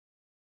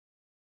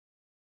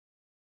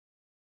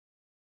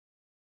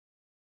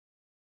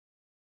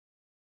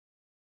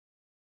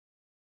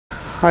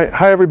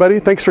Hi everybody.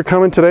 Thanks for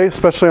coming today,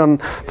 especially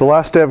on the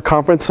last day of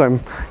conference.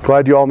 I'm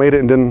glad you all made it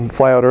and didn't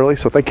fly out early,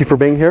 so thank you for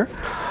being here.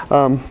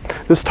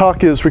 This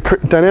talk is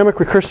dynamic,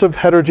 recursive,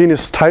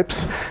 heterogeneous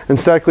types and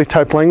statically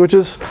typed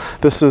languages.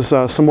 This is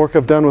some work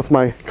I've done with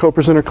my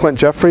co-presenter Clint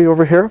Jeffery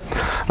over here.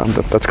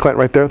 That's Clint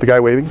right there, the guy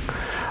waving.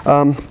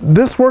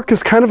 This work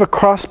is kind of a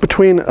cross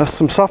between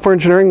some software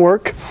engineering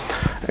work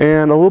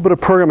and a little bit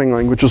of programming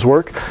languages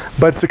work,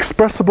 but it's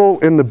expressible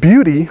in the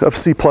beauty of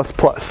C++,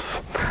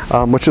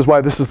 which is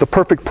why this is the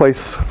perfect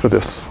place for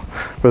this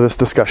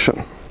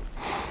discussion.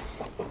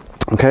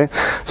 Okay,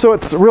 so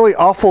it's a really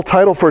awful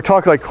title for a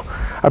talk. Like,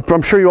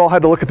 I'm sure you all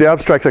had to look at the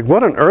abstract, like,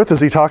 what on earth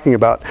is he talking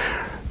about?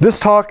 This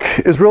talk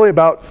is really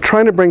about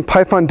trying to bring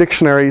Python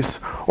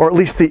dictionaries, or at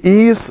least the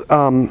ease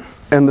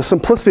and the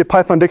simplicity of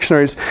Python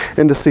dictionaries,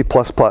 into C++.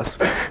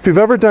 If you've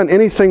ever done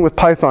anything with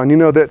Python, you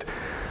know that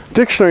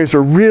dictionaries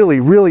are really,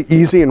 really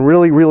easy and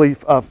really, really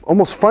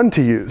almost fun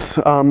to use.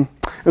 And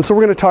so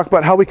we're going to talk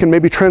about how we can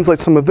maybe translate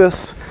some of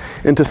this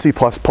into C++.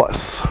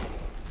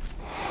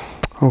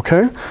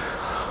 Okay.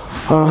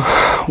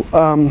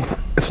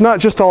 It's not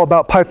just all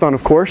about Python,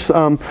 of course.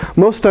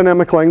 Most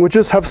dynamic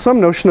languages have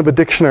some notion of a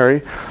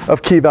dictionary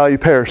of key-value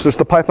pairs. There's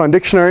the Python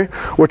dictionary,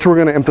 which we're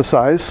going to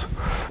emphasize.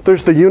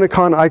 There's the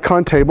Unicon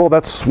icon table.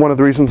 That's one of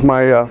the reasons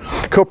my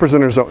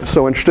co-presenter is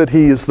so interested.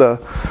 He is the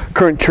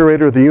current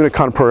curator of the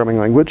Unicon programming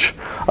language.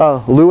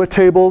 Lua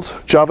tables,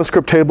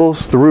 JavaScript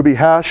tables, the Ruby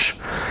hash.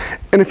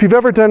 And if you've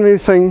ever done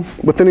anything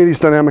with any of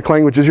these dynamic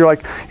languages, you're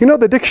like, you know,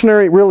 the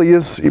dictionary really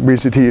is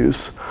easy to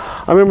use.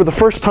 I remember the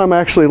first time I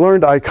actually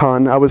learned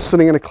icon, I was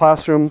sitting in a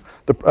classroom.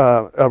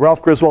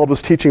 Ralph Griswold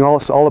was teaching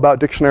all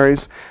about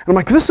dictionaries. And I'm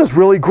like, this is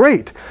really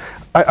great.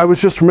 I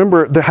was just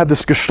remember they had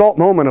this gestalt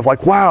moment of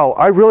like, wow,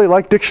 I really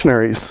like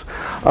dictionaries.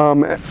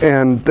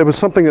 And there was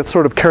something that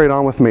sort of carried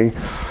on with me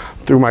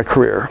through my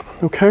career.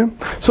 Okay,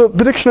 so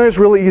the dictionary is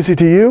really easy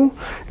to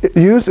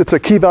use. It's a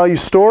key value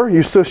store. You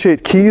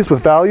associate keys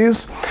with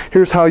values.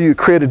 Here's how you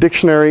create a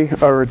dictionary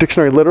or a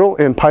dictionary literal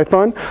in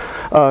Python.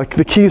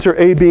 The keys are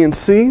A, B, and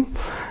C.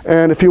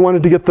 And if you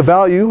wanted to get the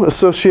value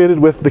associated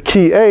with the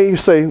key A, you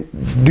say,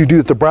 you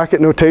do the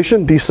bracket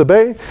notation, D sub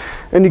A,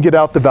 and you get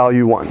out the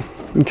value 1.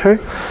 Okay,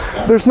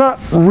 there's not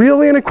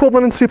really an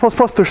equivalent in C++. There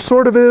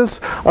sort of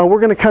is. We're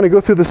going to kind of go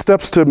through the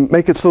steps to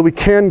make it so we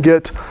can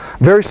get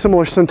very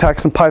similar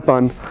syntax in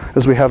Python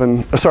as we have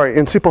in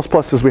C++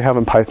 as we have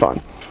in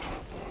Python.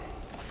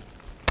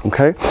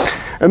 Okay,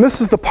 and this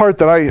is the part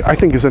that I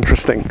think is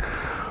interesting.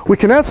 We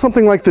can add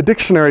something like the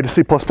dictionary to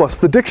C++.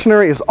 The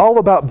dictionary is all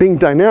about being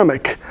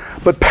dynamic,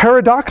 but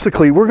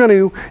paradoxically, we're going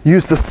to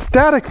use the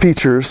static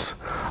features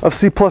of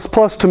C++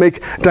 to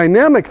make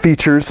dynamic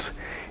features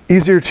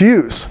easier to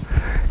use.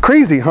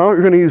 Crazy, huh? You're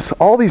going to use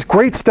all these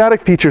great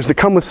static features that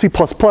come with C++,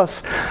 but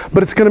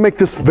it's going to make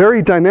this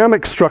very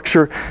dynamic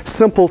structure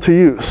simple to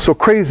use. So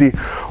crazy.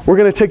 We're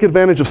going to take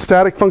advantage of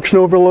static function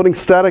overloading,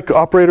 static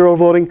operator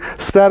overloading,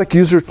 static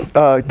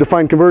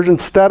user-defined conversion,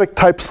 static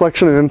type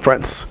selection and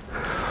inference.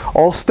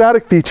 All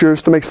static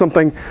features to make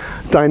something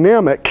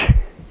dynamic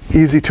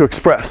easy to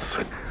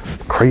express.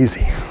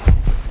 Crazy.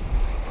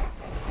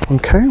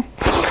 Okay.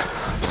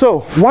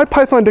 So, why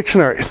Python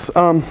dictionaries?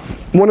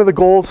 One of the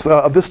goals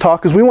of this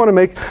talk is we want to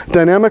make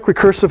dynamic,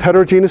 recursive,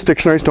 heterogeneous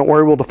dictionaries, don't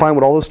worry, we'll define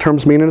what all those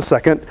terms mean in a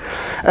second,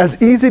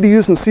 as easy to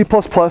use in C++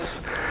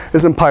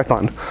 as in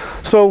Python.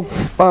 So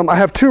I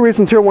have two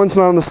reasons here. One's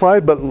not on the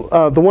slide,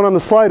 but the one on the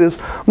slide is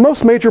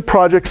most major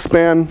projects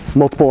span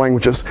multiple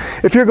languages.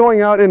 If you're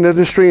going out in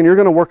industry and you're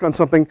going to work on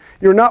something,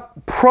 you're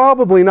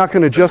probably not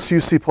going to just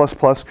use C++.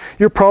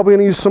 You're probably going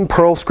to use some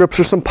Perl scripts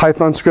or some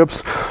Python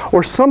scripts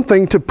or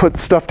something to put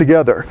stuff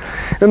together.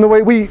 And the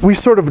way we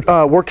sort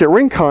of work at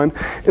Rincon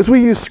is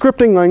we use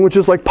scripting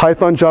languages like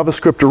Python,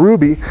 JavaScript, or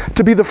Ruby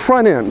to be the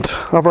front end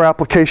of our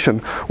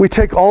application. We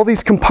take all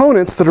these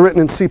components that are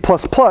written in C++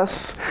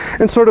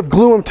 and sort of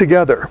glue them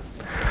together.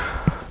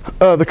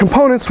 The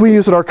components we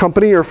use at our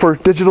company are for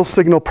digital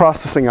signal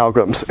processing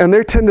algorithms, and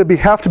they tend to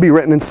have to be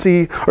written in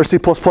C or C++,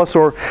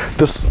 or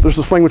there's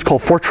this language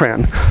called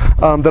Fortran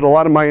that a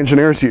lot of my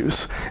engineers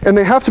use. And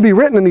they have to be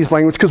written in these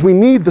languages because we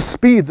need the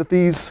speed that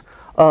these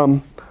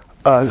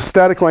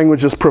static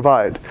languages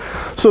provide.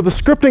 So the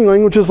scripting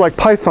languages like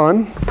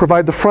Python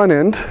provide the front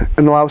end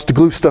and allow us to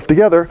glue stuff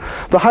together.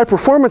 The high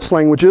performance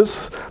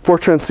languages,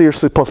 Fortran, C, or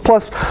C++,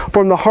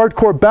 form the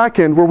hardcore back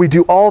end where we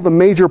do all the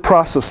major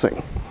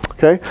processing.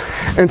 Okay?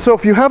 And so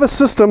if you have a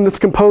system that's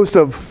composed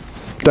of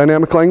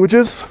dynamic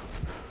languages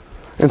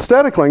and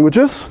static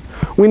languages,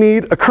 we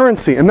need a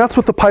currency, and that's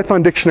what the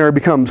Python dictionary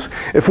becomes.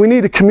 If we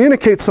need to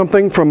communicate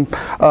something from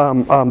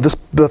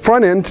the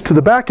front end to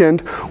the back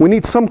end, we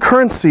need some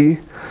currency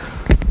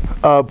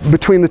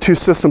between the two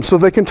systems so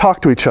they can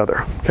talk to each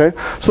other. Okay?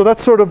 So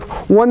that's sort of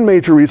one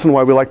major reason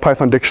why we like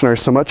Python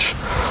dictionaries so much.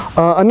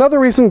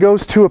 Another reason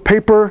goes to a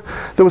paper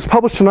that was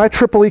published in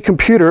IEEE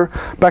Computer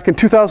back in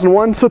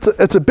 2001. So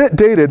it's a bit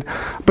dated,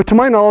 but to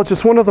my knowledge,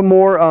 it's one of the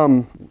more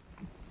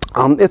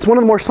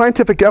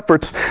scientific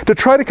efforts to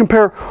try to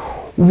compare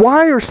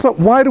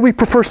why do we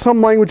prefer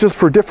some languages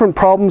for different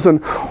problems,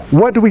 and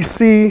what do we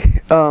see?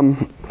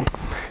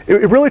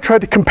 It really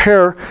tried to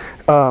compare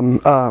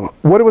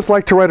what it was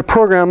like to write a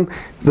program,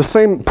 the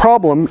same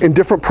problem in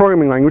different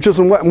programming languages,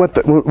 and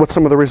what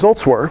some of the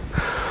results were.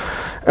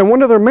 And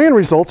one of their main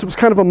results, it was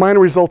kind of a minor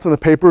result in the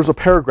paper, was a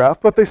paragraph,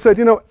 but they said,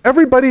 you know,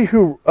 everybody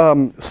who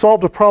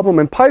solved a problem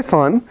in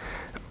Python,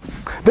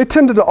 they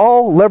tended to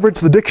all leverage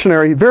the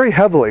dictionary very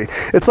heavily.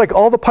 It's like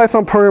all the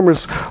Python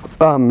programmers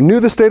knew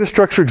this data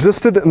structure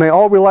existed, and they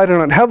all relied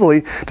on it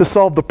heavily to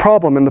solve the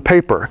problem in the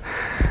paper.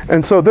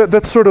 And so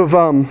that's sort of,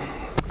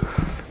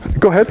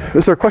 go ahead,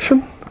 is there a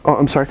question? Oh,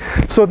 I'm sorry.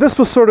 So this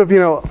was sort of, you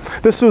know,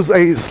 this was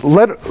a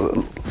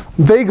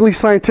vaguely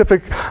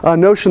scientific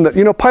notion that,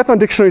 you know, Python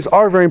dictionaries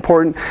are very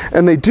important,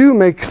 and they do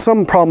make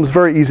some problems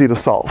very easy to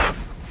solve.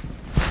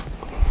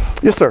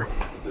 Yes, sir?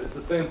 It's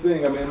the same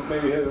thing. I mean,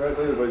 maybe you had it right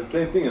later, but it's the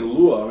same thing in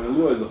Lua. I mean,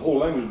 Lua is a whole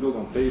language built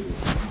on tables.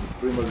 It's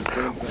pretty much the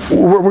same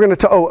thing. We're going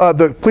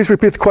to, please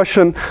repeat the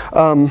question.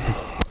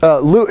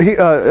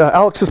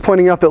 Alex is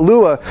pointing out that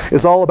Lua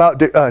is all about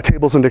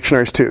tables and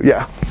dictionaries too.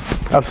 Yeah,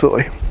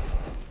 absolutely.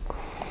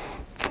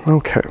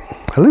 Okay,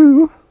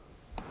 hello.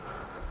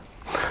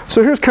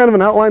 So here's kind of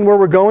an outline where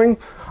we're going.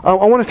 I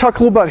want to talk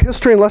a little about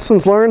history and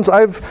lessons learned.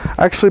 I've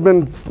actually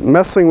been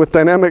messing with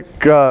dynamic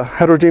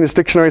heterogeneous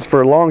dictionaries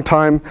for a long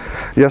time.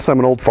 Yes, I'm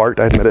an old fart,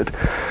 I admit it.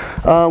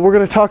 We're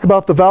going to talk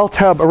about the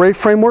val-tab array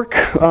framework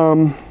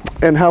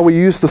and how we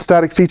use the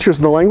static features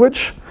in the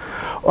language.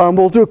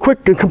 We'll do a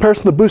quick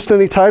comparison to boost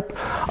any type.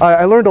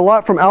 I learned a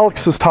lot from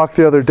Alex's talk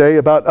the other day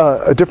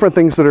about different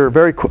things that are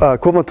very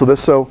equivalent to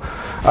this, so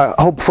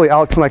hopefully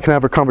Alex and I can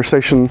have a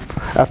conversation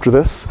after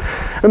this.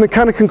 And then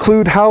kind of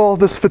conclude how all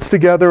this fits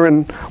together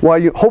and why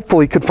you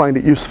hopefully could find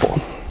it useful.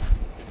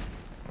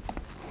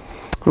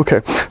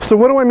 Okay, so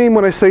what do I mean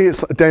when I say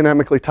it's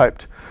dynamically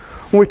typed?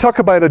 When we talk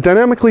about a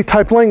dynamically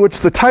typed language,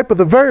 the type of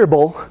the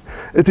variable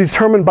is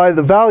determined by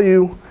the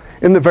value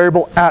in the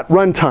variable at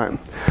runtime.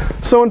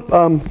 So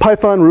in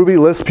Python, Ruby,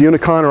 Lisp,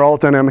 Unicon are all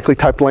dynamically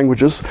typed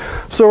languages.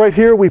 So right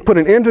here, we put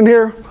an int in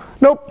here.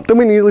 Nope, then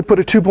we immediately put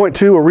a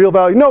 2.2, a real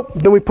value. Nope,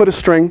 then we put a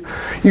string.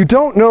 You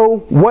don't know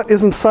what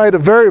is inside a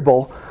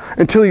variable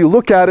until you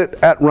look at it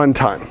at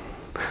runtime.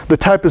 The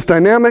type is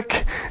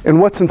dynamic, and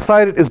what's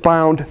inside it is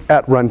bound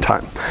at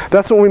runtime.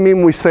 That's what we mean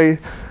when we say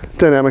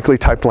dynamically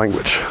typed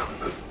language.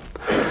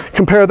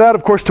 Compare that,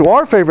 of course, to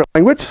our favorite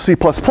language, C++,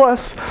 a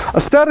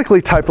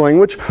statically typed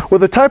language where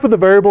the type of the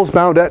variable is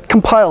bound at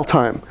compile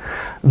time.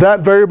 That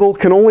variable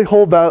can only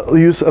hold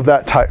values of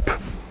that type.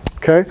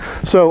 Okay,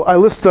 so I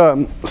list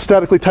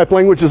statically typed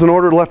languages in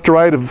order left to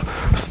right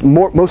of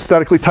most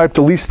statically typed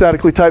to least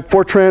statically typed.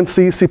 Fortran,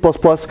 C, C++,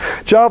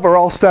 Java are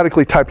all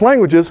statically typed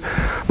languages,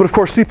 but of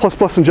course C++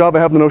 and Java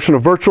have the notion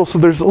of virtual, so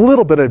there's a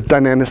little bit of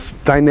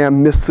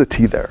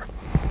dynamicity there.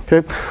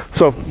 Okay,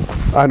 so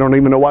I don't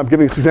even know why I'm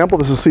giving this example.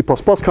 This is a C++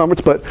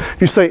 conference, but if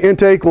you say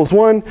int a equals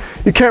 1,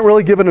 you can't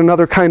really give it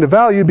another kind of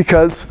value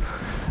because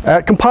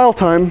at compile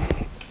time,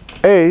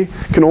 a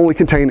can only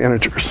contain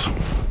integers.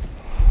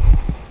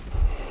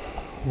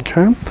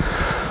 Okay,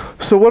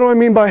 so what do I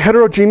mean by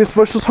heterogeneous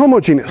versus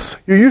homogeneous?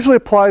 You usually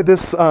apply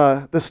this,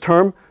 this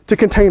term to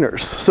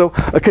containers. So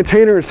a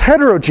container is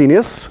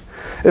heterogeneous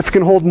if it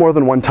can hold more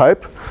than one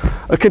type.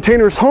 A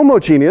container is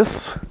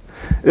homogeneous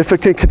if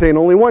it can contain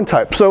only one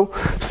type. So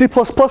C++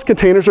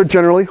 containers are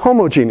generally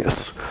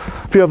homogeneous.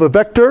 If you have a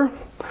vector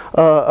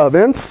of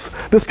ints,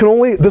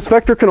 this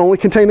vector can only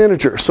contain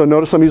integers. So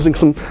notice I'm using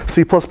some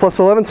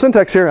C++11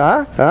 syntax here.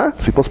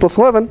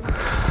 C++11.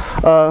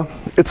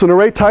 It's an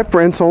array type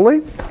for ints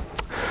only.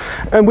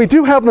 And we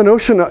do have the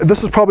notion,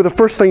 this is probably the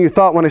first thing you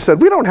thought when I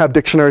said we don't have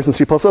dictionaries in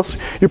C++.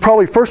 You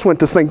probably first went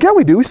to think, yeah,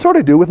 we do. We sort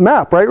of do with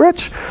map, right,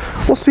 Rich?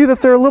 We'll see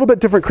that they're a little bit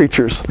different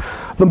creatures.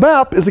 The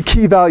map is a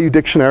key value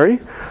dictionary,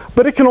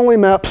 but it can only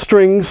map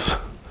strings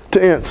to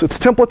ints. It's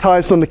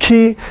templatized on the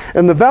key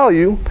and the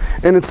value,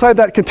 and inside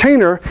that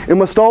container, it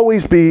must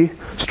always be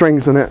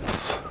strings and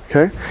ints.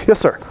 Okay? Yes,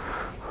 sir?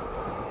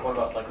 What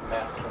about like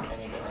maps from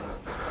any to any?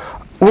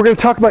 We're going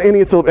to talk about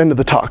any at the end of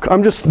the talk.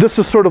 This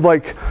is sort of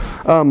like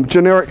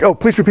generic. Oh,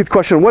 please repeat the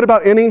question. What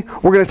about any?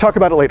 We're going to talk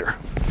about it later.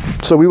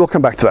 So we will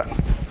come back to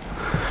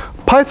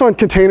that. Python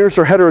containers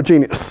are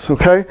heterogeneous,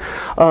 okay?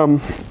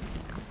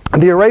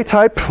 The array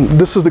type,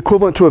 this is the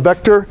equivalent to a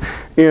vector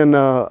in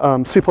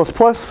C++.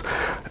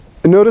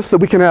 Notice that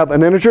we can have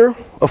an integer,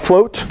 a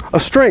float, a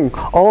string,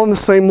 all in the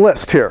same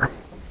list here.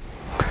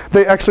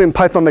 They actually, in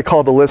Python, they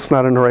call it a list,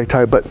 not an array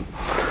type. But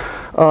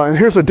and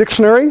here's a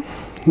dictionary.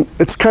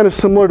 It's kind of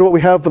similar to what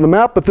we have for the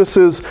map, but this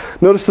is,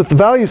 notice that the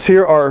values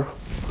here are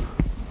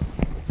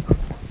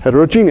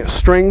heterogeneous,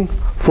 string,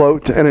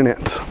 float, and an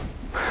int.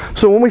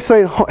 So when we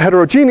say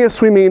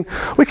heterogeneous, we mean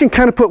we can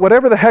kind of put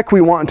whatever the heck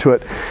we want into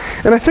it.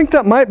 And I think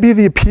that might be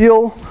the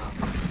appeal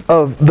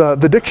of the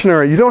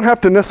dictionary. You don't have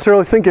to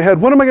necessarily think ahead.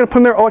 What am I going to put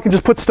in there? Oh, I can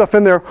just put stuff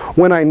in there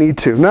when I need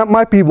to. And that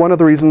might be one of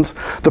the reasons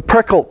the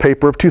Perl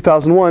paper of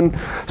 2001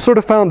 sort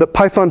of found that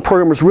Python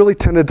programmers really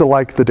tended to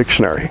like the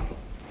dictionary.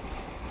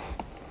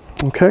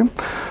 Okay,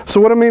 so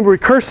what I mean by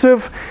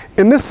recursive,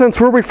 in this sense,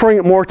 we're referring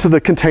it more to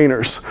the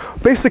containers.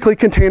 Basically,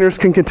 containers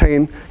can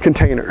contain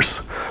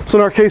containers. So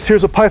in our case,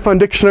 here's a Python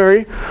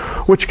dictionary,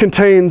 which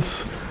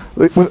contains,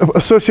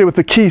 associated with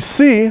the key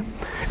C,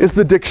 is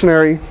the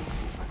dictionary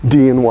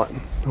D in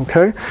 1.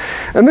 Okay,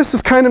 and this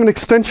is kind of an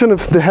extension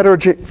of the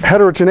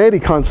heterogeneity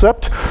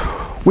concept.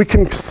 We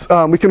can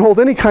hold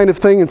any kind of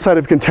thing inside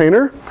of a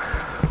container,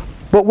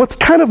 but what's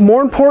kind of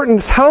more important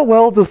is how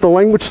well does the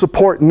language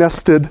support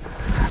nesting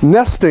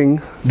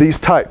these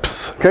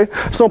types. Okay,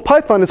 so in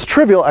Python it's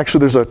trivial. Actually,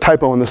 there's a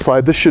typo on this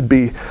slide. This should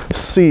be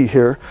C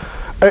here.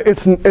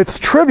 It's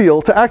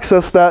trivial to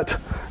access that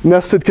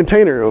nested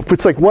container. If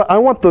it's like, what I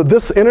want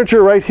this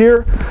integer right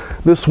here,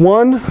 this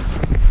 1.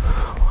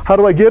 How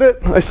do I get it?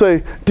 I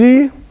say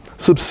D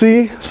sub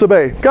C sub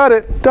A. Got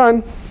it.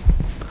 Done.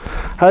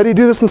 How do you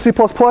do this in C++?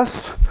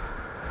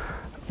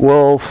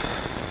 We'll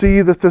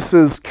see that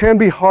this can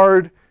be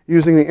hard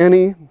using the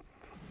any.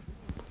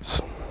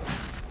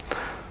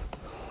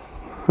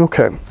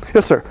 Okay.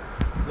 Yes, sir.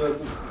 To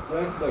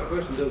answer that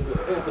question,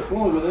 the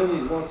problem with any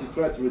is once you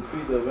try to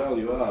retrieve the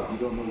value out, you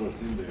don't know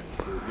what's in there.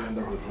 So you end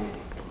up with a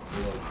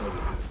lot of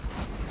trouble.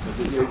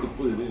 But you have to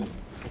put it in.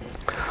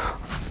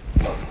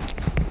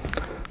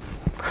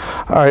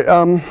 All right,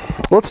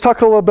 let's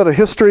talk a little bit of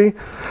history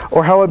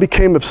or how I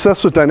became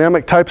obsessed with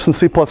dynamic types in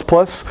C++. In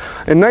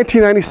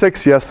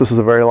 1996, yes, this is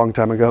a very long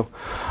time ago,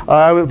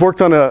 I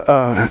worked on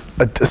a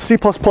C++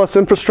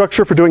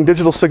 infrastructure for doing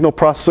digital signal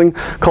processing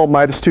called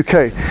Midas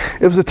 2K.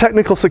 It was a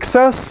technical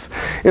success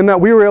in that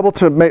we were able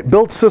to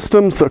build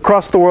systems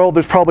across the world.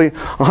 There's probably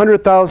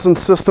 100,000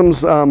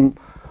 systems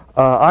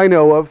I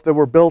know of that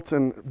were built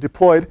and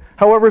deployed.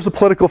 However, it's a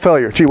political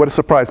failure. Gee, what a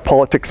surprise.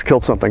 Politics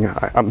killed something.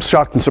 I'm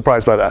shocked and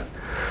surprised by that.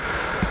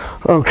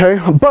 Okay,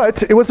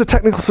 but it was a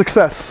technical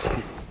success.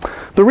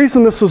 The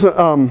reason this was,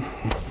 one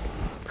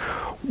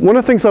of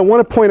the things I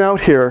want to point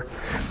out here,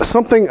 it's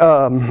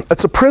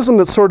a prism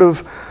that sort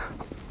of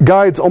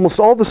guides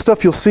almost all the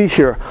stuff you'll see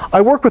here.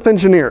 I work with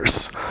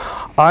engineers.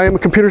 I am a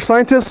computer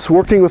scientist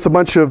working with a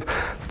bunch of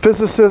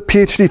physicists,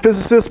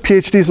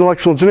 PhDs in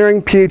electrical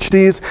engineering,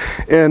 PhDs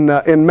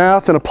in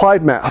math and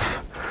applied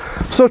math.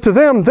 So to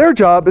them, their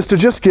job is to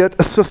just get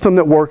a system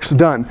that works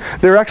done.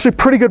 They're actually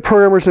pretty good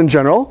programmers in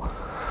general.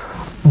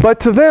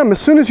 But to them,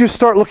 as soon as you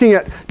start looking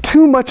at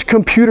too much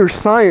computer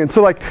science,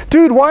 they're like,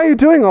 dude, why are you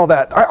doing all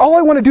that? All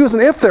I want to do is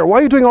an if there. Why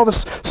are you doing all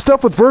this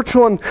stuff with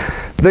virtual? And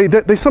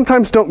they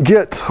sometimes don't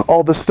get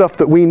all the stuff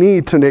that we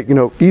need to make,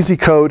 easy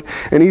code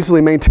and easily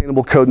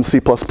maintainable code in C++.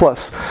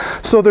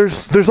 So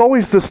there's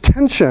always this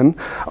tension.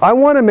 I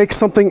want to make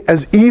something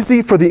as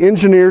easy for the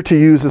engineer to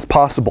use as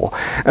possible.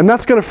 And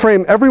that's going to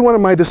frame every one of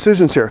my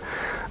decisions here.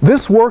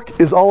 This work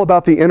is all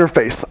about the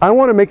interface. I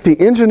want to make the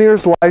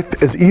engineer's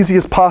life as easy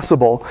as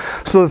possible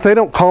so that they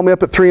don't call me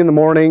up at 3 in the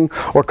morning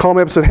or call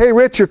me up and say, hey,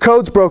 Rich, your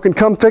code's broken,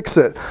 come fix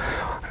it.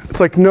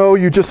 It's like, no,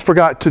 you just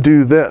forgot to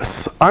do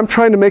this. I'm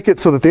trying to make it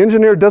so that the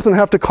engineer doesn't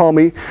have to call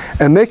me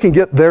and they can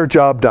get their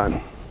job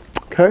done.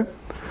 Okay?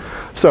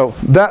 So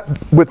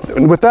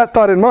with that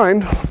thought in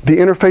mind, the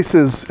interface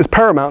is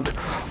paramount.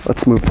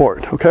 Let's move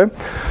forward, okay?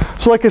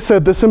 So like I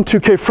said, this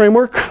M2K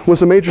framework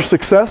was a major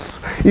success.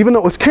 Even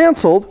though it was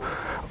canceled,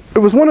 it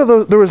was one of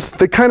those,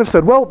 they kind of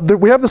said, well,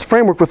 we have this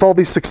framework with all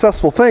these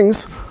successful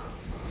things.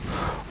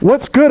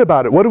 What's good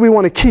about it? What do we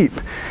want to keep?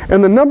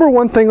 And the number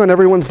one thing on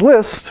everyone's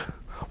list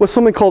was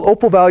something called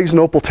opal values and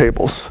opal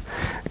tables.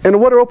 And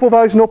what are opal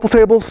values and opal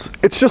tables?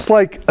 It's just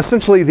like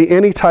essentially the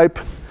any type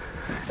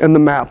and the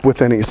map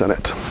with any's in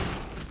it.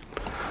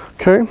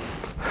 Okay?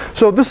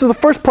 So this is the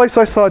first place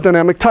I saw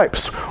dynamic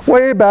types,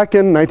 way back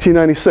in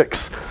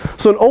 1996.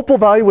 So an opal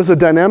value was a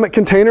dynamic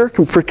container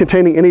for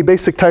containing any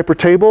basic type or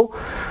table.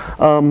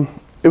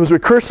 It was a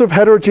recursive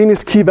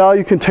heterogeneous key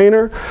value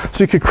container,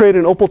 so you could create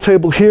an opal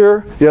table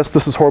here. Yes,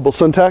 this is horrible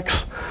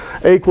syntax.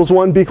 A equals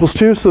 1, B equals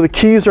 2, so the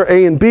keys are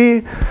A and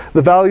B,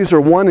 the values are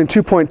 1 and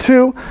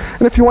 2.2,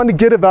 and if you wanted to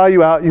get a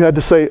value out, you had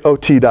to say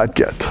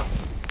ot.get.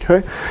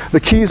 Okay? The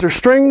keys are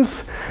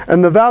strings,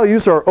 and the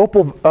values are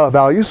opal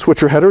values,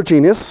 which are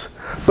heterogeneous,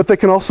 but they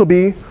can also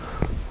be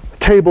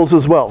tables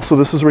as well, so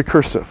this is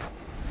recursive.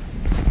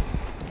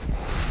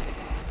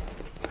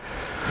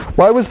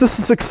 Why was this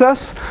a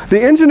success?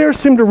 The engineers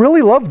seemed to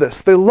really love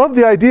this. They loved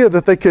the idea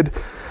that they could,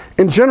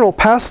 in general,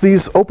 pass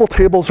these opal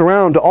tables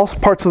around to all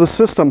parts of the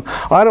system.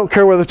 I don't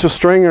care whether it's a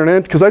string or an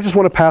int, because I just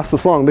want to pass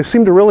this along. They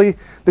seem to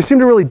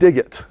really dig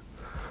it.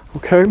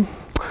 Okay?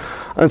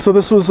 And so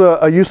this was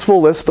a useful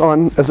list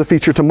as a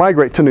feature to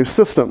migrate to new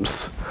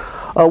systems.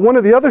 One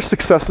of the other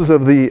successes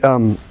of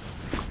that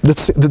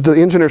the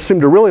engineers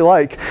seemed to really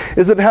like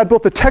is that it had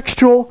both a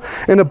textual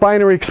and a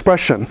binary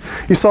expression.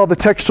 You saw the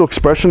textual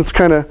expression. It's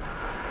kind of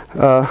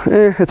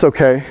it's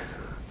okay.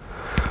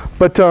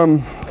 But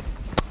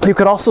you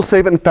could also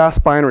save it in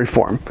fast binary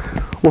form.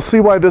 We'll see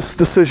why this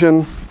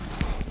decision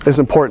is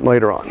important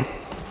later on.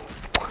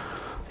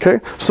 Okay,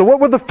 so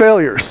what were the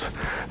failures?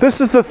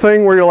 This is the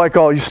thing where you're like,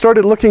 oh, you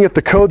started looking at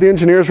the code the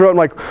engineers wrote, and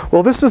like,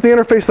 well, this is the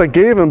interface I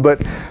gave them, but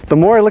the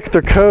more I look at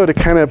their code, it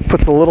kind of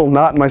puts a little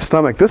knot in my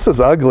stomach. This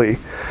is ugly.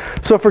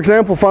 So for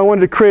example, if I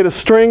wanted to create a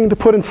string to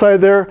put inside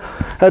there,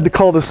 I had to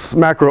call this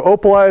macro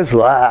opalize,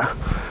 blah.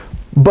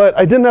 But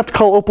I didn't have to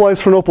call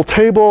opalize for an opal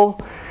table.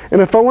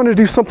 And if I wanted to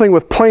do something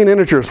with plain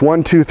integers,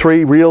 1, 2,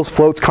 3, reals,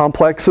 floats,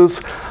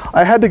 complexes,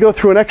 I had to go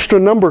through an extra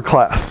number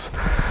class.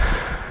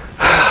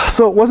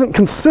 So it wasn't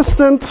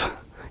consistent.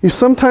 You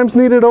sometimes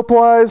needed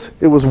opalize.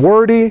 It was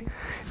wordy.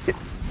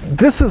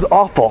 This is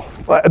awful.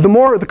 The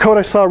more the code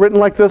I saw written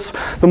like this,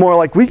 the more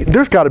like,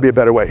 there's got to be a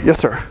better way. Yes,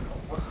 sir?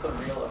 What's the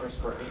real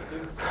underscore 8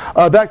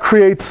 do? That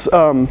creates,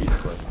 what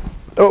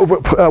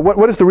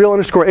does the real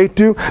underscore 8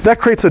 do? That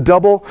creates a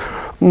double.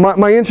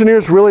 My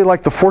engineers really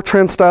like the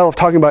Fortran style of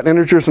talking about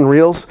integers and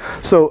reals.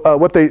 So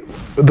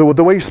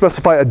the way you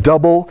specify a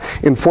double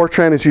in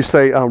Fortran is you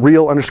say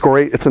real underscore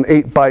 8. It's an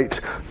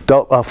 8-byte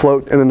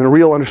float, and then the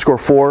real underscore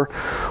 4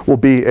 will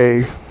be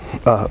a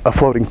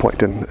floating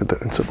point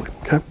in Sibley.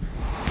 Okay.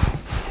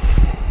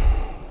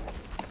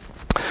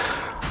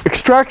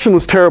 Extraction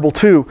was terrible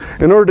too.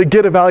 In order to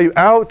get a value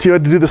out, you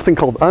had to do this thing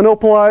called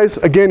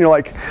unopalize. Again, you're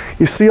like,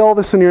 you see all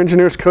this in your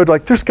engineer's code,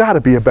 like there's got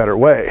to be a better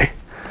way.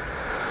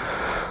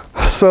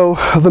 So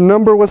the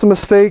number was a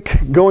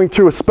mistake. Going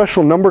through a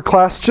special number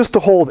class just to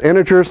hold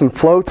integers and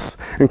floats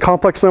and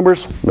complex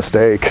numbers,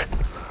 mistake.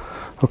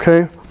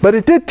 Okay, but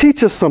it did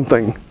teach us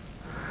something,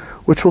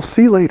 which we'll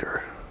see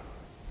later.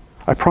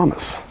 I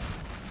promise.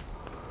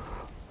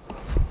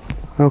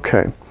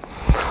 Okay.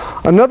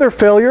 Another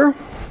failure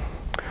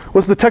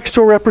was the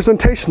textual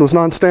representation was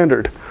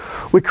non-standard.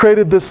 We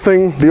created this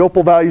thing, the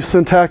opal value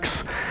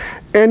syntax,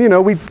 and you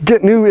know, we'd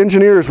get new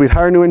engineers, we'd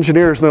hire new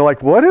engineers, and they're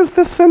like, what is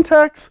this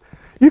syntax?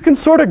 You can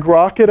sort of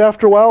grok it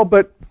after a while,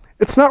 but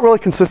it's not really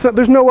consistent.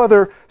 There's no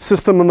other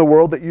system in the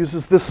world that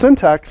uses this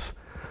syntax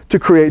to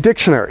create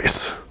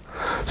dictionaries.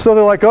 So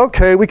they're like,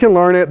 okay, we can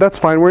learn it, that's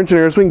fine, we're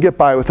engineers, we can get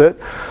by with it.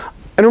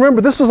 And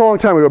remember, this was a long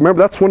time ago. Remember,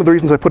 that's one of the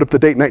reasons I put up the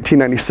date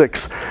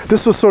 1996.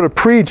 This was sort of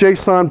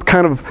pre-JSON,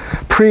 kind of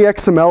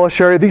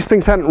pre-XML-ish area. These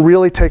things hadn't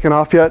really taken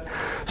off yet.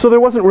 So there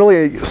wasn't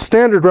really a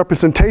standard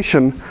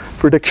representation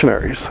for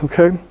dictionaries,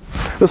 okay?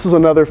 This is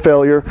another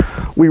failure.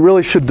 We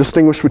really should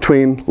distinguish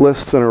between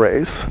lists and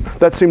arrays.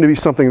 That seemed to be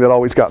something that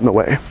always got in the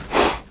way.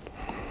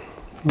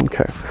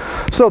 Okay,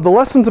 so the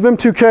lessons of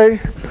M2K,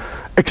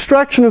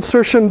 extraction,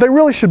 insertion, they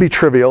really should be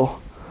trivial.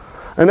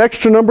 An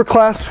extra number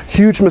class,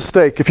 huge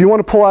mistake. If you want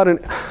to pull out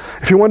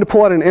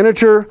an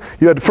integer,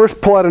 you had to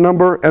first pull out a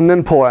number and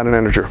then pull out an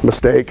integer.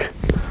 Mistake.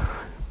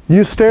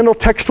 Use standard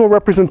textual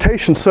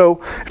representation.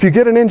 So if you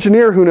get an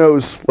engineer who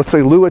knows, let's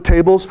say Lua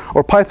tables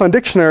or Python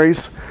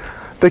dictionaries,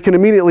 they can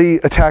immediately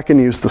attack and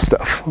use the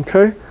stuff,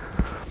 okay?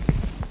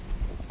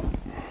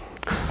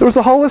 There was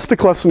a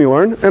holistic lesson you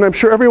learned, and I'm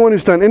sure everyone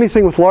who's done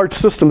anything with large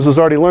systems has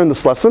already learned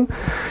this lesson.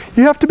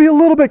 You have to be a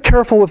little bit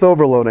careful with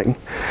overloading.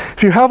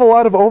 If you have a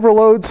lot of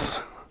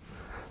overloads,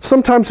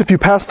 sometimes if you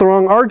pass the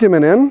wrong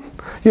argument in,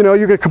 you know,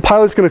 your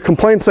compiler's going to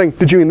complain saying,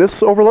 did you mean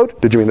this overload?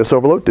 Did you mean this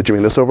overload? Did you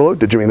mean this overload?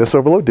 Did you mean this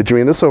overload? Did you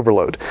mean this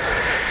overload?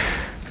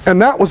 And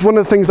that was one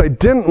of the things I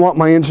didn't want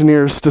my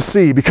engineers to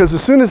see, because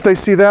as soon as they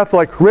see that, they're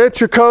like,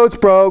 Rich, your code's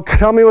broke,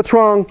 tell me what's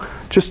wrong.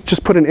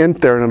 Just put an int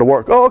there and it'll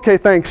work. Oh, okay,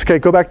 thanks. Okay,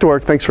 go back to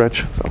work. Thanks,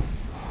 Rich.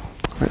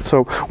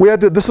 So we had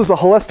to, this is a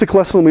holistic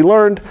lesson we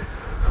learned.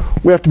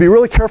 We have to be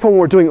really careful when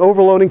we're doing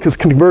overloading because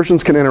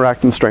conversions can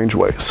interact in strange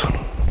ways.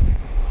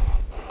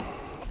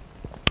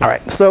 All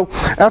right, so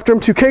after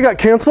M2K got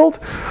canceled,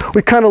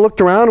 we kind of looked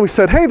around and we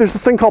said, hey, there's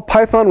this thing called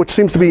Python which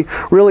seems to be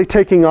really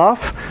taking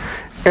off.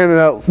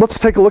 And let's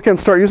take a look and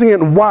start using it.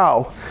 And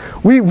wow,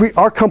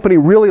 our company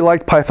really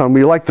liked Python.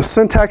 We liked the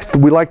syntax.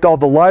 We liked all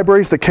the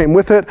libraries that came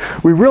with it.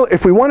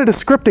 If we wanted a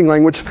scripting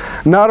language,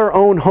 not our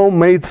own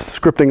homemade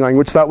scripting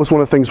language, that was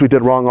one of the things we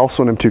did wrong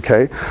also in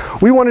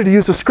M2K. We wanted to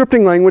use a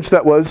scripting language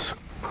that was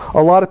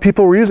a lot of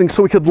people were using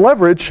so we could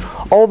leverage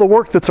all the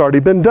work that's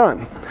already been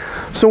done.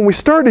 So when we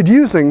started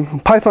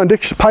using Python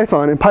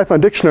and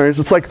Python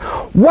dictionaries, it's like,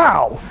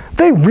 wow,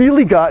 they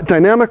really got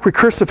dynamic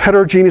recursive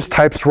heterogeneous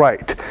types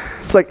right.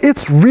 It's like,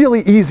 it's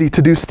really easy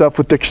to do stuff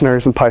with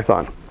dictionaries in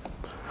Python.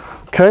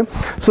 Okay,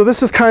 so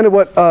this is kind of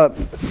what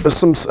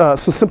some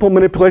simple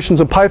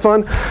manipulations in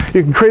Python.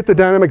 You can create the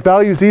dynamic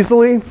values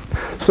easily,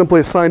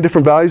 simply assign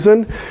different values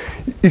in.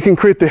 You can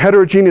create the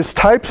heterogeneous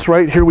types,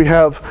 right? Here we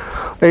have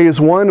A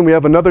is 1, and we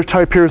have another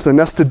type here is a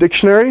nested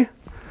dictionary.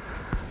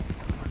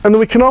 And then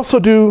we can also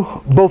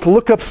do both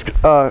lookups,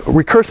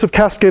 recursive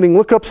cascading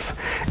lookups,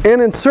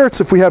 and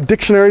inserts if we have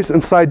dictionaries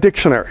inside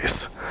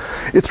dictionaries.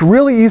 It's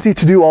really easy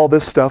to do all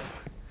this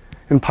stuff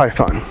in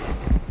Python.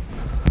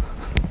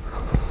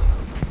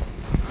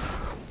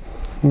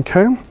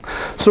 Okay,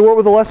 so what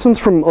were the lessons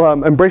from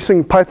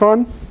embracing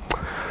Python?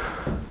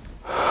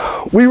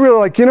 We were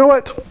like, you know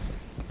what?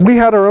 We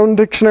had our own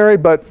dictionary,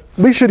 but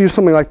we should use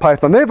something like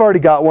Python. They've already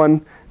got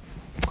one.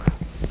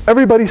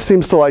 Everybody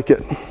seems to like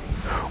it.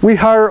 we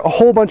hire a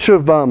whole bunch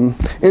of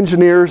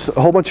engineers,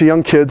 a whole bunch of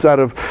young kids out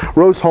of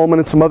Rose-Hulman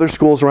and some other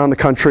schools around the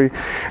country.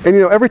 And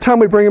you know, every time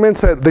we bring them in,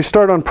 they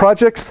start on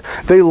projects,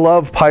 they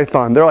love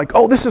Python. They're like,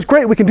 oh, this is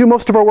great, we can do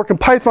most of our work in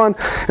Python,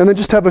 and then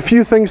just have a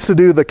few things to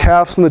do, the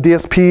CAFs and the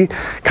DSP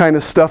kind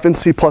of stuff in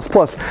C++.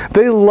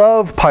 They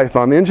love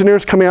Python. The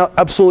engineers coming out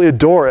absolutely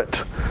adore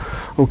it.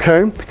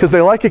 Okay, because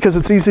they like it because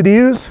it's easy to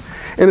use,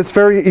 and it's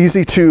very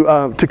easy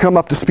to come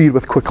up to speed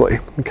with quickly.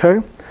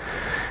 Okay.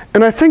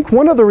 And I think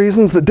one of the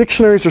reasons that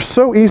dictionaries are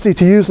so easy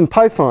to use in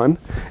Python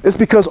is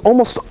because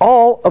almost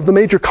all of the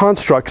major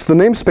constructs, the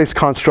namespace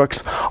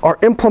constructs, are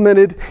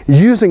implemented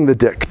using the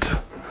dict.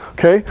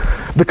 Okay?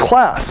 The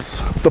class,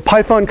 the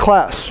Python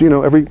class, you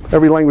know,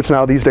 every language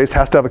now these days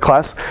has to have a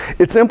class.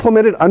 It's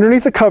implemented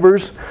underneath the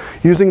covers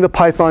using the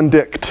Python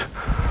dict.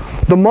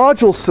 The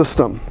module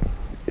system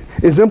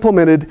is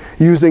implemented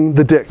using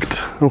the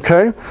dict.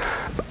 Okay?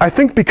 I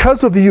think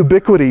because of the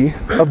ubiquity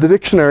of the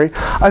dictionary,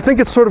 I think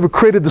it's sort of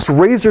created this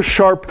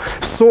razor-sharp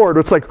sword.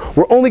 It's like,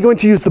 we're only going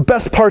to use the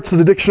best parts of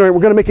the dictionary.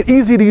 We're going to make it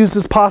easy to use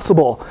as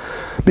possible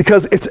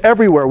because it's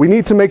everywhere. We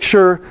need to make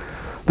sure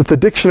that the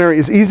dictionary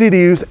is easy to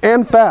use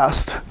and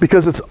fast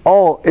because it's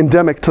all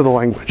endemic to the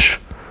language.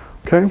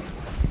 Okay?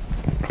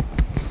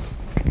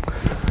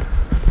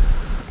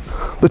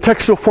 The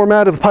textual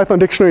format of the Python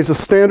dictionary is a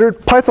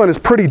standard. Python is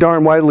pretty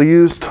darn widely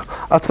used.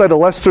 Outside of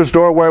Lester's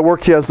door where I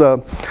work, he has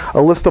a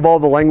list of all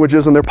the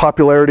languages and their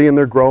popularity, and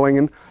they're growing.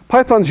 And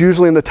Python's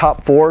usually in the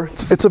top 4.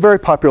 It's a very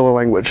popular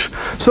language.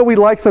 So we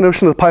like the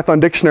notion of the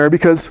Python dictionary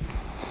because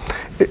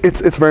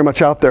it's very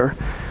much out there.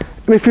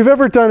 And if you've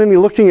ever done any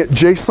looking at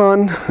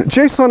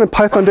JSON and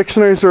Python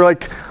dictionaries are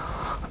like,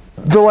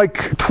 they're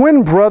like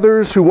twin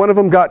brothers who one of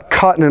them got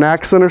caught in an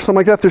accident or something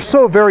like that. They're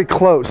so very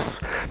close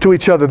to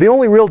each other. The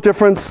only real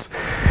difference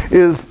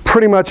is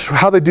pretty much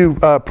how they do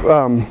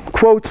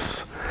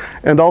quotes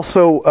and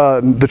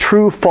also the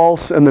true,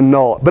 false, and the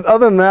null. But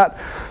other than that,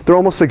 they're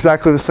almost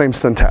exactly the same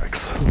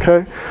syntax.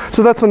 Okay?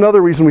 So that's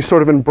another reason we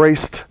sort of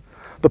embraced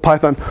the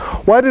Python.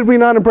 Why did we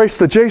not embrace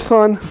the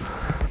JSON?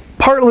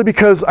 Partly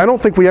because I don't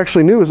think we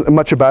actually knew as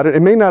much about it. It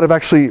may not have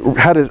actually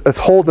had its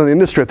hold in the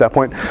industry at that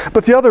point.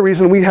 But the other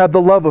reason, we had the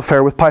love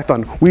affair with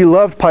Python. We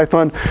loved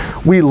Python.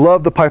 We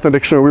loved the Python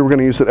dictionary. We were going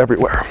to use it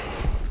everywhere.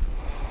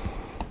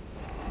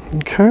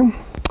 Okay.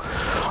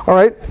 All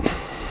right.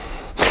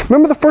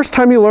 Remember the first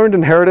time you learned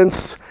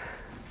inheritance?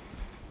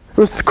 It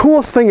was the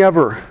coolest thing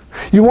ever.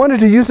 You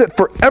wanted to use it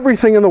for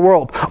everything in the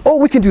world. Oh,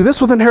 we can do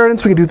this with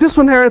inheritance. We can do this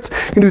with inheritance.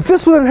 We can do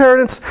this with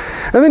inheritance.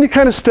 And then you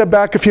kind of step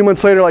back a few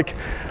months later like,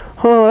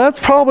 oh, that's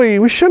probably,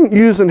 we shouldn't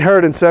use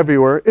inheritance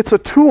everywhere. It's a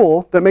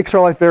tool that makes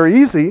our life very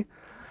easy,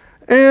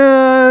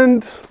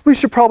 and we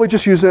should probably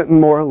just use it in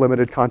more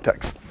limited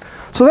context.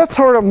 So that's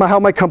sort of how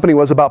my company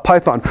was about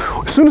Python.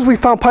 As soon as we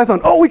found Python,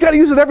 oh, we got to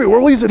use it everywhere.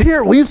 We'll use it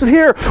here. We'll use it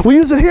here. We'll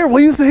use it here.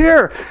 We'll use it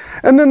here.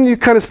 And then you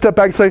kind of step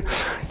back and say,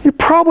 you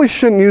probably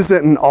shouldn't use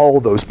it in all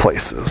of those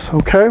places.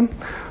 Okay?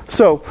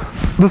 So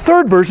the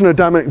third version of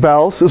dynamic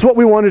vowels is what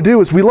we want to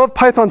do is we love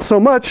Python so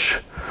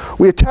much,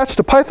 we attached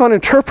a Python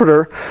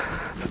interpreter.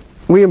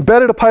 We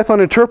embedded a Python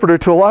interpreter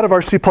to a lot of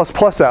our C++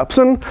 apps,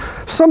 and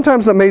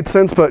sometimes that made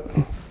sense, but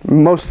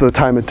most of the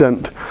time it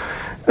didn't.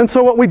 And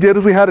so what we did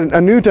is we had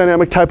a new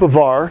dynamic type of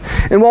var,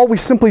 and all we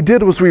simply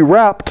did was we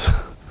wrapped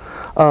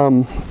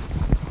an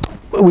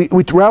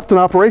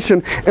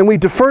operation, and we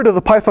deferred to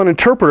the Python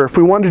interpreter if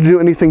we wanted to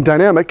do anything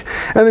dynamic,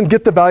 and then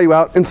get the value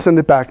out and send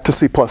it back to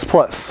C++,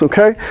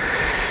 okay?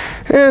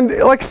 And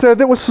like I said,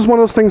 that was just one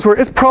of those things where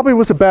it probably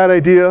was a bad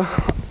idea.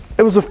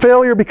 It was a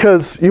failure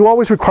because you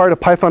always required a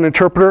Python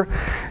interpreter,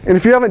 and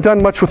if you haven't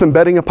done much with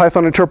embedding a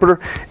Python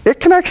interpreter, it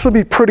can actually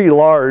be pretty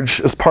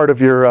large as part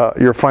of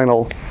your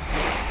final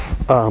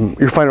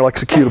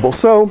executable.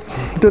 So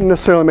it didn't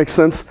necessarily make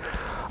sense.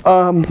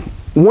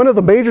 One of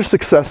the major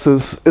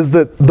successes is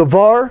that the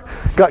var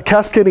got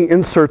cascading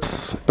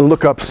inserts and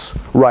lookups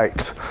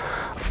right.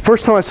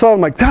 First time I saw it,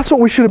 I'm like, that's what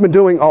we should have been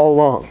doing all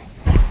along.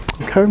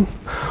 Okay.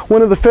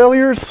 One of the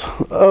failures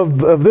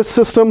of this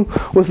system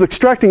was the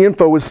extracting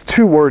info was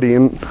too wordy,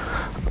 and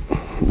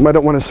I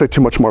don't want to say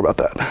too much more about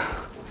that.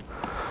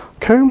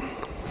 Okay.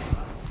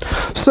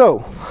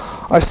 So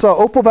I saw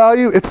Opal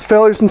value, its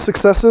failures and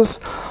successes.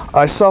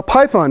 I saw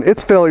Python,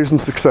 its failures and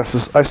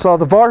successes. I saw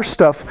the var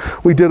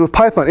stuff we did with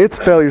Python, its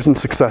failures and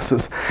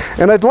successes.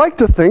 And I'd like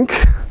to think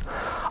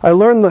I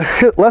learned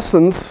the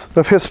lessons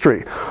of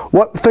history.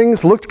 What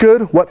things looked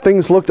good, what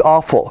things looked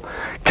awful.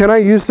 Can I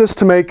use this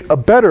to make a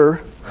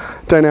better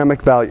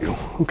dynamic value?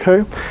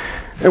 Okay?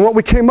 And what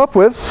we came up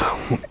with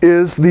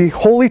is the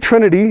holy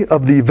trinity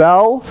of the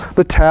val,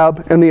 the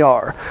tab, and the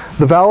r.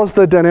 The val is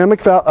the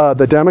dynamic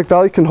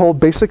value, can hold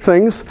basic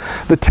things.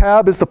 The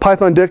tab is the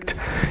Python dict.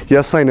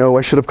 Yes, I know,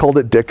 I should have called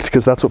it dict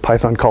because that's what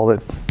Python called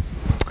it.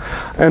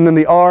 And then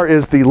the R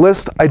is the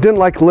list. I didn't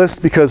like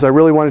list because I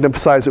really wanted to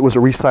emphasize it was a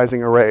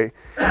resizing array.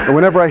 And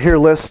whenever I hear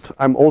list,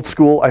 I'm old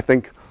school. I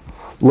think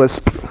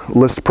list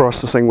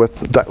processing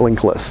with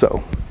linked list.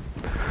 So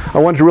I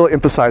wanted to really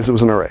emphasize it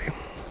was an array.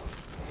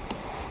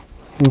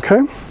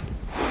 Okay?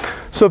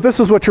 So if this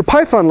is what your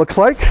Python looks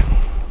like,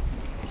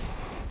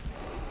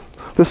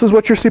 This is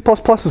what your C++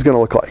 is going to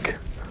look like.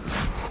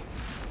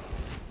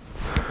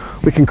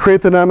 We can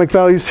create the dynamic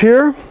values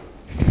here,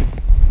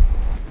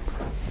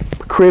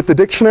 create the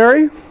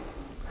dictionary,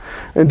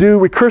 and do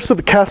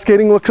recursive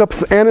cascading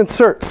lookups and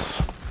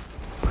inserts.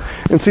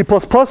 In C++,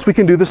 we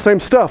can do the same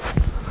stuff.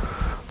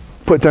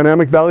 Put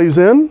dynamic values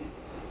in,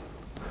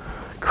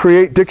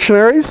 create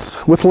dictionaries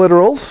with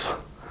literals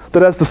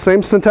that has the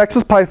same syntax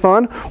as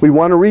Python. We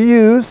want to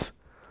reuse.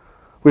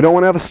 We don't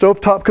want to have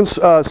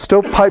a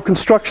stovepipe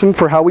construction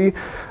for how we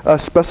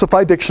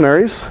specify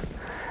dictionaries.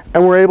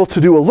 And we're able to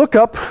do a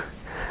lookup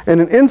and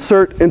an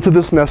insert into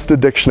this nested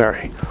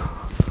dictionary.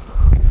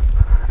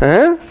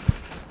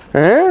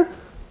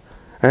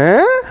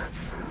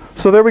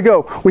 So there we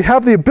go. We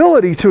have the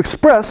ability to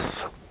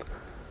express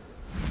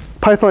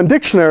Python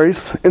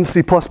dictionaries in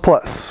C++.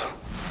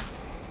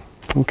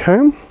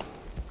 Okay?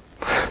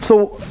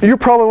 So you're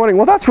probably wondering,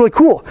 well, that's really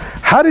cool.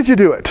 How did you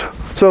do it?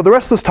 So the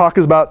rest of this talk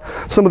is about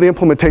some of the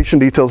implementation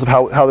details of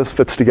how this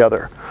fits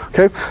together.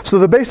 Okay? So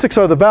the basics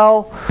are the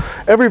val.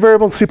 Every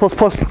variable in C++,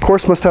 of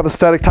course, must have a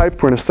static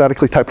type. We're in a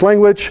statically typed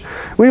language.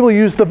 We will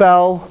use the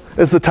val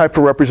as the type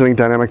for representing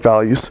dynamic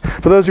values.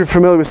 For those of you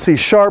familiar with C#,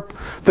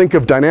 think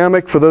of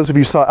dynamic. For those of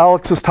you who saw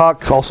Alex's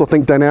talk, also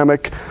think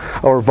dynamic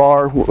or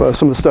var,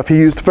 some of the stuff he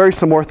used. Very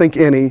similar, think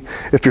any,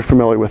 if you're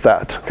familiar with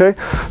that. Okay?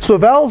 So a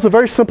val is a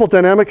very simple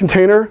dynamic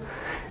container.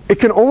 It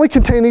can only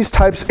contain these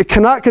types. It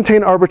cannot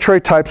contain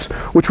arbitrary types,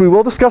 which we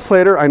will discuss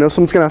later. I know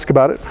someone's going to ask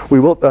about it. We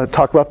will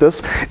talk about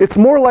this. It's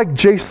more like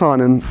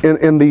JSON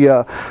in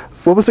the,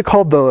 what was it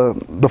called?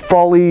 The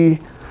Folly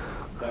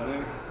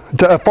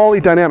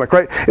dynamic,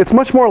 right? It's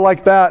much more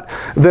like that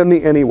than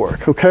the any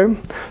work, okay?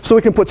 So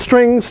we can put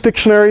strings,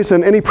 dictionaries,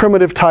 and any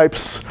primitive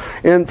types,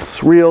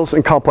 ints, reals,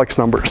 and complex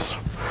numbers.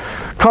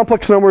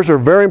 Complex numbers are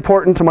very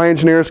important to my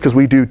engineers because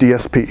we do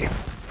DSP.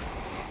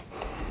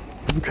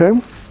 Okay?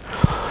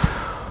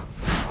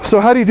 So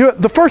how do you do it?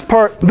 The first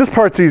part, this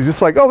part's easy.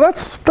 It's like, oh,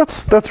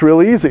 that's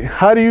really easy.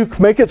 How do you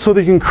make it so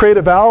that you can create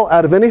a val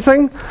out of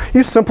anything?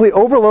 You simply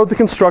overload the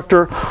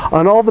constructor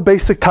on all the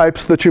basic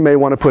types that you may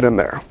want to put in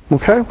there.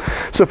 Okay?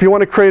 So if you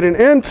want to create an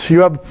int, you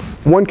have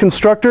one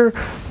constructor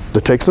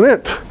that takes an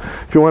int.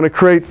 If you want to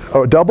create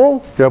a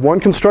double, you have one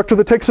constructor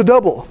that takes a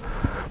double.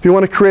 If you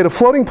want to create a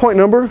floating point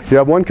number, you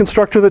have one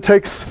constructor that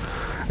takes,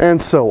 and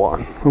so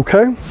on.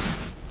 Okay?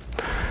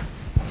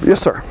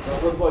 Yes, sir?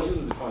 What about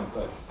user-defined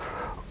types?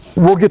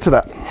 We'll get to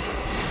that.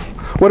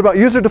 What about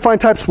user-defined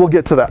types? We'll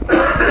get to that.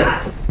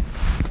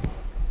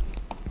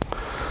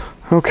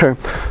 Okay,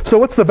 so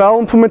what's the val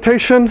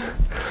implementation?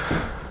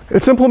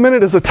 It's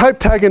implemented as a type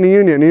tag in a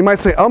union. You might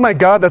say, oh my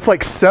God, that's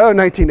like so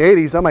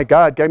 1980s. Oh my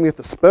God, gave me with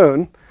the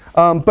spoon.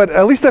 But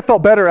at least I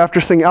felt better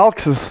after seeing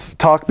Alex's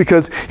talk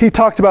because he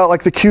talked about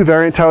like the Q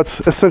variant, how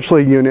it's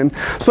essentially a union.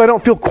 So I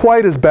don't feel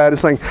quite as bad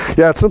as saying,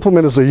 yeah, it's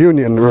implemented as a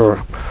union.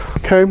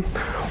 Okay,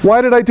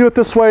 why did I do it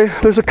this way?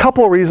 There's a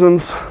couple of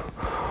reasons.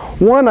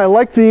 One, I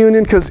like the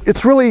union because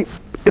it's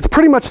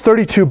pretty much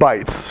 32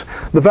 bytes.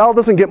 The val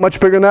doesn't get much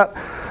bigger than that.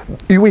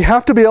 We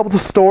have to be able to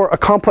store a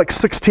complex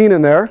 16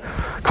 in there.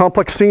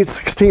 Complex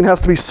 16 has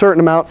to be a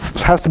certain amount,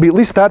 has to be at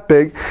least that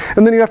big.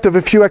 And then you have to have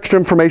a few extra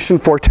information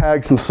for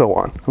tags and so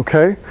on,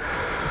 okay?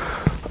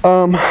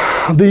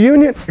 The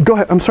union, go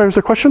ahead, I'm sorry, was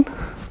there a question?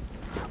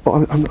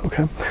 Oh,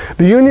 okay.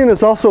 The union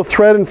is also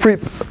thread and free,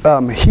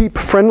 heap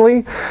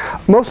friendly.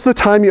 Most of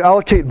the time you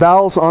allocate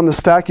vals on the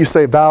stack. You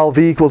say val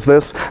v equals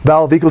this,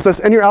 val v equals this,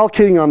 and you're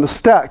allocating on the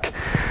stack.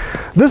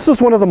 This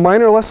is one of the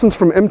minor lessons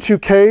from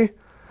M2K.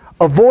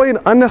 Avoid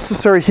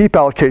unnecessary heap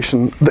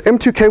allocation. The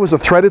M2K was a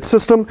threaded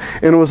system,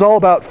 and it was all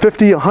about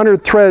 50,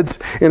 100 threads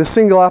in a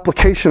single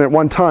application at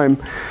one time.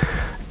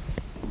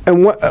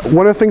 And one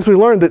of the things we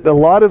learned that a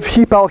lot of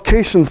heap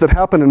allocations that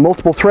happen in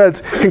multiple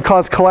threads can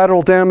cause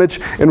collateral damage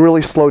and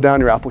really slow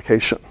down your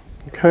application.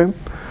 Okay?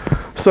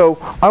 So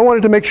I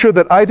wanted to make sure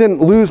that I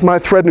didn't lose my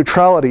thread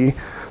neutrality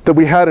that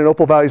we had in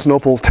Opal values and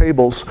Opal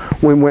tables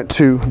when we went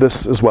to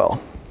this as well.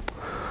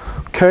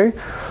 Okay?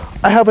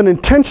 I have an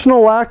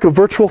intentional lack of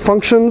virtual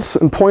functions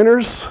and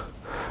pointers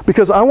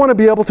because I want to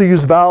be able to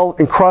use val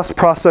in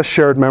cross-process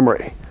shared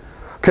memory.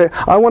 Okay,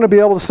 I want to be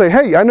able to say,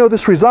 hey, I know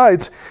this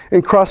resides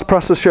in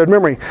cross-process shared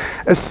memory.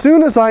 As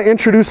soon as I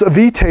introduce a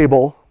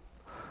v-table,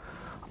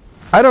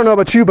 I don't know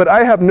about you, but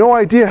I have no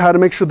idea how to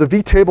make sure the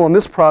v-table in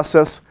this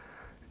process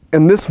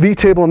and this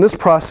v-table in this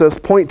process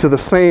point to the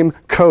same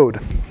code.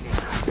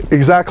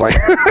 Exactly.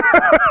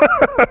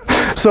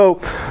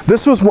 So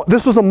this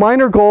was a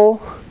minor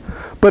goal,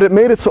 but it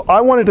made it so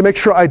I wanted to make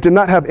sure I did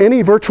not have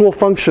any virtual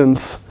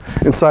functions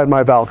inside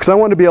my val, because I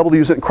wanted to be able to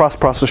use it in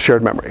cross-process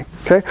shared memory.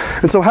 Okay?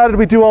 And so how did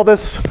we do all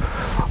this?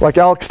 Like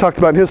Alex talked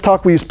about in his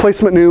talk, we used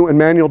placement new and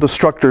manual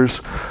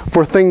destructors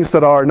for things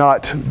that are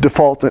not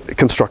default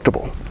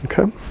constructible.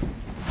 Okay?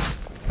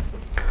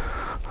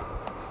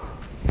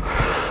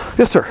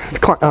 Yes, sir.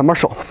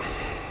 Marshall.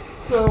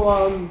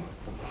 So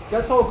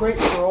that's all great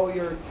for all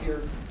your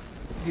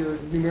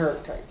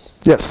numeric types.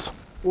 Yes.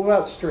 What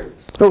about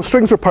strings? Oh,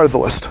 strings are part of the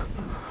list.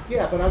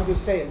 Yeah, but I'm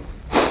just saying,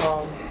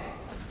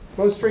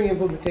 most string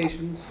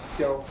implementations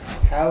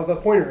have a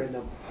pointer in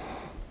them.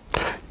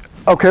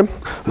 Okay,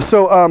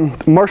 so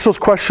Marshall's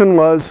question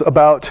was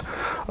about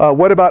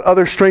what about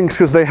other strings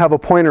because they have a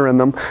pointer in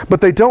them,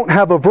 but they don't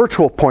have a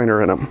virtual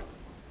pointer in them.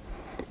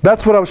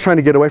 That's what I was trying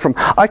to get away from.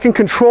 I can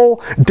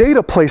control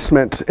data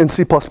placement in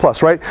C++,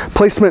 right?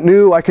 Placement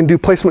new, I can do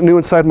placement new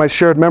inside my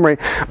shared memory,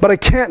 but I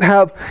can't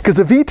have, because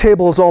the V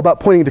table is all about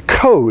pointing to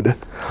code.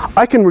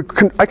 I can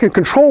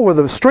control where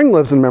the string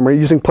lives in memory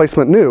using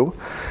placement new,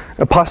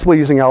 and possibly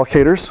using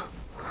allocators,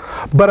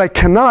 but I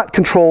cannot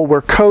control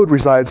where code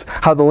resides,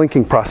 how the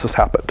linking process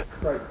happened.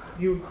 Right.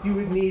 You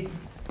would need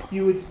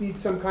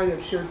some kind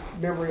of shared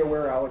memory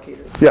aware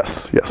allocator.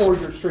 Yes, yes. For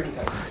your string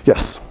type.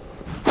 Yes.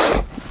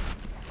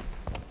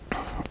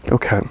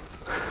 Okay.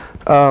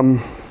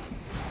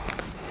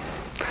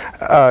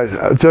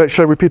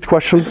 Should I repeat the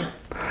question?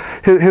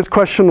 His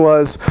question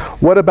was,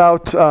 what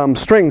about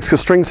strings?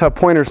 Because strings have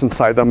pointers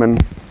inside them,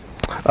 and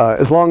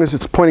as long as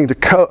it's pointing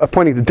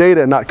to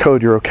data and not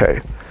code, you're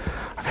okay.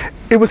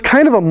 It was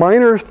kind of a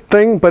minor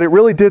thing, but it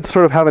really did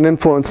sort of have an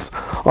influence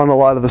on a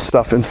lot of the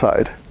stuff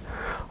inside.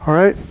 All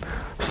right.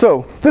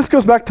 So this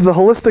goes back to the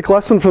holistic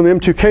lesson from the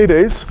M2K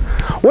days.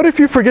 What if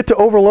you forget to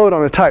overload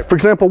on a type? For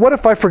example, what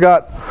if I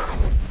forgot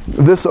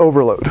this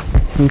overload,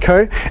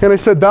 okay? And I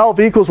said val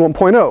v equals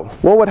 1.0.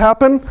 What would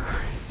happen?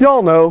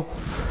 Y'all know.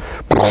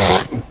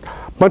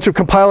 Bunch of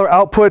compiler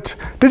output.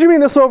 Did you mean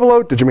this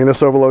overload? Did you mean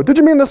this overload? Did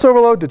you mean this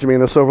overload? Did you mean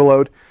this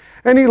overload?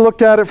 And he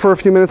looked at it for a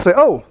few minutes and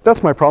say, oh,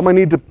 that's my problem. I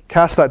need to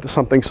cast that to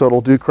something so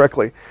it'll do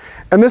correctly.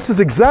 And this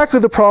is exactly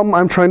the problem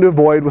I'm trying to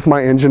avoid with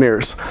my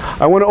engineers.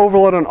 I want to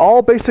overload on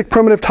all basic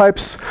primitive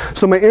types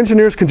so my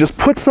engineers can just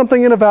put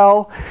something in a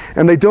val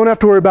and they don't have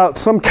to worry about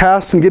some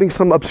cast and getting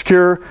some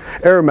obscure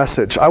error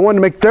message. I want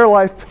to make their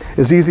life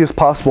as easy as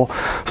possible.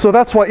 So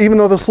that's why, even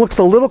though this looks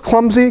a little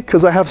clumsy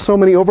because I have so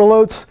many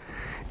overloads,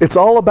 it's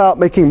all about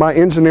making my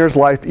engineer's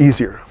life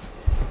easier.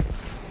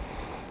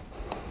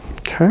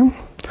 Okay.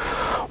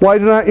 Why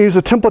did I use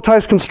a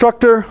templatized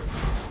constructor?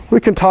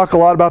 We can talk a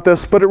lot about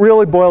this, but it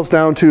really boils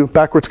down to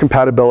backwards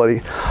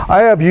compatibility. I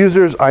have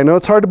users, I know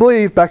it's hard to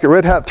believe, back at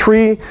Red Hat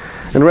 3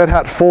 and Red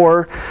Hat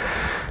 4,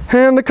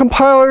 and the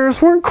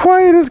compilers weren't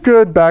quite as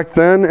good back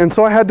then, and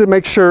so I had to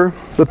make sure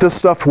that this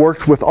stuff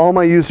worked with all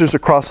my users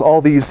across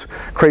all these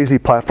crazy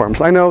platforms.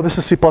 I know this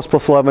is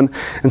C++11,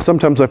 and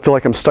sometimes I feel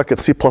like I'm stuck at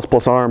C++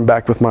 ARM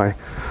back with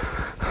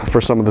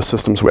for some of the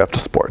systems we have to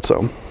support,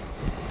 so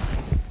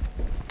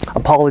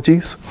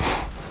apologies.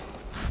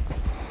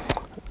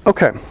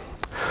 Okay.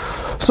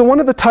 So one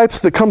of the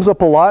types that comes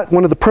up a lot,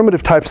 one of the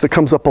primitive types that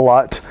comes up a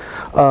lot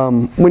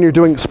when you're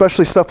doing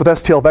especially stuff with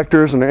STL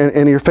vectors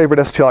and your favorite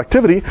STL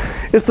activity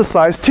is the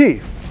size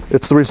t.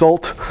 It's the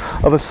result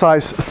of a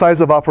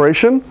size of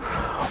operation.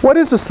 What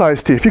is a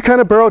size t? If you kind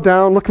of barrel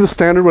down, look at the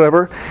standard,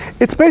 whatever,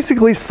 it's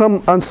basically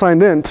some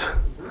unsigned int,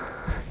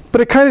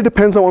 but it kind of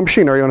depends on what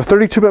machine. Are you on a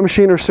 32-bit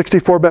machine or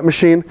 64-bit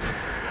machine?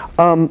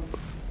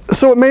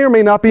 So it may or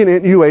may not be an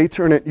int U8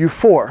 or an int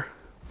U4.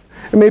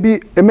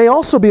 It may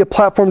also be a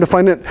platform to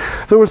find it.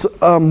 There was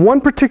one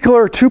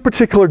particular or two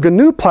particular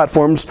GNU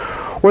platforms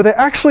where they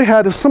actually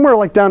had somewhere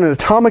like down in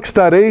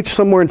atomics.h,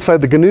 somewhere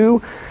inside the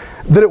GNU,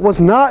 that it was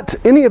not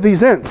any of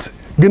these ints.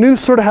 GNU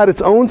sort of had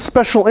its own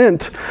special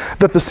int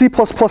that the C++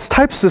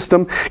 type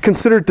system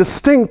considered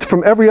distinct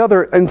from every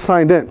other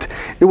unsigned int.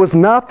 It was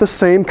not the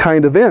same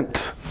kind of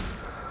int.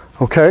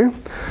 Okay?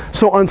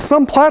 So on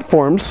some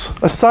platforms,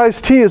 a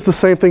size t is the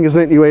same thing as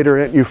int U8 or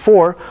int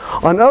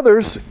U4. On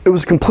others, it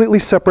was a completely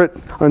separate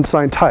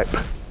unsigned type.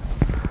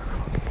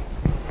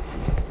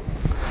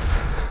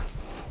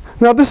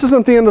 Now this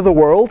isn't the end of the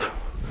world.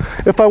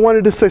 If I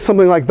wanted to say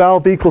something like val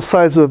v equals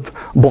size of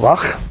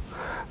blach,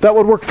 that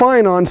would work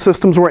fine on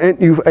systems where int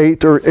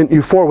U8 or int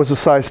U4 was a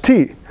size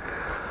t.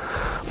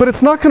 But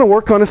it's not going to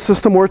work on a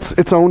system where it's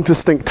its own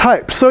distinct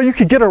type. So you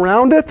could get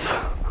around it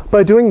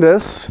by doing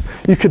this.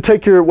 You could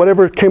take your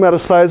whatever came out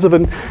of size of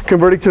and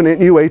convert it to an int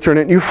U8 or an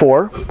int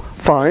U4,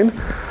 fine.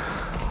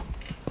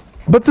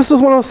 But this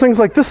is one of those things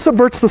like this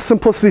subverts the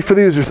simplicity for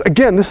the users.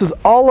 Again, this is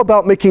all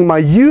about making my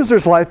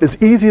user's life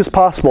as easy as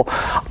possible.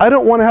 I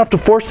don't want to have to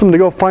force them to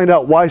go find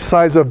out why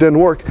size of didn't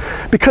work,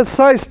 because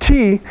size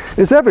t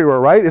is everywhere,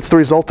 right? It's the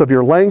result of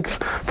your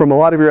length from a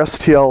lot of your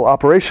STL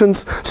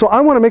operations. So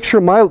I want to make sure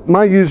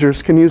my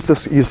users can use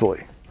this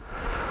easily.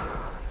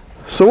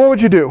 So what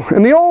would you do?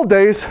 In the old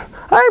days,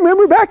 I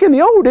remember back in the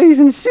old days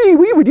in C,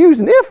 we would use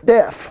an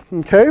if-def,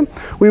 okay?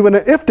 We would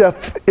an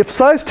if-def, if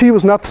size t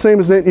was not the same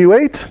as int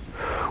U8,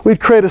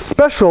 we'd create a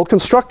special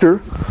constructor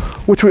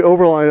which we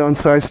override on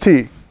size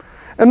t.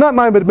 And that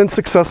might have been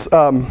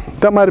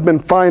that might have been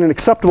fine and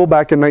acceptable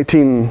back in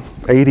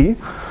 1980.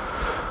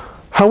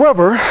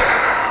 However,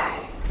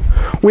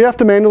 we have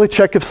to manually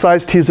check if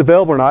size t is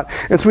available or not,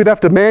 and so we'd have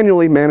to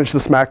manually manage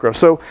this macro.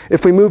 So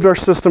if we moved our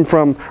system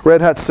from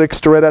Red Hat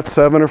 6 to Red Hat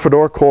 7 or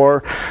Fedora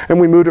Core,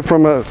 and we moved it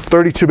from a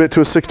 32-bit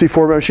to a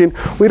 64-bit machine,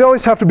 we'd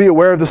always have to be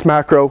aware of this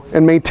macro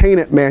and maintain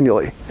it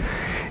manually.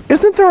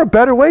 Isn't there a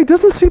better way?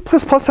 Doesn't C++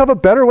 have a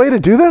better way to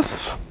do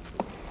this?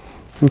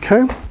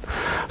 Okay,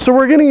 so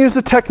we're going to use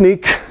a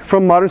technique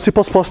from modern C++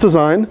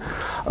 design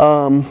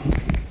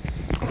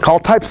called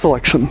called type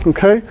selection,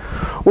 okay?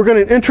 We're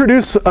going to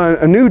introduce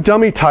a new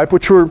dummy type,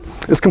 which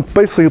is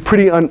basically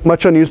pretty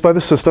much unused by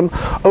the system,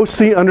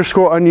 OC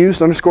underscore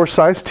unused underscore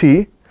size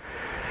t.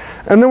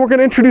 And then we're going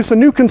to introduce a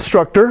new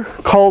constructor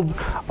called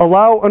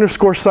allow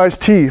underscore size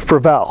t for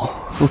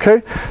val,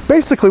 okay?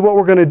 Basically what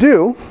we're going to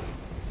do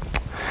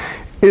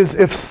is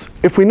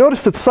if we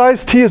notice that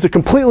size t is a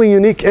completely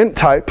unique int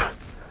type,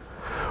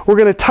 we're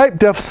going to type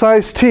def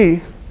size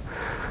t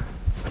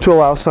to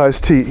allow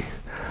size t.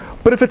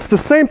 But if it's the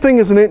same thing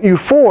as an int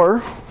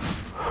u4,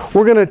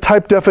 we're going to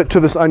type def it to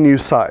this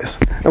unused size.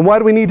 And why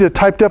do we need to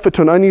type def it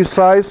to an unused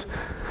size?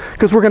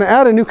 Because we're going to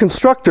add a new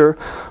constructor,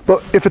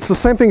 but if it's the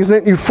same thing as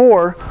an int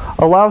u4,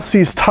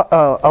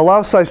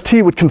 allow size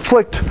t would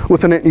conflict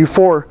with an int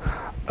u4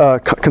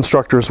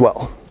 constructor as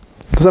well.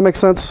 Does that make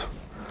sense?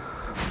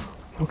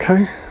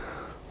 Okay.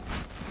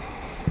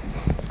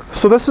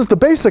 So this is the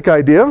basic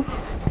idea.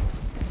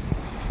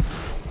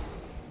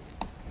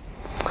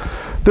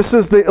 This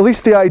is at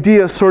least the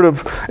idea sort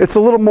of, it's a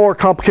little more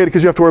complicated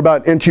because you have to worry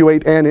about int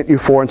u8 and int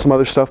u4 and some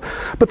other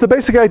stuff. But the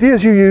basic idea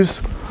is you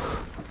use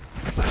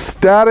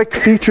static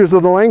features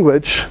of the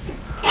language,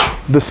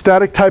 the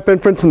static type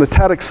inference and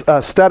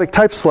the static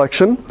type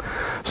selection.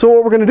 So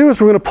what we're going to do is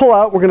we're going to pull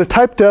out, we're going to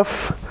type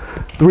def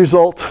the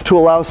result to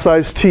allow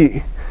size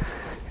t.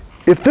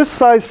 If this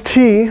size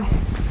t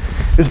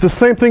is the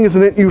same thing as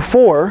an int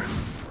u4,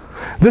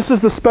 this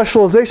is the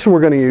specialization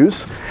we're going to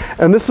use,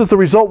 and this is the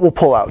result we'll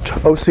pull out,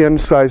 OCN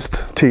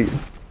sized t.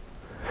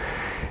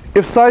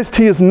 If size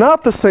t is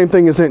not the same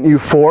thing as int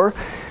u4,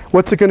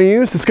 what's it going to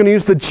use? It's going to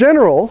use the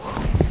general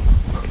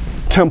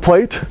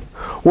template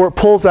where it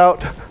pulls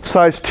out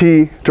size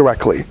t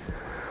directly.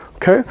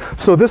 Okay?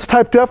 So this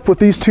type def with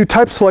these two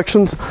type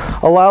selections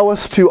allow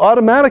us to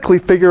automatically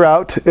figure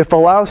out if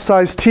allow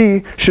size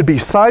t should be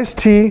size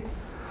t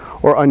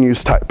or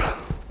unused type.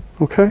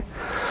 Okay?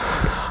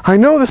 I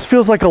know this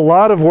feels like a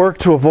lot of work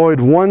to avoid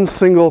one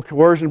single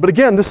coercion, but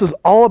again, this is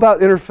all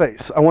about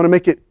interface. I want to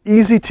make it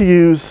easy to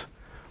use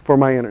for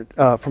my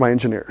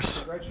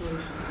engineers.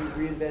 Congratulations, you've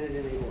reinvented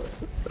enable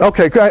if.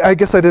 Okay, I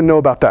guess I didn't know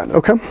about that.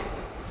 Okay.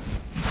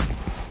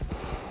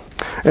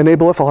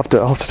 Enable if, I'll have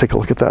to take a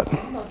look at that.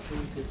 I'm not sure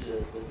you could do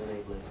it with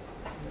enable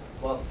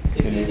if. Well,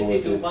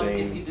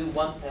 if you do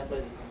one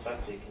template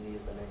constructor, you can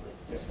use enable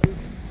if.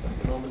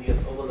 But normally you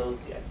have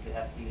overloads, you actually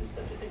have to use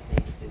such a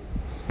technique to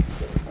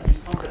get it size.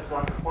 Concept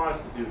one requires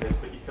to do this,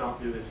 but you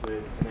can't do this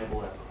with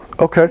enable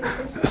if. Okay,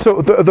 so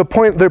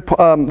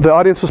the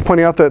audience was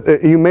pointing out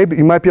that you might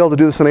be able to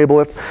do this in enable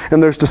if,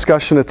 and there's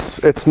discussion.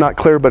 It's not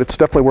clear, but it's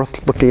definitely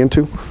worth looking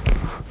into.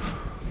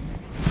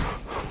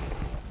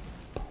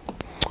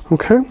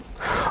 Okay.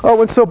 Oh,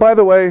 and so by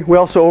the way, we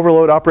also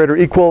overload operator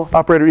equal.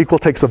 Operator equal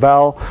takes a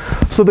val,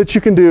 so that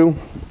you can do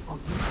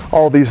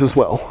all these as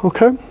well.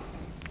 Okay.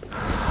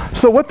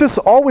 So what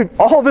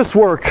all this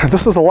work,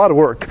 this is a lot of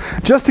work,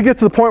 just to get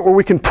to the point where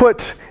we can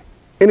put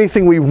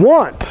anything we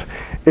want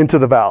into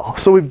the val.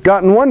 So we've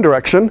gotten one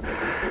direction.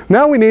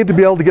 Now we need to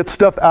be able to get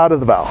stuff out of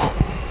the val.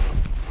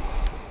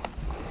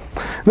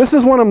 This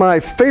is one of my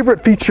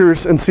favorite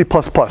features in C++,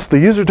 the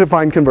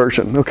user-defined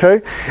conversion,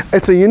 okay?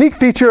 It's a unique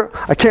feature.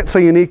 I can't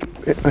say unique.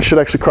 I should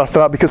actually cross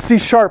that out because C#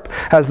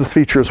 has this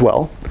feature as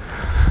well.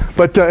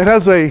 But it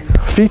has a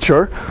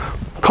feature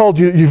called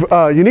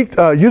unique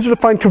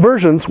user-defined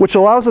conversions, which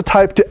allows a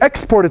type to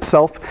export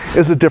itself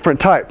as a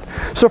different type.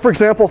 So for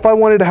example, if I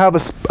wanted to have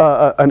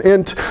an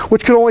int,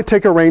 which could only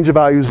take a range of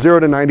values 0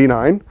 to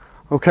 99,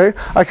 okay?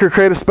 I could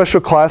create a special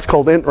class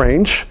called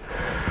int_range.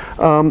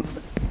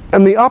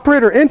 And the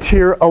operator int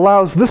here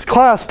allows this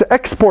class to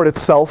export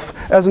itself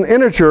as an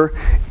integer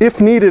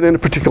if needed in a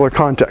particular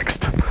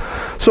context.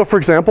 So for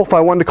example, if I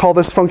wanted to call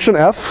this function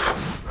f,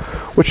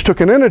 which took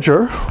an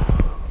integer,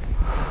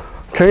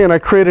 okay, and I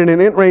created an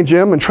int_range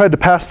m and tried to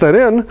pass that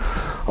in,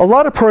 a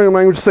lot of programming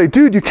languages say,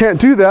 dude, you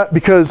can't do that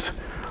because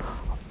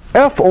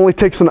f only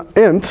takes an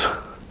int,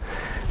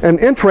 and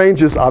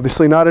int_range is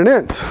obviously not an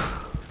int.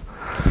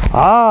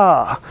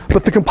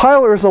 But the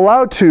compiler is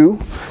allowed to,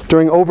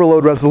 during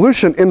overload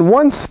resolution, in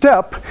one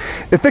step,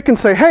 if it can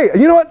say, hey,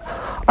 you know what?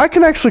 I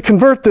can actually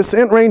convert this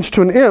int_range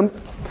to an imp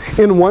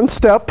in one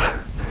step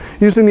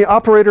using the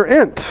operator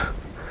int,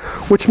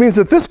 which means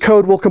that this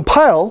code will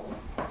compile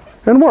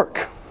and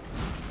work.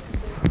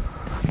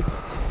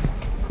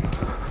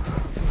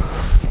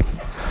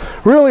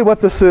 Really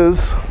what this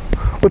is,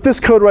 what this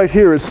code right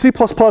here is, C++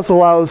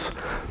 allows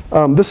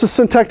this is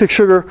syntactic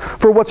sugar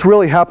for what's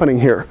really happening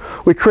here.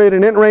 We create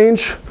an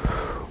int_range.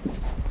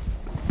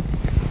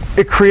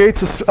 It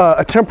creates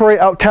a temporary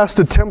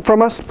outcasted temp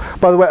from us.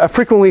 By the way, I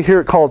frequently hear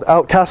it called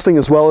outcasting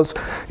as well as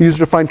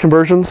user-defined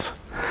conversions.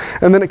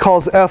 And then it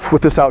calls f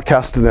with this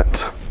outcasted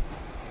int.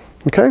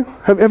 Okay?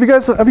 Have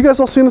you guys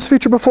all seen this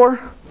feature before?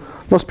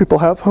 Most people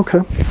have. Okay.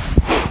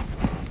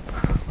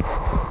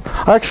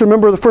 I actually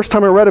remember the first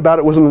time I read about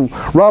it was in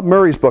Rob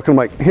Murray's book, and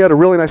he had a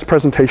really nice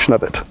presentation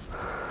of it.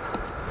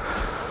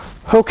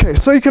 Okay,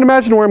 so you can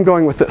imagine where I'm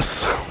going with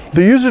this.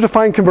 The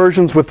user-defined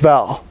conversions with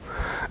val.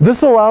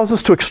 This allows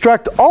us to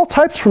extract all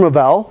types from a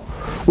val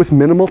with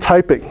minimal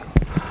typing.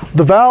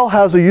 The val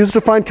has a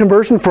user-defined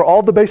conversion for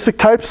all the basic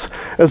types,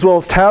 as well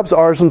as tabs,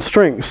 R's, and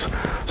strings.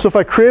 So if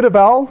I create a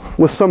val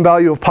with some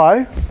value of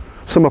pi,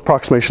 some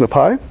approximation of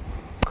pi,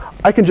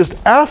 I can just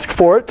ask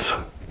for it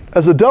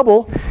as a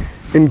double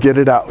and get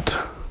it out.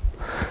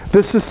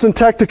 This is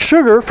syntactic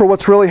sugar for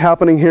what's really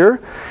happening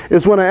here,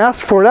 is when I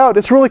ask for it out,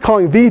 it's really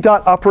calling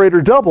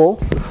v.operator double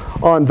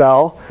on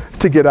val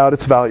to get out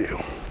its value.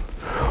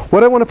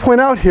 What I want to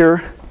point out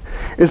here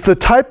is the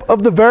type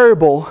of the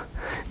variable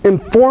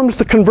informs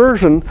the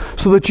conversion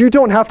so that you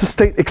don't have to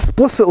state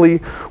explicitly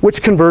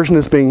which conversion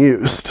is being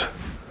used.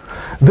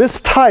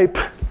 This type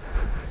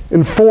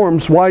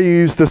informs why you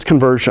use this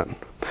conversion.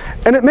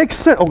 And it makes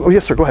sense. Oh,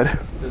 yes, sir, go ahead.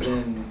 So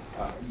then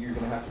you're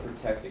going to have to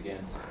protect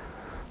against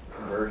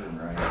conversion,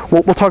 right?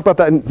 We'll talk about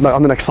that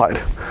on the next slide.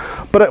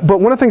 But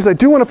one of the things I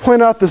do want to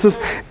point out, this is,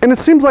 and it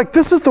seems like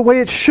this is the way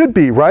it should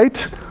be,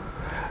 right?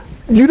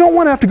 You don't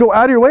want to have to go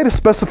out of your way to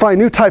specify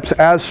new types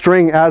as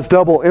string, as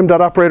double,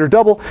 m.operator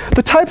double.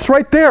 The type's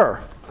right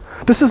there.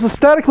 This is a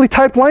statically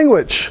typed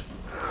language.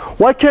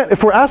 Why can't,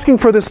 if we're asking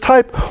for this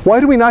type, why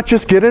do we not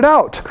just get it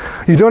out?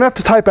 You don't have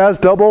to type as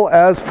double,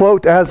 as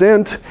float, as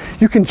int.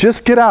 You can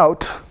just get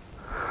out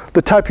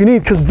the type you need,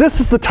 because this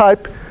is the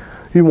type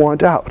you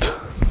want out.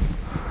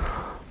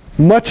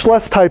 Much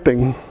less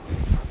typing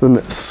than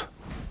this.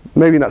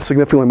 Maybe not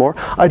significantly more.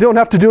 I don't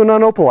have to do a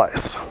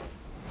non-opalize.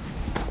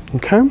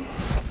 Okay?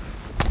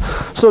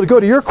 So to go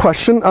to your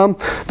question,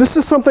 this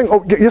is something,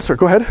 oh, yes sir,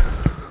 go ahead.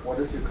 What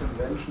is your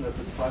convention if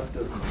the type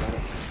doesn't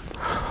match?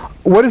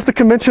 What is the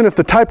convention if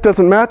the type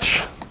doesn't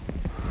match?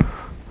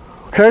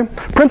 Okay,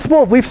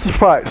 principle of least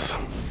surprise.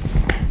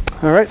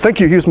 All right, thank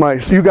you,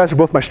 you guys are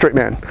both my straight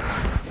man.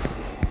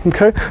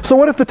 Okay, so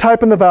what if the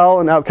type and the val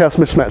and outcast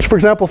mismatch? For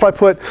example, if I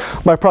put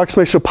my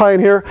approximation of pi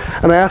in here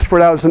and I ask for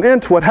it out as an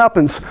int, what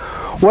happens?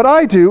 What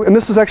I do, and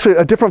this is actually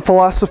a different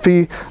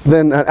philosophy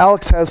than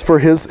Alex has for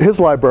his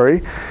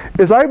library,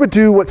 is I would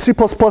do what C++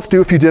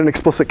 do if you did an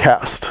explicit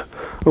cast.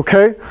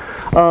 Okay?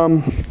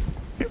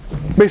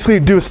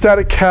 Basically, do a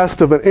static cast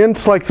of an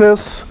int like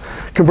this,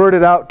 convert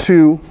it out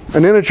to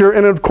an integer,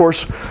 and of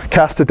course,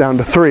 cast it down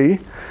to 3.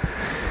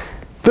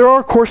 There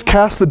are, of course,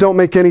 casts that don't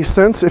make any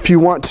sense. If you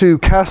want to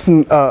cast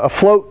a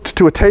float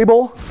to a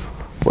table,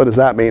 what does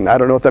that mean? I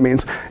don't know what that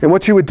means. And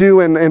what you would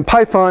do in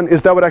Python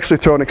is that would actually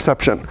throw an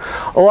exception.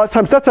 A lot of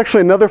times, that's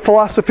actually another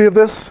philosophy of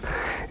this,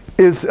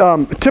 is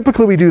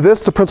typically we do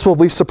this, the principle of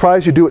least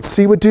surprise, you do what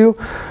C would do.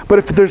 But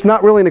if there's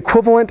not really an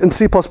equivalent in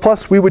C++,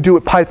 we would do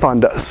what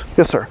Python does.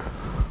 Yes, sir?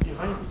 Do you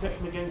have any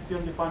protection against the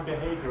undefined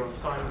behavior of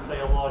assigning,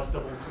 say, a large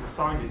double to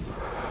assigned integer?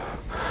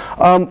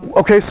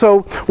 Okay,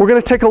 so we're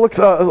going to take a look.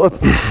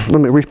 Let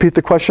me repeat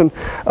the question.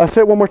 Say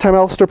it one more time,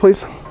 Alistair,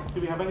 please.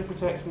 Do we have any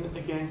protection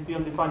against the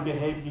undefined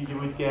behavior you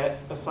would get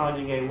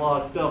assigning a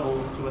large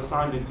double to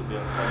assigned integer?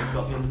 So you've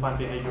got the undefined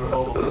behavior of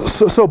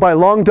overflow. So by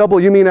long double,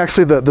 you mean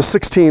actually the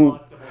 16?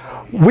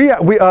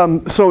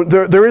 So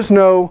there is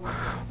no.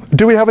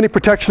 Do we have any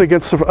protection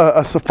against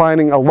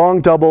assigning a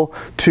long double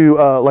to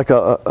like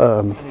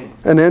an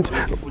int?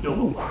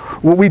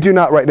 We do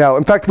not right now.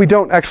 In fact, we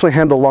don't actually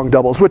handle long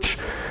doubles, which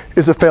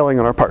is a failing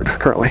on our part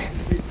currently.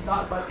 It's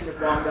not a question of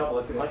long double,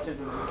 it's a question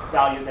of this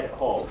value that it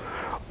holds.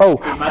 Oh.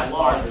 It's much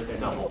larger than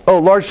double. Oh,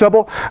 large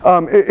double?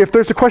 If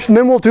there's a question,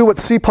 then we'll do what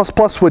C++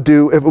 would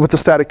do with the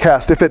static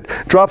cast. If it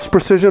drops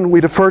precision,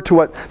 we defer to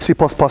what C++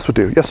 would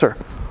do. Yes, sir?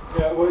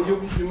 Yeah, well, you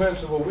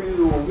mentioned what we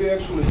do. What we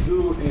actually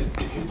do is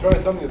if you try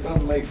something that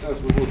doesn't make sense,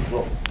 we will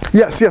throw.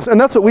 Yes,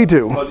 and that's what we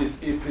do. But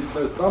if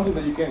there's something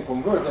that you can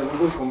convert, then we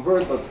will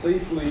convert, but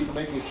safely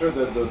making sure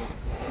that the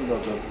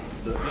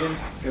int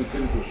can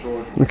fit into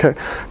short. Okay.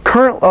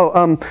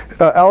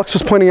 Alex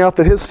was pointing out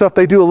that his stuff,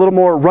 they do a little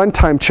more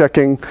runtime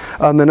checking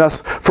than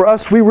us. For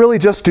us, we really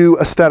just do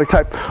a static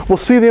type. We'll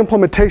see the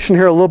implementation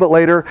here a little bit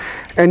later,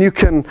 and you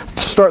can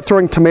start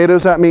throwing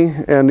tomatoes at me,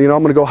 and I'm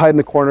going to go hide in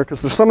the corner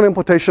because there's some of the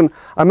implementation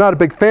I'm not a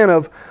big fan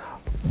of,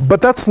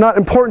 but that's not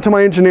important to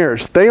my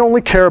engineers. They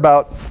only care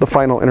about the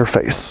final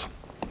interface.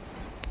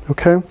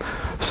 Okay?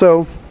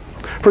 So,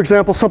 for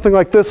example, something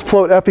like this,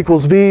 float f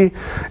equals v,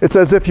 it's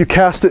as if you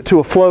cast it to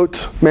a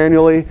float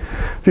manually.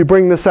 If you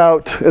bring this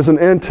out as an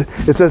int,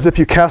 it's as if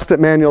you cast it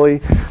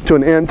manually to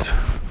an int.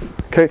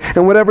 Okay?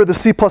 And whatever the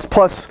C++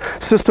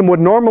 system would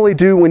normally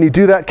do when you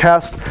do that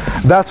cast,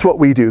 that's what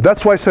we do.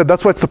 That's why I said,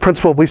 that's why it's the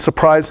principle of least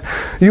surprise.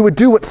 You would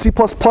do what C++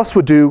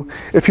 would do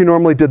if you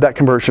normally did that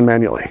conversion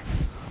manually.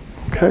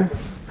 Okay?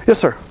 Yes,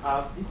 sir?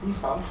 These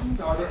functions,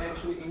 are they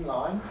actually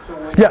inline? So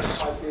when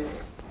yes.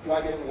 Do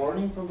I get a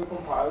warning from the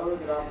compiler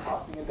that I'm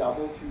casting a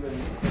double to an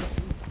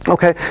int?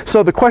 Okay,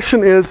 so the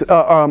question is,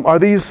 are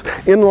these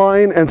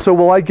inline, and so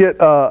will I get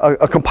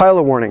a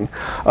compiler warning?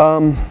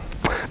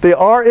 They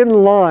are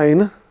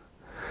inline.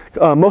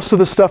 Most of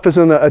the stuff is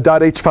in a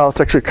 .h file. It's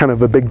actually kind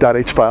of a big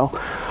 .h file.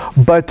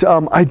 But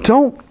I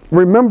don't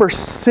remember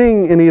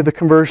seeing any of the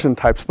conversion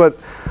types, but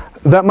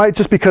that might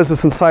just because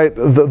it's inside,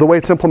 the way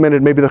it's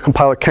implemented, maybe the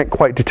compiler can't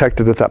quite detect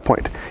it at that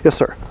point. Yes,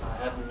 sir?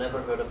 I have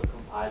never heard of a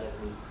compiler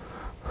whose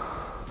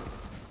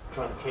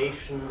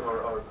truncation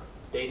or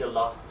data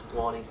loss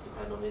warnings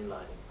depend on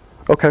inlining.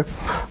 Okay. So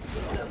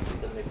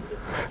that makes a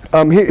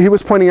difference. He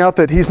was pointing out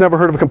that he's never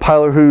heard of a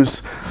compiler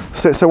who's,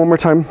 say one more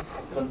time.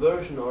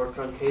 Conversion or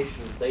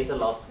truncation data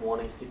loss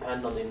warnings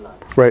depend on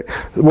inline. Right,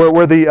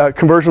 where the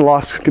conversion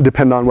loss could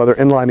depend on whether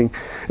inlining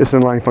is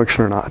an inlining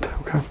function or not.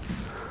 Okay.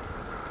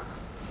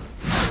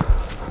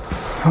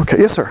 Okay,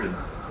 yes, sir.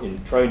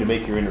 In trying to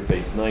make your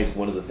interface nice,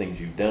 one of the things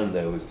you've done,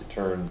 though, is to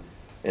turn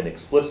an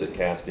explicit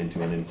cast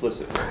into an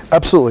implicit one.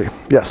 Absolutely,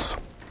 yes.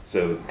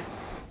 So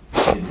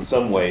in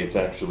some way, it's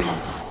actually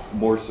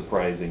more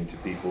surprising to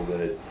people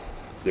that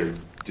they're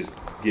just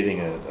getting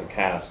a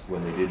cast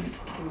when they didn't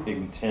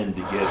intend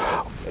to get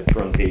a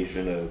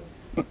truncation,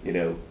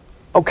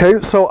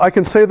 Okay, so I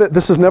can say that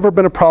this has never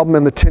been a problem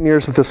in the 10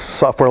 years that this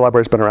software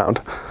library's been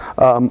around.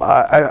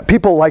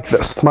 People like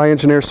this. My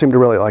engineers seem to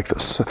really like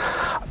this.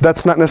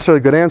 That's not necessarily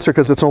a good answer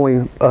because it's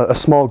only a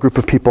small group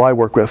of people I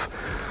work with.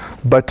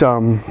 But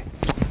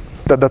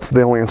that's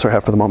the only answer I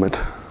have for the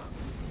moment.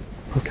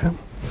 Okay.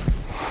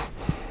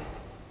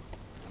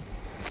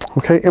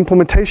 Okay,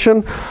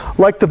 implementation.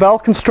 Like the val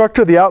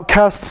constructor, the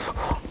outcasts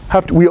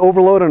we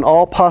overload on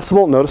all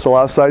possible. Notice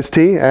allow size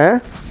t,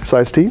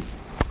 size t.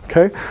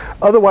 Okay.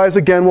 Otherwise,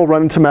 again, we'll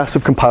run into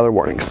massive compiler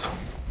warnings.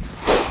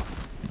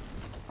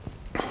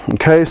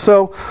 Okay,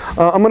 so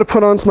I'm going to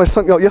put on my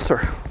son. Oh, yes, sir.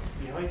 Do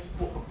you have any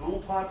support for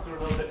bool types, or are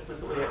those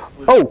explicitly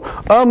excluded? Oh,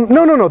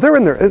 no, they're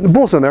in there.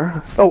 Bool's in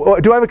there. Oh,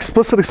 do I have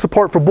explicit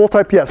support for bool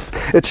type? Yes.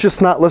 It's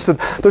just not listed.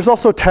 There's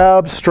also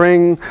tab,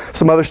 string,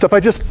 some other stuff.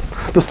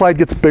 The slide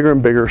gets bigger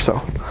and bigger,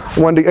 so I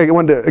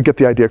wanted to get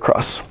the idea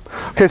across.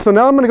 Okay, so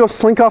now I'm going to go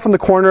slink off in the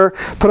corner,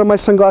 put on my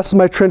sunglasses,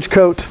 my trench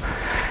coat,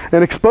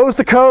 and expose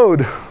the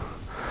code.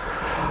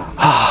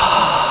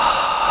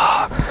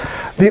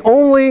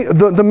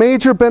 The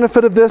major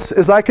benefit of this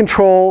is I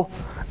control,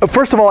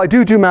 first of all, I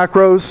do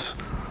macros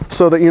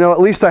so that, at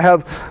least I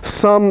have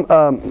some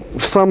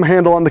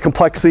handle on the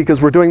complexity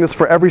because we're doing this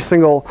for every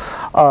single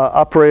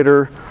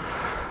operator.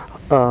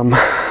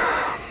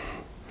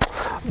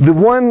 The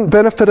one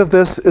benefit of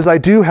this is I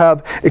do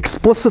have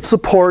explicit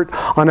support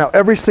on how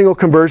every single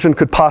conversion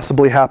could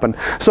possibly happen.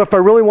 So if I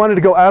really wanted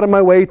to go out of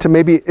my way to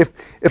maybe,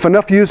 if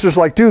enough users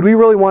are like, dude, we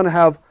really want to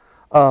have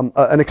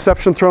an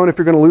exception thrown if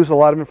you're going to lose a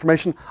lot of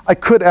information, I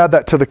could add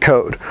that to the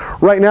code.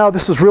 Right now,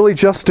 this is really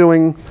just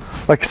doing,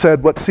 like I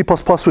said, what C++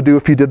 would do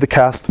if you did the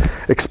cast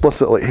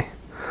explicitly.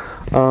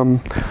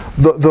 One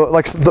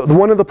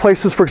of the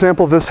places, for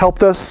example, this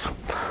helped us,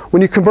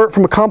 when you convert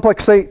from a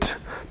complex 8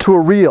 to a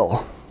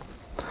real,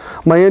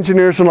 my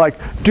engineers are like,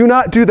 do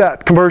not do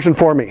that conversion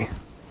for me.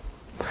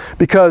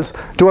 Because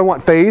do I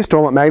want phase? Do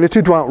I want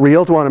magnitude? Do I want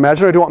real? Do I want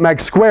imaginary? Do I want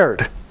mag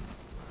squared?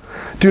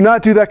 Do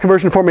not do that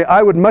conversion for me.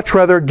 I would much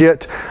rather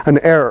get an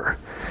error.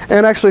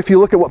 And actually, if you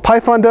look at what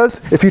Python does,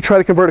 if you try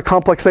to convert a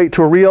complex 8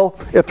 to a real,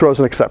 it throws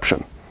an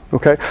exception.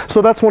 Okay?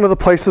 So that's one of the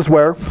places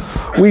where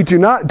we do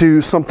not do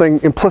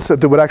something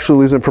implicit that would actually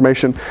lose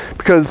information,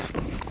 because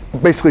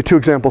basically 2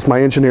 examples,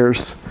 my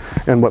engineers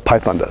and what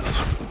Python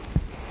does.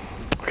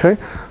 Okay?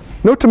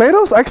 No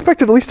tomatoes? I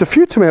expected at least a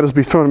few tomatoes to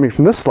be thrown at me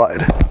from this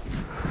slide.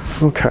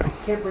 Okay.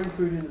 Can't bring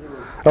food into the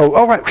room. Oh,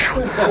 all right.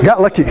 Got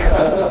lucky.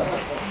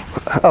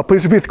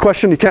 Please repeat the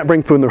question. You can't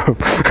bring food in the room.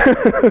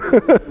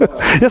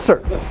 Yes,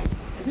 sir.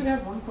 I did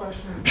have one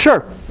question.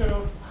 Sure. Instead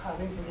of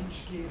having for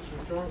each case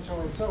return so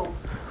and so,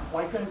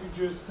 why can't you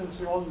just, since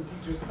you're all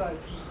integers,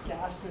 just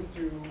cast it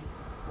to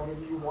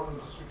whatever you want and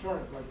just return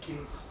it, like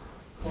case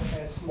from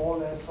as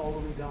small as all the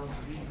way down to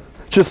v?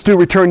 Just do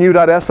return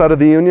u.s out of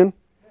the union?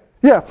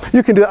 Yeah,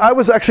 you can do that. I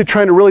was actually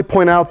trying to really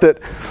point out that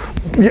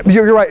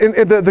you're right.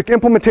 The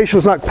implementation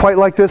is not quite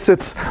like this.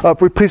 It's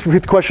please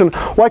repeat the question.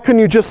 Why couldn't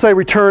you just say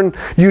return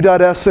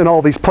u.s in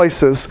all these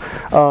places?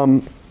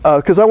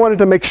 Because I wanted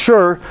to make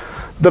sure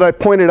that I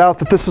pointed out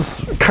that this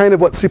is kind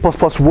of what C++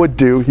 would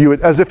do.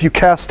 As if you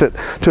cast it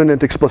to an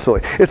int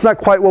explicitly. It's not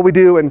quite what we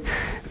do, and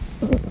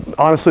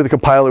honestly, the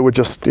compiler would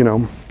just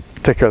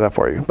take care of that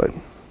for you. But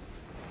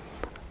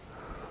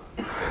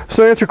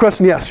so to answer your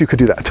question, yes, you could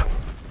do that.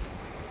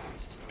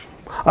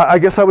 I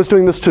guess I was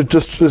doing this to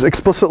just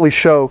explicitly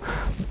show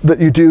that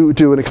you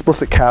do an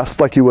explicit cast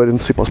like you would in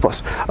C++.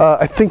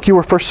 I think you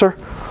were first, sir?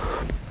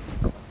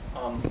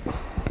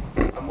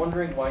 I'm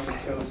wondering why you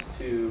chose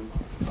to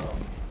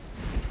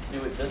do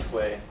it this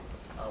way,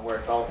 where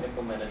it's all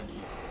implemented,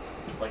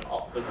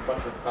 there's a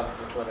bunch of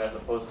concepts implemented as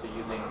opposed to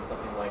using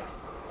something like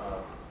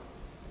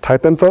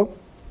type info?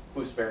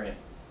 boost variant,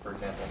 for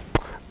example.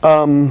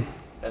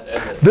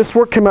 This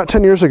work came out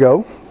 10 years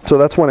ago, so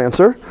that's one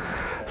answer.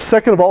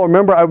 Second of all,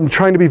 remember, I'm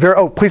trying to be very,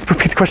 please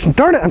repeat the question.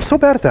 Darn it, I'm so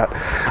bad at that.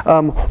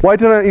 Why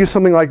did I not use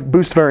something like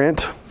boost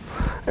variant?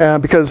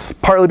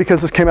 Partly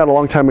because this came out a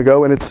long time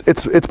ago, and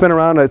it's been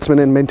around, it's been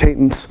in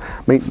maintenance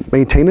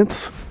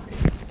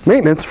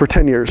for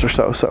 10 years or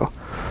so. So,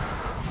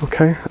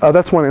 okay,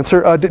 that's one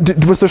answer.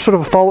 Was there sort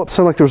of a follow-up?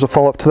 Sound like there was a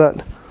follow-up to that?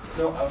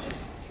 No, I was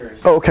just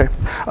curious. Oh, okay.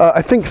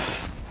 I think,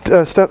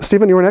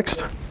 Stephen, you were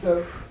next?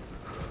 So,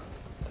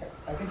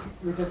 I think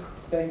you were just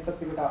saying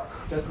something about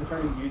just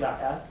returning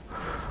u.s.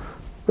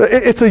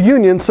 It's a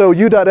union, so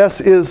u.s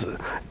is,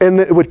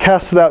 and it would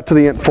cast it out to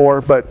the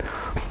int4, but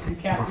You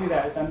can't do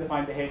that. It's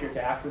undefined behavior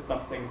to access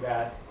something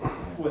that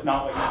was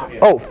not what you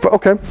put in. Oh,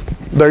 okay.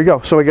 There you go.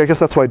 So I guess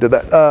that's why I did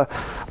that.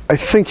 I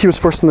think he was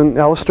first and then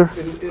Alistair.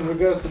 In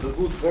regards to the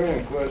boost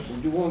variant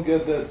question, you won't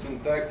get that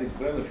syntactic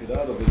benefit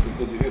out of it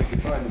because you have to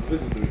find a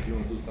visitor if you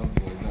want to do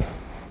something like that.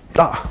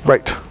 Ah,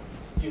 right.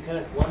 You can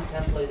have one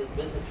templated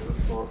visitor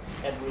for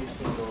every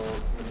single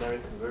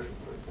numeric conversion,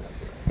 for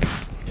example.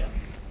 Yeah.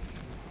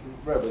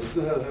 Right, but you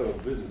still have to have a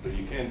visitor.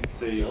 You can't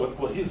say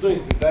what he's doing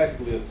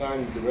syntactically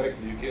assigned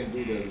directly. You can't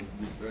do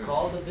that.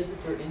 Call the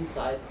visitor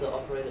inside the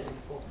operator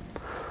info.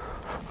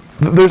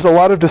 There's a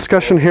lot of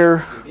discussion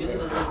here. Use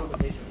it as an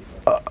implementation.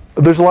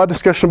 There's a lot of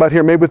discussion about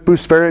here. Maybe with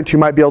boost variant, you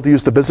might be able to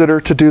use the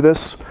visitor to do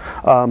this.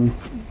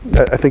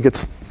 I think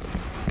it's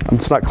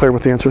not clear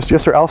what the answer is.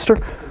 Yes, sir, Alistair?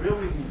 The real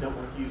reason you don't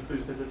want to use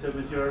boost visitor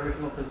was your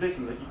original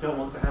position that you don't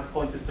want to have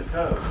pointers to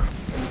code.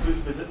 And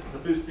the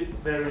boost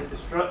variant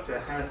destructor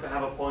has to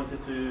have a pointer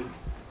to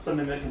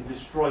something that can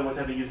destroy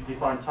whatever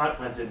user-defined type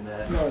went in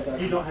there. No, it doesn't.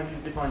 You don't have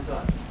user-defined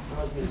type.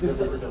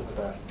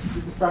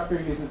 The destructor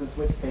uses a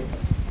switch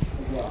statement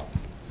as well,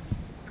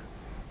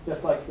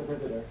 just like the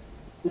visitor.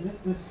 The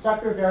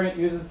destructor variant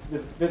uses the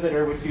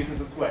visitor, which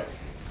uses a switch.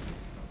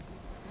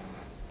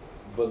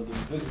 But the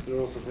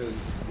visitor also has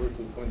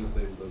virtual pointer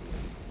table, doesn't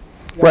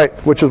it? Right,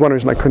 which is one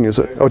reason I couldn't use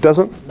it. Oh, it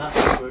doesn't?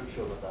 Nothing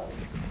virtual about it.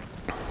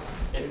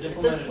 It's It's a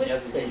implemented switch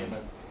as a statement.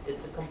 unit.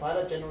 It's a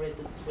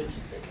compiler-generated switch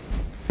statement.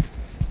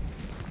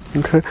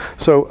 Okay,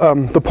 so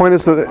the point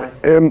is that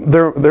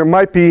there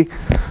might be,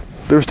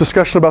 there's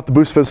discussion about the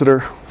boost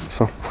visitor,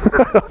 so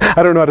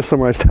I don't know how to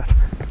summarize that.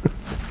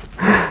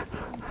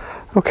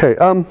 Okay,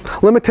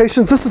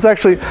 limitations. This is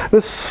actually, it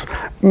was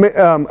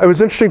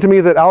interesting to me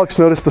that Alex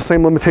noticed the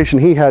same limitation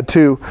he had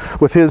too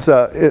with his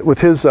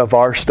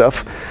var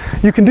stuff.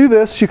 You can do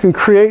this, you can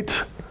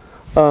create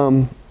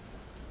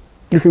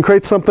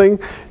something,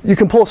 you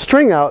can pull a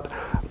string out,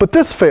 but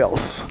this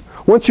fails.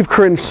 Once you've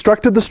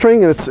constructed the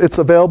string and it's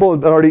available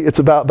and already it's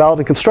valid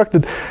and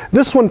constructed,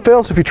 this one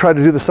fails if you try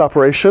to do this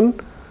operation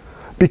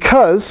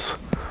because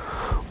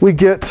we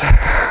get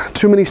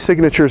too many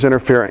signatures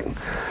interfering.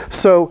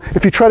 So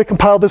if you try to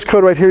compile this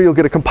code right here, you'll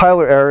get a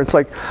compiler error. It's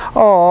like,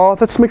 oh,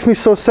 that makes me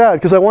so sad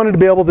because I wanted to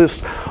be able to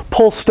just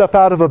pull stuff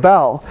out of a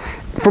val.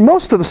 For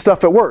most of the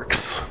stuff, it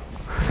works.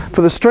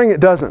 For the string, it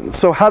doesn't.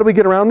 So how do we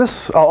get around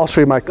this? I'll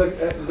show you my. It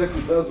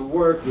actually does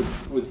work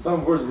with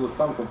some versions of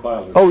some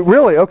compilers. Oh,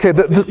 really? Okay.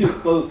 It's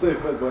still the same,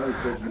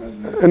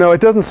 but no,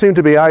 it doesn't seem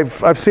to be.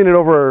 I've seen it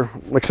over,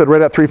 like I said,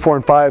 Red Hat 3, 4,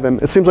 and 5,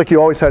 and it seems like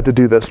you always had to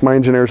do this. My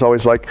engineer's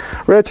always like,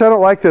 Rich, I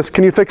don't like this.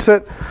 Can you fix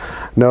it?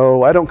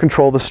 No, I don't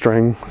control the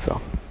string.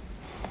 So,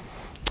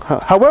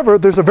 however,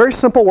 there's a very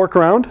simple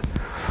workaround.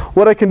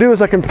 What I can do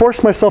is I can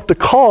force myself to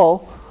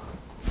call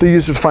the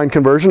user-defined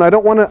conversion. I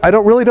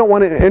really don't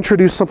want to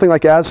introduce something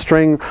like as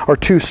string or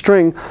to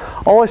string.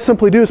 All I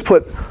simply do is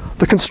put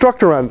the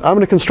constructor on. I'm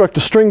going to construct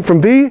a string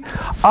from V.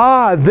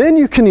 Then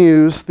you can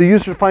use the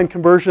user-defined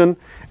conversion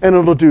and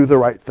it'll do the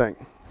right thing.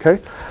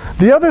 Okay.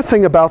 The other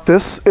thing about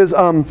this is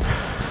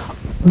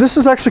this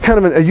is actually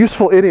kind of a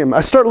useful idiom. I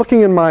start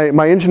looking in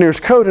my engineer's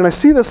code and I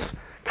see this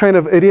kind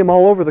of idiom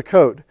all over the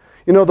code.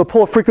 You know, they'll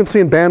pull a frequency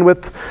and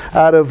bandwidth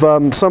out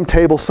of some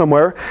table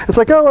somewhere. It's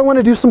like, oh, I want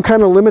to do some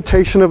kind of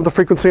limitation of the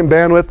frequency and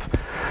bandwidth.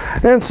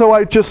 And so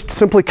I just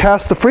simply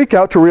cast the freq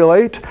out to real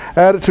 8,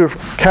 add it to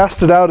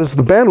cast it out as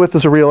the bandwidth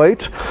as a real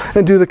 8,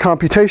 and do the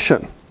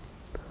computation.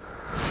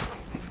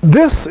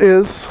 This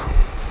is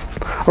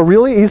a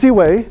really easy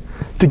way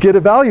to get a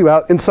value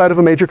out inside of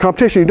a major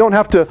computation. You don't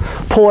have to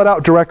pull it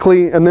out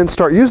directly and then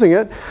start using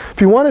it. If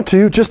you wanted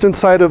to, just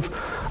inside of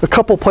a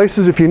couple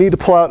places, if you need to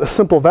pull out a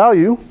simple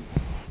value,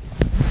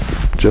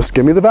 just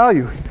give me the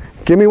value.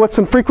 Give me what's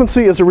in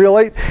frequency as a real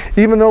 8.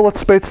 Even though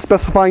let's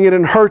specifying it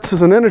in hertz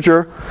as an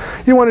integer,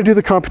 you want to do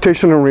the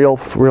computation in real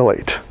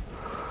 8.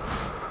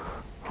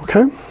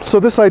 Okay, so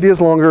this idea is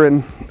longer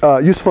and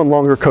useful in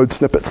longer code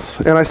snippets.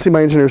 And I see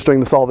my engineers doing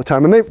this all the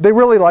time. And they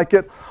really like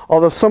it,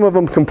 although some of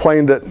them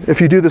complain that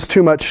if you do this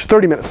too much,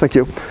 30 minutes, thank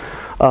you,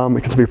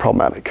 it can be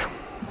problematic.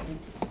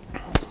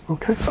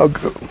 Okay,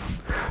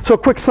 so a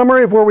quick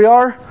summary of where we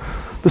are.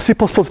 The C++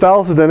 val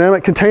is a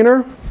dynamic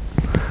container.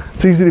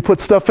 It's easy to put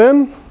stuff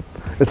in.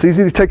 It's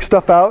easy to take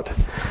stuff out.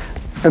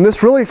 And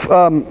this really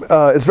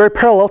is very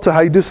parallel to how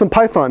you do some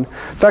Python.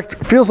 In fact,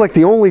 it feels like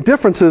the only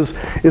difference is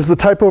the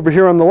type over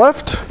here on the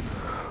left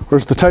or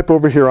is the type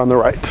over here on the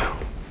right.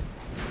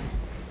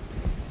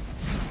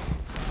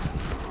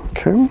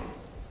 Okay. All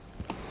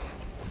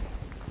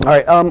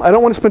right, I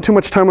don't want to spend too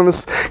much time on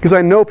this because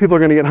I know people are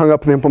going to get hung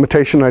up in the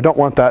implementation and I don't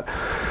want that.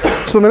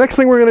 So the next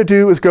thing we're going to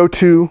do is go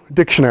to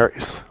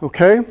dictionaries,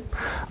 okay?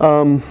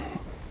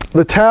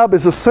 The tab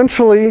is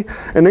essentially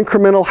an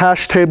incremental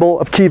hash table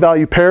of key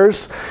value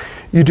pairs.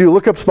 You do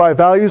lookups by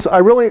values. I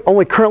really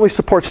only currently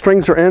support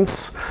strings or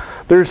ints.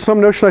 There's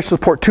some notion I should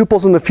support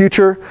tuples in the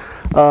future,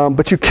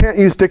 but you can't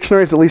use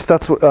dictionaries. At least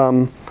that's what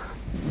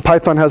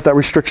Python has that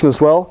restriction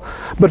as well.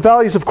 But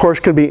values, of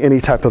course, can be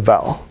any type of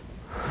val.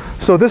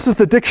 So this is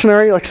the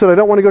dictionary. Like I said, I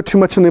don't want to go too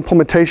much in the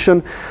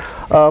implementation.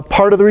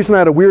 Part of the reason I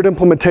had a weird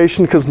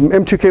implementation, because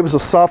M2K was a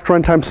soft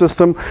runtime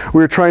system,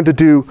 we were trying to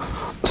do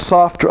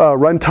soft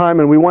runtime,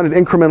 and we wanted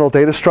incremental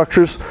data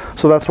structures,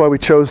 so that's why we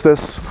chose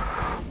this.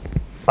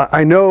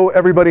 I know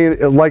everybody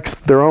likes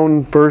their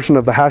own version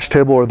of the hash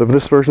table, or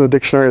this version of the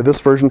dictionary, or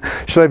this version.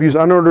 Should I have used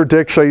unordered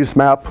dict? Should I use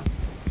map?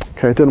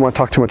 Okay, I didn't want to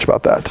talk too much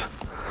about that.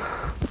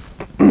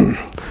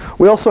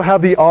 We also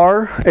have the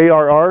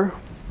ARR.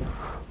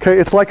 Okay,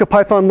 it's like a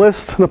Python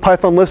list, and a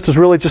Python list is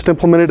really just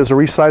implemented as a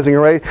resizing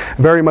array,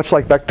 very much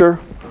like vector.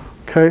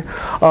 Okay,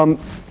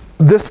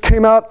 this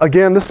came out,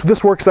 again,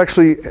 this works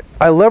actually,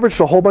 I leveraged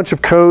a whole bunch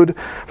of code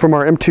from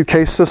our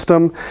M2K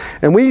system,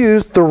 and we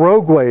used the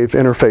Rogue Wave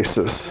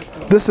interfaces.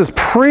 This is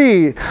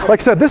like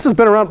I said, this has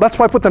been around, that's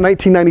why I put the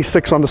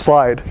 1996 on the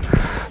slide.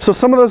 So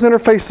some of those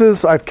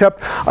interfaces I've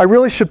kept. I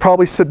really should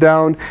probably sit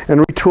down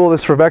and retool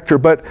this for vector,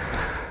 but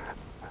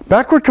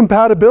backward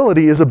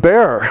compatibility is a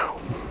bear.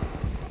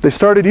 They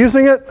started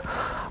using it,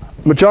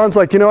 but John's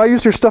like, you know, I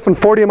use your stuff in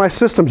 40 of my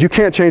systems, you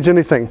can't change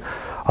anything.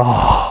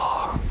 Oh.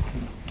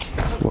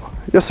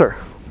 Yes, sir.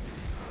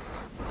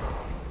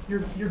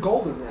 You're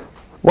golden then.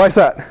 Why is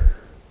that?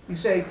 You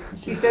say,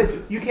 he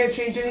says, you can't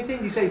change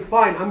anything. You say,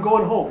 fine, I'm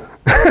going home.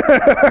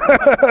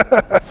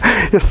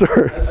 Yes,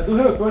 sir. I do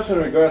have a question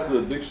in regards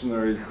to the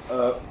dictionaries.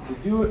 Did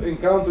you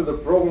encounter the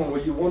problem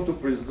where you want to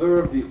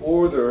preserve the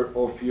order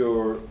of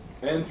your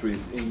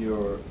entries in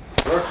your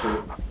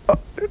structure,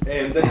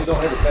 and then you don't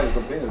have a standard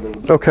container?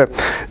 Okay.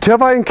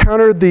 Have I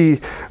encountered the,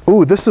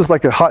 ooh, this is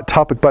like a hot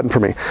topic button for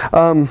me.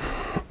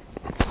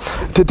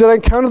 Did I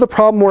encounter the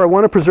problem where I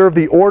want to preserve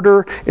the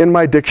order in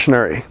my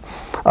dictionary?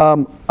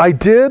 I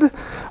did.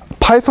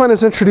 Python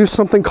has introduced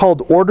something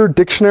called ordered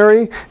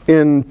dictionary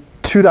in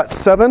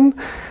 2.7,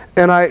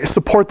 and I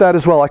support that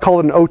as well. I call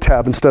it an O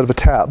tab instead of a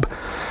tab.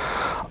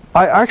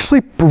 I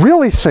actually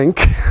really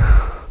think,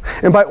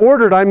 and by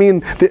ordered I mean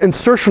the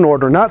insertion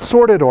order, not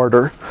sorted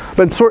order,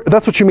 but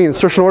that's what you mean,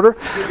 insertion order?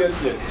 You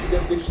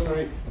get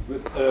dictionary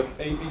with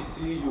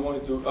ABC, you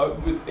want to,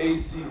 with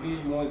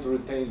ACB, you want to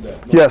retain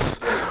that. No? Yes.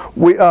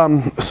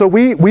 So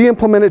we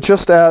implement it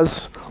just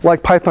as,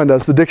 like Python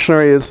does. The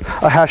dictionary is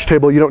a hash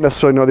table. You don't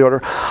necessarily know the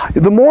order.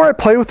 The more I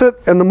play with it,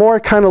 and the more I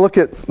kind of look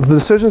at the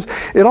decisions,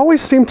 it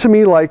always seemed to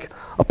me like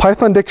a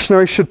Python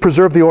dictionary should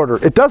preserve the order.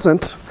 It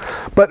doesn't,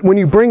 but when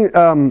you bring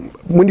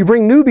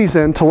newbies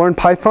in to learn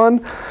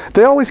Python,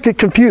 they always get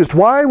confused.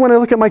 Why, when I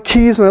look at my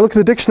keys and I look at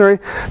the dictionary,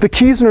 the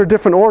keys are in a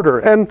different order?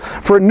 And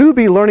for a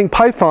newbie learning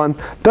Python,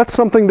 that's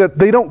something that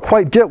they don't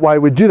quite get why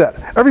we do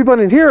that.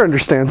 Everybody in here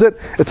understands it.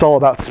 It's all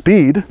about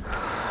speed.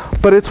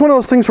 But it's one of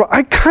those things where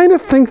I kind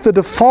of think the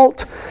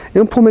default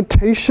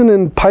implementation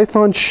in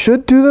Python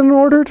should do them in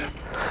ordered.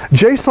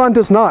 JSON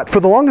does not. For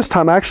the longest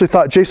time, I actually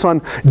thought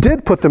JSON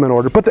did put them in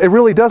order, but it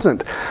really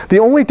doesn't. The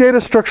only data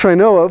structure I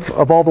know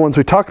of all the ones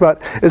we talk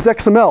about, is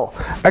XML.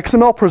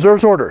 XML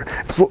preserves order.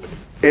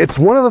 It's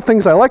one of the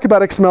things I like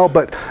about XML,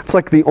 but it's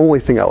like the only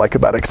thing I like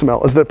about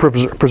XML is that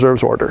it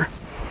preserves order.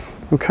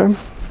 Okay?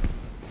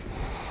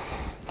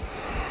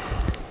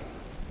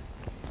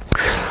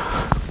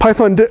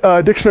 Python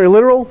dictionary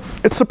literal.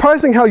 It's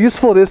surprising how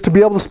useful it is to be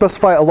able to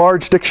specify a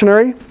large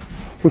dictionary.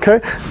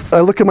 Okay, I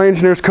look at my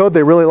engineer's code,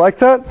 they really like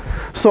that.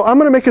 So I'm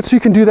going to make it so you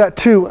can do that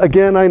too.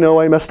 Again, I know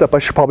I messed up. I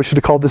probably should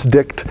have called this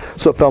dict,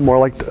 so it felt more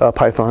like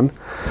Python.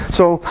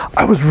 So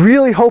I was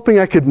really hoping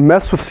I could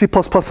mess with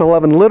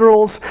C++11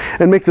 literals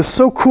and make this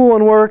so cool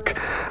and work,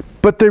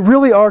 but they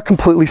really are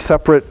completely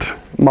separate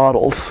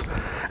models.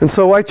 And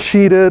so I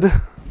cheated.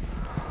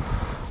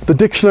 The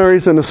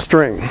dictionary's in a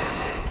string.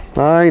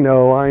 I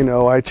know,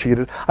 I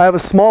cheated. I have a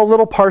small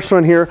little parser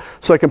in here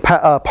so I can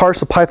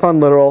parse a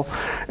Python literal.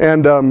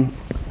 And the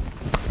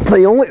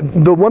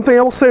one thing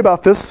I will say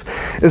about this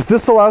is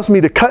this allows me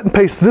to cut and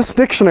paste this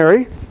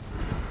dictionary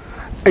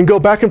and go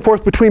back and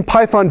forth between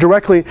Python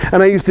directly,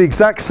 and I use the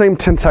exact same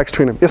syntax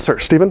between them. Yes, sir,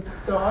 Stephen?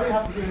 So all you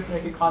have to do is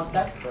make a const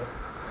expert,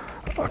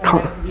 and then it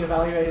can be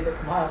evaluated at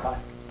compile time.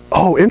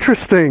 Oh,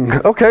 interesting.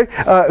 Okay.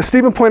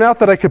 Stephen pointed out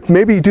that I could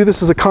maybe do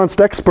this as a const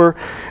expr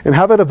and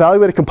have it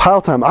evaluate at compile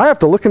time. I have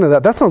to look into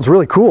that. That sounds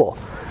really cool.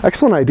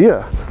 Excellent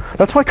idea.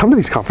 That's why I come to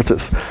these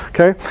conferences.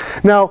 Okay.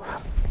 Now,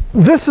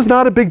 this is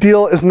not a big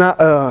deal in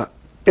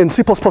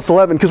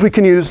C++11 because we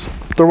can use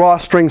the raw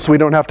string so we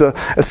don't have to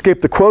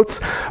escape the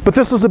quotes. But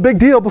this was a big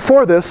deal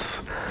before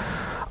this.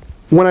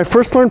 When I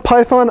first learned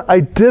Python,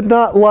 I did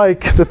not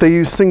like that they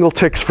use single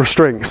ticks for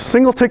strings.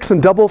 Single ticks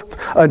and double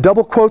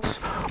quotes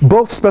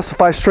both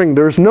specify string.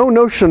 There's no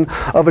notion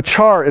of a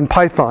char in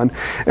Python.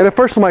 And at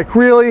first I'm like,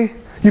 really?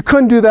 You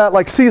couldn't do that?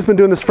 Like C has been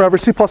doing this forever,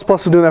 C++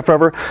 is doing that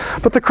forever.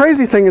 But the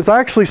crazy thing is I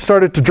actually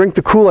started to drink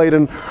the Kool-Aid,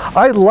 and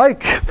I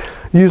like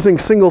using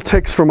single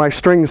ticks for my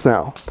strings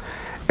now.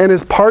 And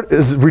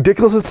as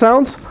ridiculous as it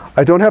sounds,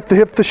 I don't have to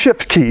hit the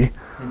shift key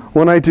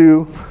when I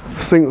do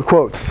single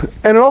quotes.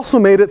 And it also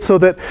made it so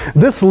that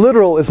this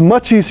literal is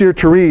much easier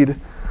to read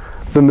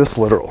than this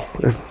literal.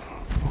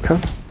 Okay?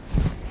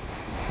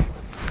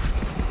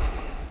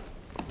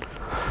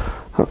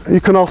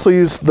 You can also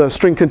use the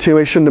string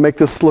continuation to make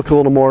this look a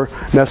little more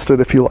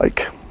nested if you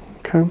like.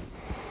 Okay?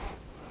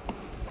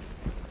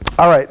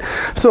 All right,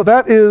 so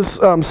that is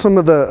some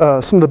of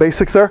the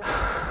basics there.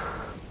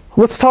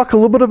 Let's talk a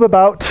little bit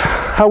about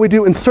how we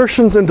do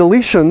insertions and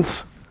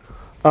deletions.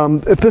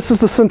 If this is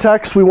the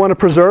syntax we want to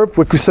preserve,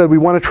 like we said, we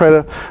want to try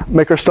to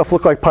make our stuff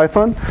look like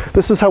Python.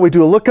 This is how we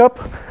do a lookup.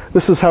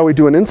 This is how we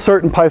do an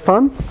insert in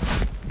Python.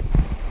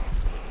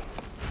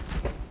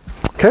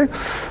 Okay,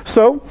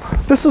 so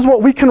this is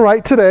what we can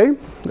write today,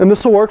 and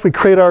this will work. We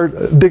create our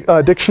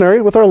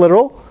dictionary with our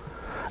literal,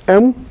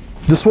 and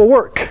this will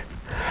work.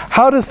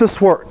 How does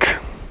this work?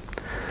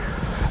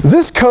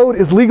 This code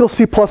is legal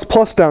C++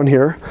 down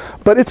here,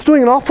 but it's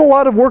doing an awful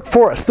lot of work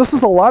for us. This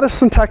is a lot of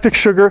syntactic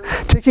sugar,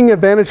 taking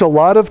advantage of a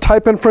lot of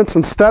type inference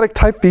and static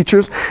type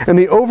features and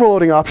the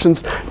overloading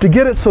options to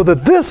get it so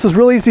that this is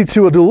really easy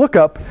to do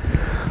lookup,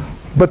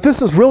 but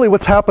this is really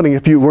what's happening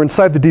if you were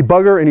inside the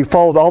debugger and you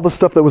followed all the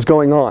stuff that was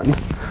going on.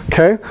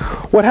 Okay?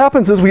 What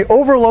happens is we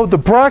overload the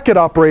bracket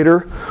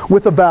operator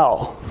with a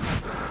val.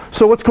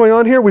 So what's going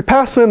on here? We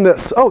pass in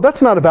this. Oh,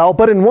 that's not a val,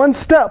 but in one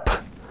step,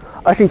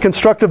 I can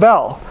construct a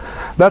val.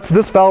 That's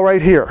this val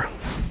right here.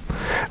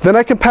 Then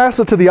I can pass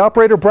it to the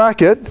operator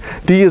bracket.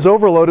 D is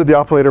overloaded the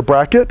operator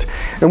bracket.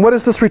 And what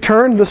does this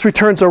return? This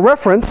returns a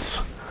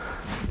reference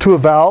to a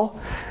val.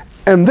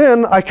 And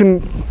then I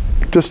can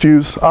just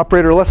use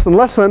operator less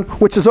than,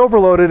 which is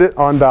overloaded it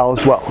on val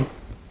as well.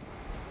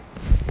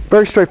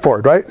 Very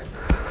straightforward, right?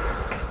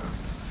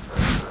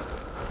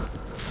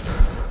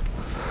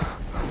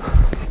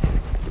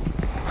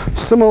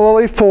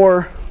 Similarly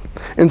for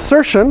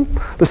insertion,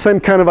 the same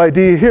kind of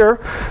idea here.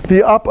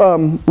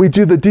 We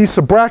do the D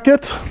sub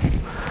bracket.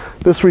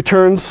 This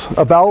returns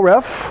a val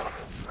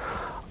ref.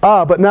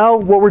 But now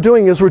what we're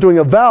doing is we're doing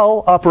a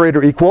val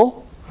operator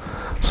equal.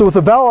 So with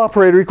a val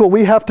operator equal,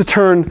 we have to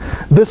turn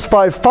this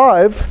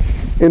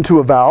 5 into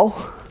a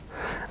val.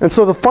 And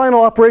so the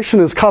final operation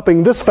is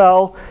copying this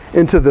val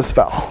into this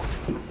val.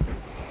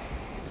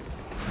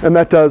 And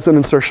that does an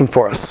insertion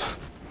for us.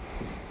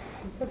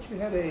 I thought you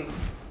had an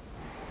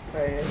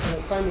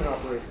assignment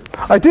operator.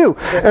 I do.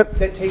 That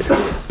takes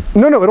it.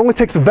 No, it only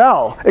takes a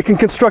val. It can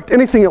construct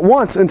anything it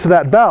wants into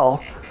that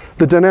val,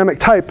 the dynamic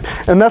type,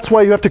 and that's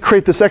why you have to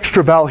create this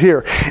extra val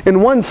here.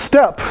 In one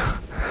step,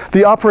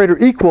 the operator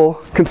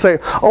equal can say,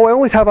 oh, I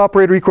only have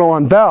operator equal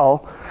on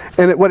val,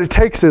 and what it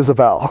takes is a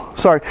val.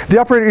 Sorry, the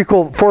operator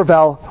equal for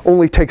val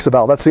only takes a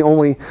val. That's the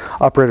only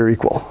operator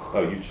equal.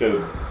 Oh, you showed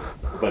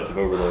a bunch of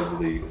overloads of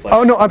the...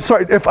 Oh, no, I'm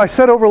sorry. If I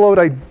said overload,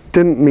 I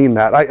didn't mean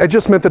that. I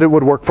just meant that it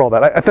would work for all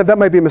that. I thought that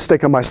might be a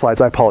mistake on my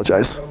slides. I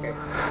apologize. Okay.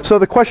 So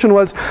the question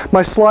was,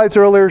 my slides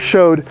earlier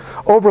showed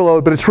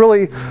overload, but it's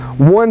really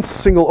one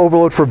single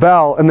overload for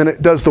val, and then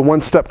it does the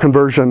one-step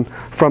conversion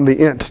from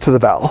the int to the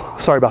val.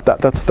 Sorry about that.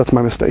 That's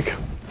my mistake.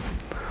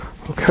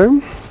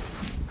 Okay.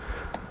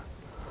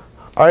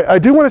 I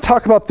do want to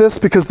talk about this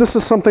because this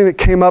is something that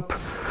came up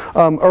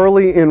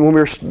early in when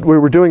we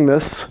were doing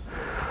this.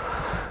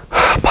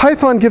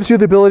 Python gives you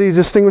the ability to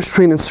distinguish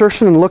between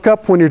insertion and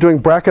lookup when you're doing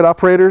bracket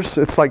operators.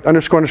 It's like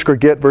 _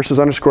 get versus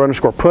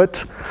 _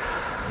 put.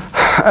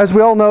 As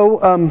we all know,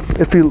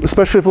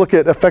 especially if you look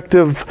at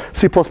effective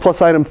C++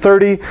 item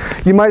 30,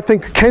 you might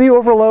think, can you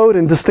overload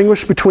and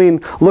distinguish between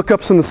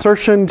lookups and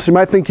insertions? You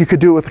might think you could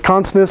do it with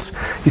constness.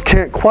 You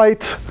can't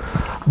quite.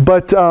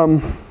 But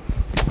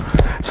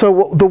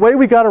so the way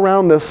we got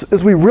around this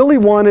is we really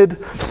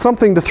wanted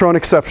something to throw an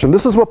exception.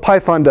 This is what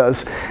Python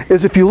does,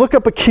 is if you look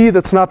up a key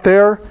that's not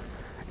there,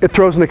 it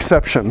throws an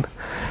exception.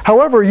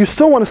 However, you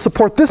still want to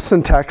support this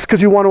syntax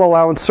because you want to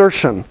allow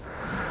insertion.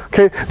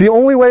 Okay, the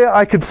only way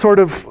I could sort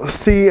of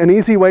see an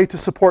easy way to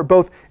support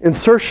both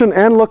insertion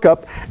and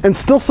lookup and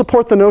still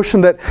support the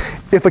notion that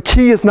if a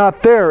key is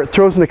not there, it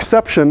throws an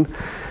exception,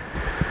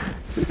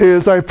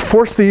 is I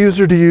force the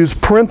user to use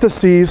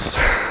parentheses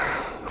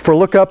for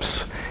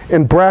lookups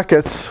and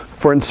brackets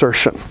for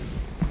insertion.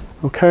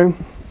 Okay?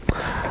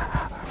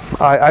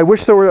 I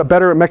wish there were a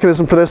better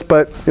mechanism for this,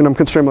 but I'm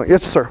constrained.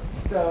 Yes, sir?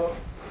 So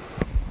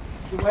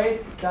the way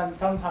it's done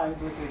sometimes,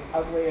 which is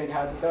ugly and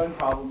has its own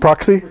problems,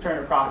 proxy?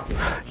 Return a proxy.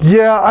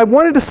 Yeah, I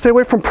wanted to stay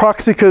away from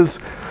proxy because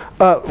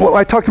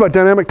I talked about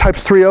dynamic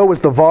types 3.0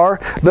 was the var.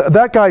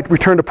 That guy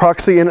returned a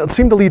proxy, and it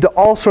seemed to lead to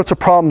all sorts of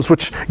problems,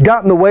 which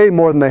got in the way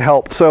more than they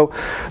helped. So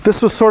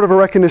this was sort of a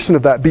recognition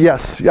of that. But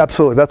yes,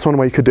 absolutely, that's one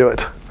way you could do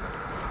it.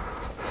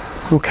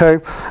 Okay,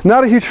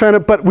 not a huge fan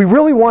of it, but we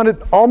really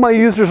wanted, all my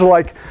users are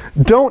like,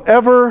 don't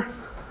ever,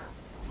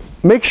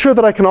 make sure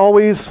that I can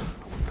always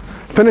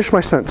finish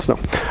my sentence,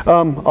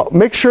 no.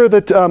 Make sure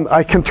that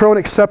I can throw an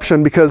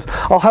exception because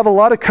I'll have a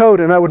lot of code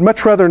and I would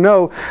much rather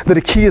know that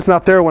a key is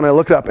not there when I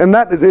look it up. And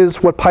that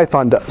is what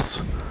Python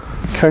does,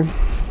 okay?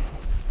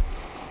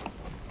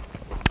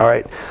 All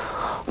right,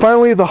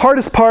 finally the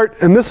hardest part,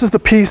 and this is the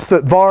piece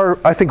that var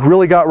I think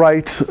really got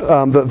right,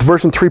 the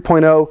version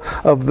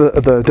 3.0 of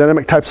the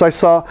dynamic types I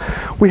saw.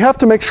 We have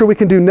to make sure we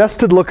can do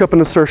nested lookup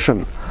and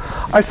insertion.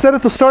 I said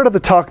at the start of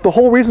the talk, the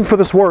whole reason for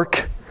this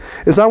work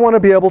is I want to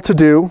be able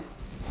to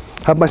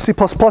have my C++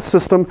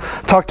 system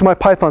talk to my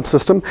Python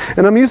system,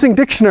 and I'm using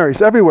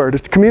dictionaries everywhere to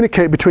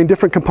communicate between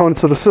different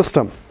components of the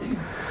system.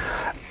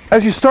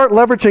 as you start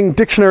leveraging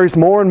dictionaries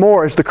more and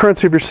more as the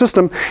currency of your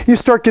system, you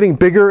start getting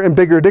bigger and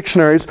bigger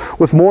dictionaries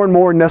with more and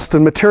more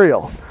nested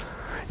material.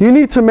 You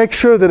need to make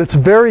sure that it's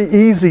very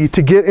easy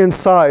to get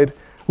inside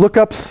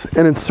lookups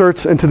and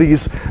inserts into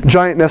these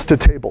giant nested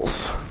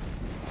tables.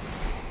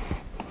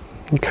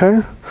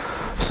 Okay?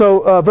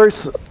 So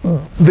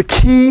the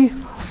key,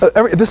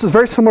 this is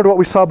very similar to what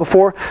we saw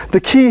before.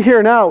 The key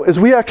here now is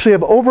we actually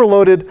have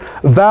overloaded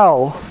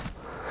val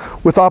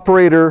with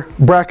operator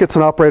brackets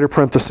and operator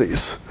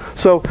parentheses.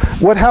 So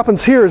what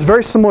happens here is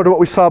very similar to what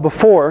we saw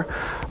before,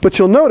 but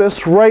you'll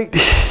notice right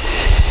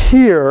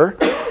here,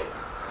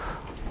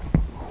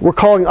 we're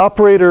calling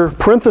operator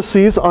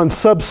parentheses on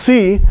sub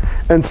C,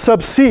 and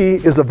sub C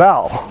is a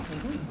val.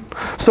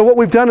 So what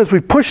we've done is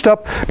we've pushed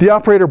up the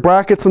operator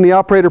brackets and the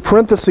operator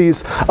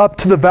parentheses up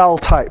to the val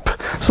type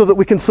so that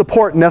we can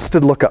support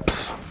nested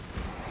lookups.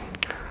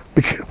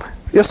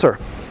 Yes, sir?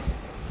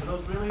 Do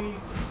those really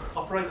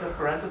operator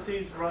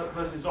parentheses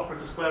versus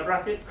operator square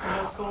bracket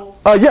in those calls?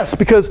 Yes,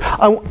 because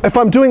if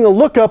I'm doing a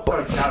lookup,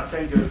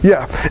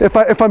 yeah,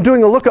 if I'm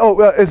doing a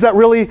lookup, is that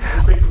really?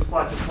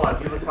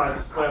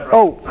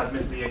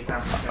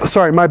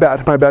 Sorry, my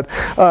bad, my bad.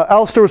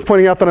 Alistair was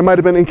pointing out that I might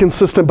have been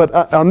inconsistent,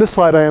 but on this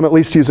slide I am at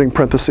least using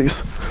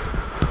parentheses.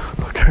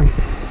 Okay.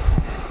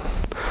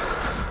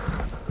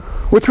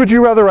 Which would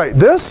you rather write,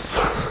 this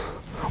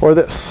or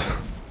this?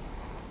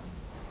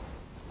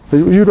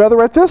 You'd rather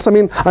write this? I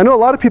mean, I know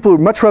a lot of people would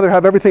much rather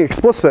have everything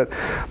explicit,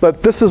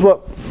 but this is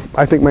what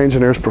I think my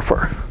engineers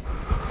prefer.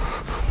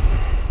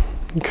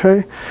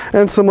 Okay,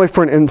 and similarly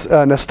for an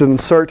nested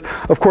insert.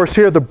 Of course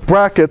here the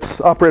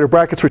brackets, operator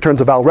brackets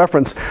returns a val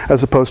reference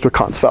as opposed to a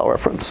const val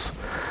reference.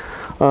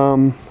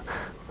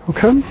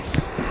 Okay.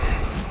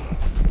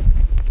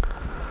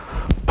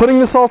 Putting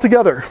this all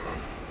together.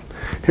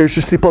 Here's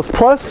your C++.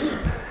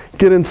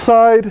 Get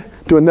inside,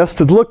 do a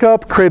nested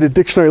lookup, create a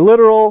dictionary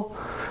literal,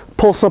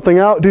 pull something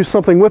out, do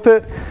something with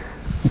it,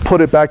 and put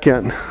it back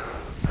in.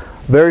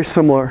 Very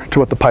similar to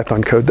what the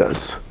Python code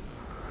does.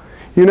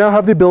 You now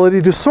have the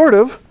ability to sort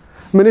of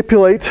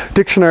manipulate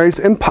dictionaries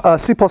in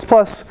C++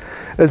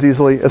 as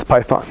easily as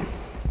Python.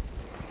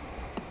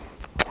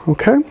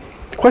 Okay,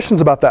 questions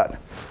about that?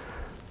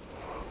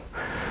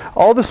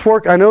 All this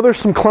work, I know there's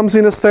some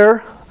clumsiness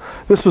there.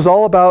 This was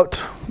all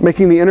about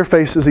making the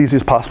interface as easy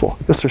as possible.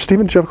 Yes, sir.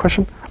 Stephen, do you have a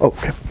question? Oh,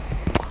 okay.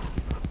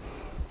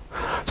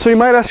 So you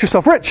might ask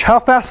yourself, Rich, how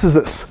fast is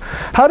this?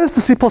 How does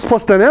the C++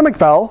 dynamic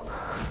val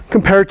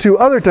compare to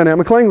other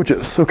dynamic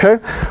languages? Okay,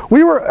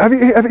 have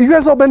you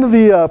guys all been to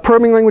the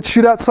programming language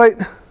shootout site?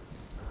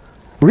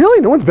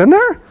 Really? No one's been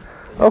there?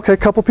 Okay, a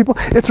couple people.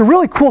 It's a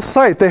really cool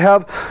site. They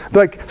have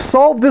like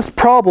solved this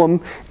problem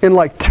in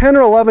like 10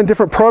 or 11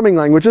 different programming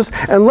languages,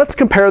 and let's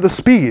compare the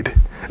speed.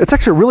 It's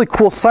actually a really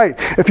cool site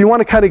if you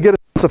want to kind of get a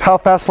sense of how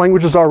fast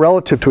languages are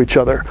relative to each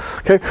other.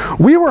 Okay,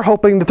 we were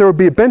hoping that there would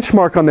be a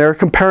benchmark on there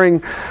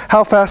comparing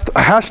how fast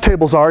hash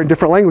tables are in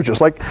different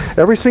languages. Like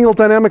every single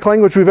dynamic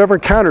language we've ever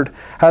encountered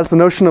has the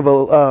notion of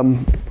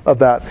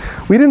that.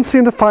 We didn't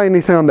seem to find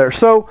anything on there,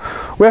 so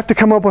we have to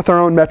come up with our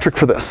own metric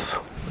for this.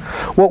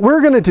 What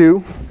we're going to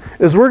do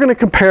is we're going to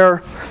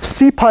compare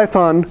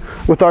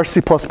CPython with our C++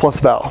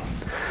 val.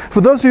 For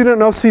those of you who don't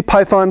know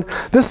CPython,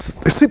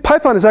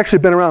 CPython has actually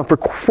been around for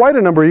quite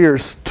a number of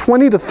years,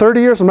 20 to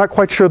 30 years. I'm not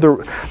quite sure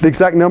the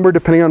exact number,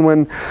 depending on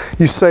when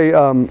you say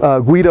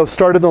Guido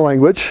started the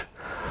language.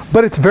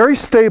 But it's very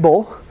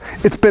stable.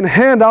 It's been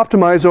hand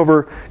optimized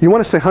over, you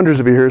want to say hundreds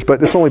of years,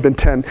 but it's only been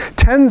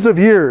tens of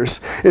years.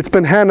 It's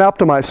been hand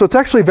optimized, so it's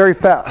actually very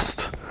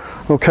fast.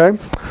 Okay.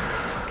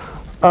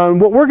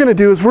 What we're going to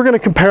do is we're going to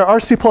compare our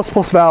C++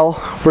 val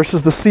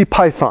versus the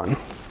CPython.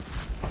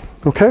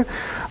 Okay?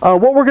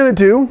 What we're going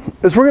to do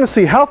is we're going to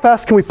see how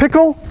fast can we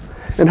pickle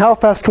and how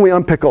fast can we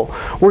unpickle.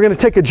 We're going to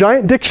take a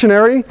giant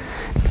dictionary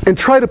and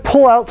try to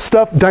pull out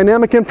stuff,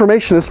 dynamic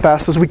information as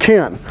fast as we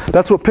can.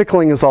 That's what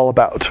pickling is all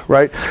about,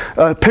 right?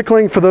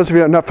 Pickling, for those of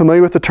you who are not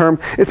familiar with the term,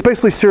 it's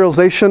basically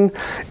serialization.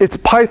 It's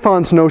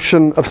Python's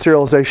notion of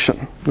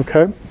serialization.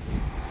 Okay?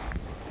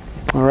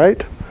 All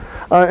right?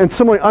 And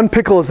similarly,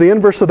 unpickle is the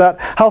inverse of that.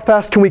 How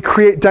fast can we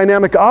create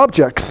dynamic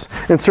objects,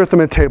 insert them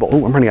in a table?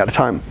 Ooh, I'm running out of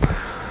time.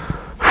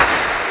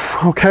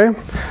 Okay.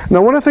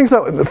 Now, one of the things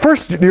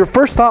that your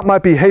first thought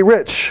might be, hey,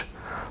 Rich,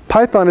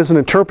 Python is an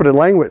interpreted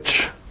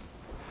language,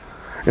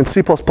 and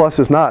C++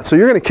 is not. So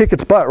you're going to kick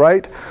its butt,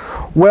 right?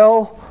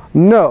 Well,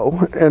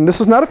 no. And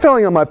this is not a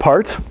failing on my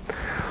part.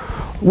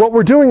 What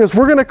we're doing is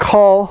we're going to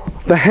call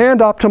the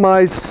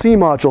hand-optimized C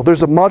module.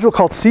 There's a module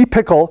called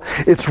cpickle.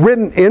 It's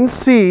written in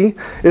C.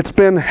 It's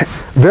been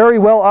very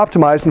well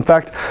optimized. In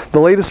fact, the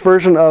latest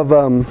version of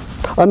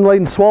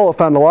Unladen Swallow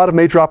found a lot of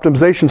major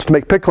optimizations to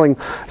make pickling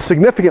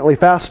significantly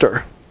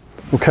faster.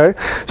 Okay?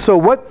 So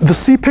what the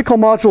cpickle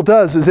module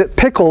does is it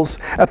pickles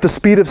at the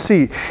speed of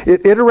C.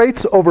 It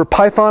iterates over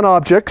Python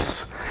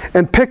objects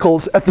and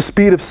pickles at the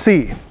speed of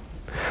C.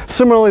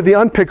 Similarly, the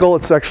unpickle,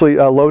 it's actually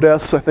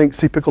load-s, I think,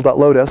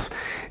 cpickle.load-s.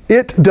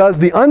 It does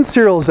the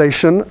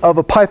unserialization of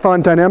a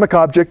Python dynamic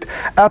object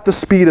at the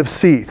speed of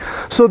C.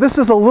 So this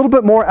is a little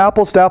bit more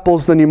apples to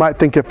apples than you might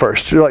think at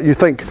first. You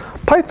think,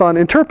 Python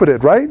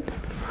interpreted, right?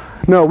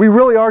 No, we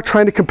really are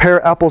trying to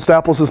compare apples to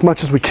apples as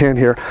much as we can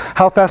here.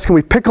 How fast can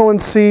we pickle in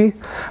C?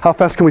 How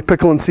fast can we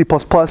pickle in C++?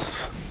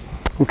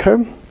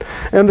 Okay?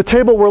 And the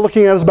table we're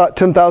looking at is about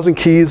 10,000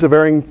 keys of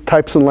varying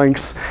types and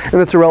lengths,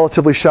 and it's a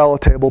relatively shallow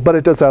table, but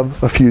it does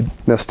have a few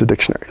nested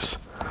dictionaries.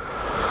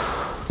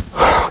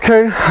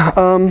 Okay,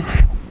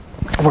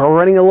 we're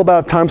running a little bit out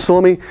of time, so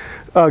let me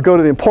go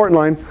to the important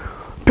line.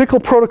 Pickle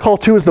Protocol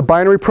 2 is the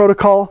binary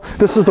protocol.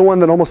 This is the one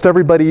that almost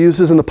everybody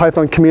uses in the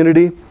Python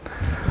community.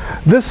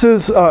 This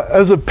is,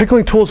 as of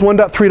Pickling Tools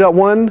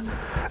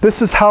 1.3.1,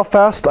 this is how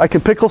fast I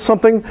can pickle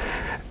something.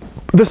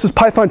 This is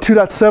Python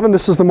 2.7.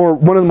 This is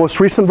one of the most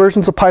recent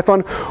versions of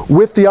Python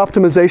with the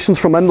optimizations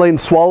from Unladen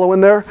Swallow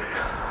in there.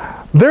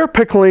 Their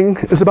pickling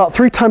is about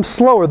 3 times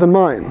slower than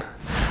mine.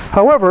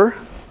 However,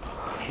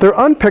 their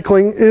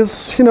unpickling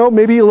is,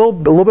 maybe a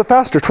little bit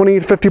faster, 20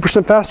 to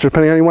 50% faster,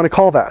 depending on how you want to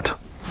call that.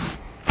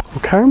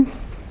 Okay?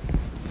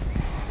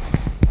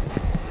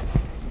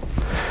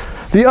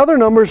 The other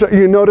numbers that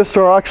you notice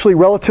are actually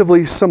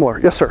relatively similar.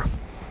 Yes, sir?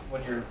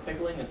 When you're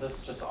pickling, is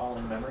this just all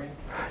in memory?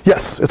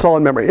 Yes, it's all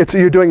in memory.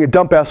 You're doing a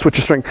dump S, which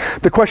is string.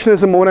 The question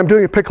is, when I'm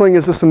doing a pickling,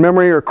 is this in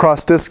memory or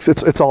across disks?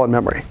 It's all in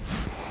memory.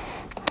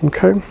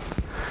 Okay?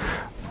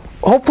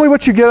 Hopefully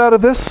what you get out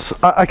of this,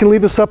 I can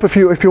leave this up if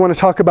you want to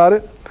talk about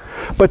it.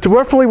 But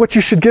roughly what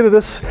you should get of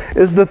this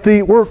is that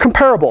we're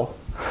comparable.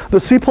 The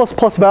C++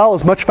 val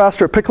is much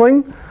faster at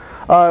pickling.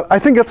 I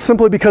think that's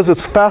simply because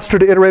it's faster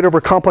to iterate over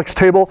a complex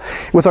table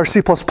with our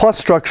C++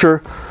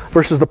 structure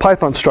versus the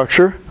Python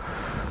structure.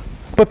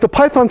 But the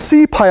Python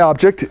C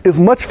PyObject is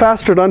much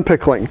faster at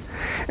unpickling.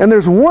 And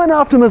there's one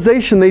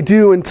optimization they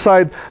do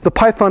inside the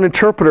Python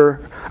interpreter,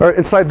 or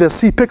inside the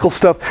cpickle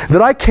stuff,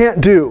 that I can't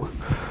do.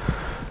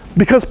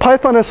 Because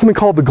Python has something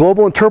called the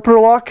global interpreter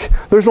lock,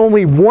 there's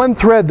only one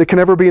thread that can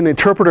ever be in the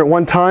interpreter at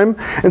one time.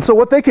 And so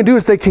what they can do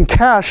is they can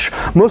cache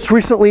most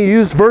recently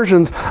used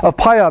versions of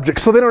PyObjects,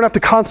 so they don't have to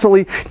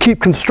constantly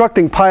keep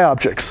constructing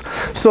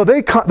PyObjects. So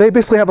they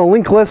basically have a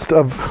linked list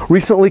of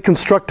recently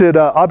constructed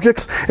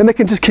objects, and they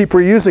can just keep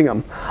reusing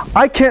them.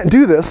 I can't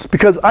do this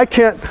because I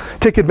can't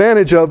take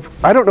advantage of,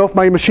 I don't know if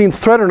my machine's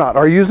thread or not.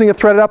 Are you using a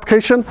threaded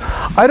application?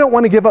 I don't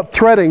want to give up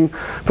threading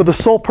for the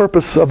sole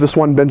purpose of this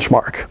one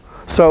benchmark.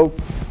 So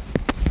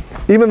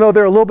even though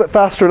they're a little bit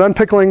faster at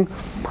unpickling,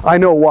 I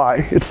know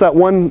why. It's that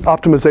one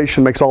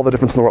optimization makes all the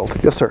difference in the world.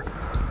 Yes, sir?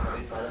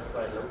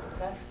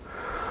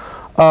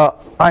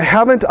 I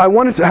haven't.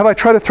 Have I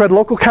tried to thread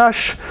local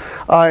cache?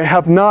 I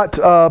have not,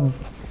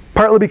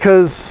 partly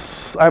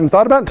because I haven't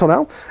thought about it until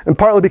now, and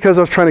partly because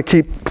I was trying to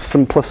keep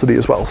simplicity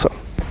as well. So,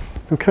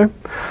 okay.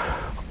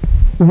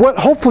 What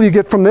hopefully you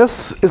get from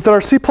this is that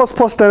our C++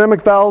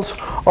 dynamic vals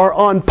are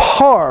on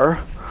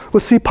par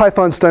with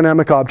CPython's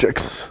dynamic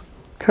objects.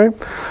 Okay.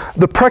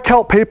 The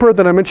Prek-Help paper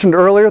that I mentioned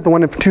earlier, the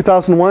one in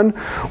 2001,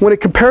 when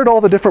it compared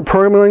all the different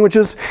programming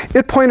languages,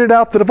 it pointed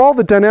out that of all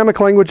the dynamic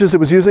languages it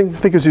was using, I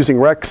think it was using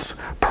Rex,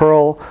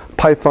 Perl,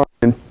 Python,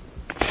 and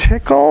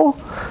Tickle,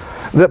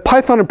 that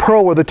Python and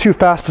Perl were the 2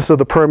 fastest of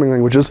the programming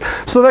languages.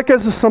 So that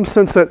gives us some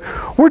sense that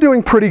we're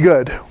doing pretty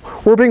good.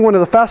 We're being one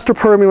of the faster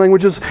programming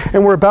languages,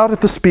 and we're about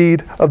at the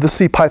speed of the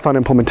CPython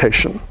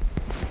implementation.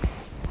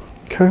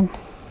 Okay.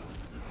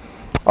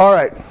 All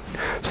right.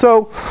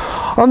 So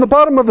on the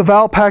bottom of the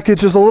val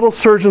package is a little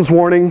surgeon's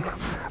warning.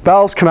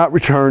 Vals cannot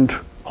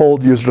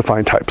hold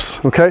user-defined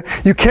types. Okay?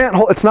 You can't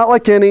hold, it's not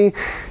like any,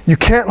 you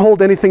can't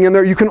hold anything in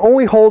there. You can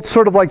only hold,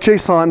 sort of like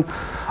JSON,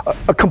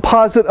 a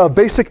composite of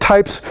basic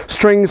types,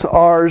 strings,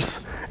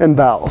 Rs, and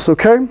vals.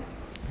 Okay?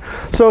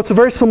 So it's a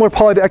very similar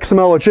poly to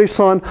XML or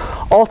JSON.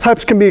 All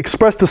types can be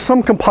expressed as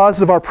some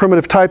composite of our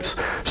primitive types,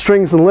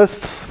 strings and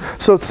lists,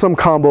 so it's some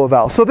combo of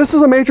vals. So this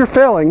is a major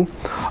failing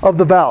of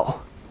the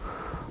val.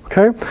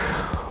 Okay.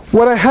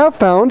 What I have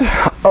found,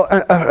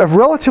 a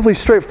relatively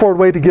straightforward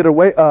way to get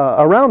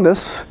around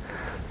this,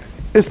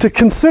 is to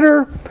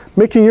consider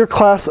making your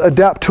class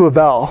adapt to a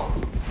val.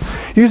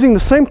 Using the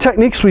same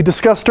techniques we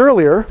discussed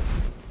earlier,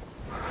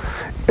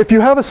 if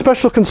you have a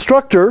special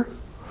constructor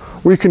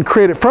where you can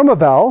create it from a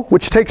val,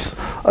 which takes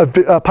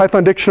a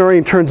Python dictionary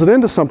and turns it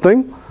into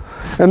something,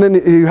 and then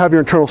you have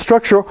your internal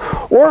structure,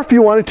 or if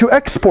you wanted to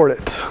export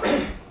it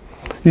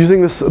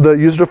using the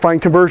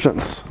user-defined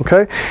conversions,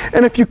 okay?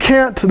 And if you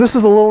can't, this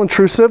is a little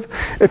intrusive.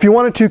 If you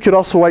wanted to, you could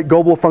also write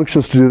global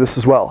functions to do this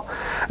as well.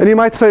 And you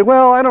might say,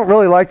 well, I don't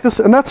really like this,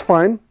 and that's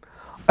fine.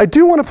 I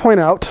do want to point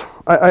out,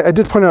 I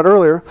did point out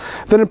earlier,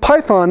 that in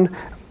Python,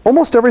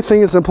 almost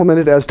everything is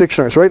implemented as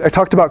dictionaries, right? I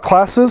talked about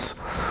classes.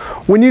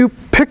 When you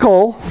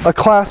pickle a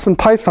class in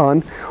Python,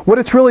 what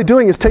it's really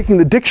doing is taking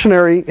the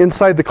dictionary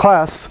inside the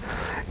class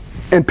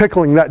and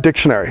pickling that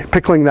dictionary,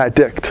 pickling that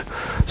dict.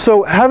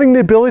 So having the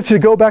ability to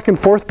go back and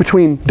forth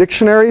between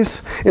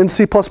dictionaries in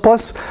C++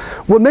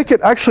 will make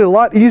it actually a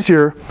lot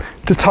easier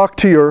to talk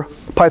to your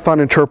Python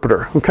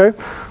interpreter, okay?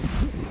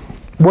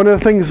 one of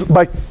the things,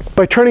 by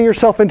turning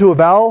yourself into a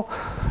val,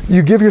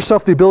 you give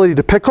yourself the ability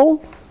to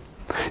pickle.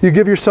 You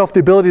give yourself the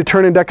ability to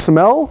turn into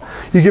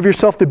XML. You give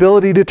yourself the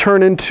ability to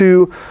turn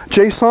into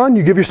JSON.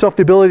 You give yourself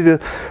the ability to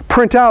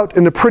print out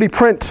into pretty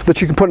print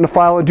that you can put in a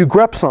file and do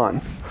greps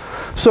on.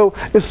 So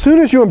as soon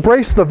as you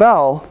embrace the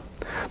val,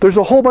 there's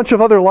a whole bunch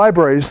of other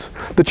libraries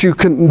that you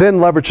can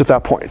then leverage at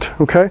that point,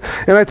 okay?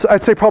 And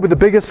I'd say probably the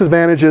biggest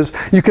advantage is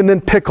you can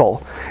then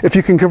pickle. If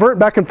you can convert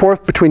back and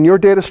forth between your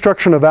data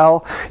structure and a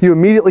val, you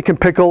immediately can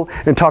pickle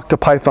and talk to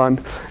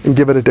Python and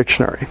give it a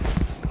dictionary,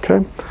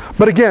 okay?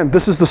 But again,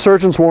 this is the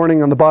surgeon's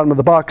warning on the bottom of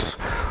the box.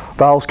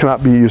 Vowels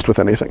cannot be used with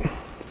anything.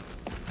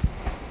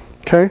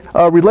 Okay,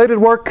 related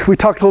work, we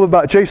talked a little bit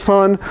about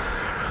JSON,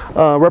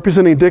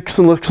 representing dicts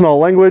and licks in all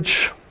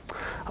language.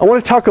 I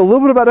want to talk a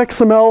little bit about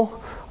XML.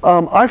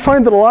 I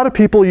find that a lot of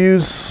people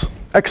use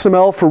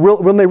XML for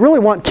when they really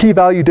want key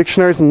value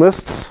dictionaries and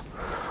lists.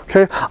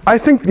 Okay, I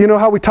think, you know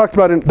how we talked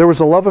about it, there was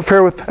a love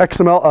affair with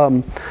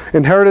XML,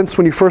 inheritance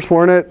when you first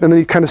learn it, and then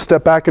you kind of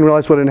step back and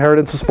realize what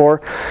inheritance is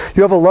for.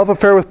 You have a love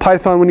affair with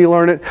Python when you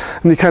learn it,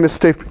 and you kind of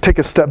take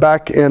a step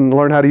back and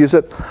learn how to use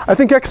it. I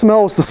think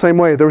XML was the same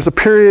way. There was a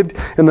period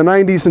in the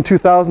 90s and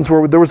 2000s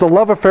where there was a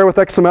love affair with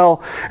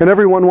XML, and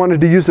everyone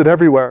wanted to use it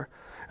everywhere.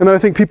 And then I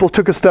think people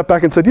took a step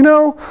back and said, you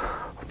know,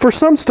 for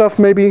some stuff,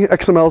 maybe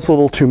XML is a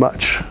little too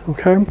much,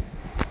 okay?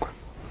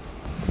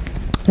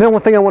 Then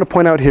one thing I want to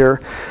point out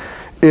here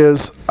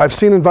is I've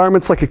seen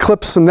environments like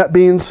Eclipse and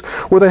NetBeans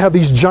where they have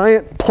these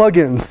giant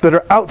plugins that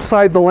are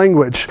outside the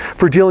language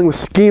for dealing with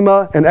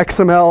schema and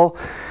XML.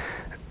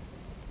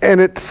 And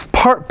it's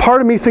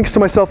part of me thinks to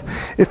myself,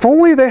 if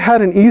only they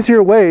had an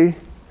easier way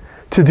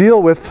to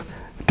deal with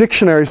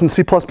dictionaries in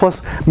C++,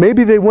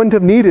 maybe they wouldn't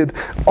have needed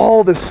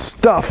all this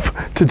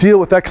stuff to deal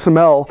with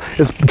XML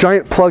as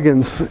giant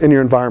plugins in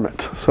your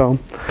environment. So,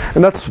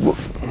 and that's,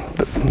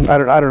 I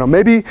don't know.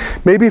 Maybe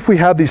if we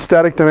had these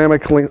static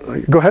dynamic,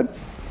 go ahead.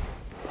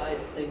 I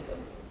think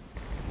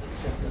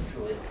it's just not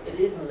true. It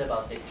isn't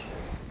about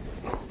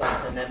dictionaries. It's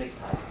about dynamic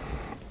type.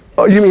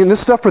 Oh, you mean this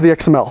stuff or the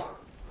XML?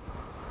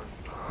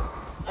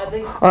 I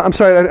think. I'm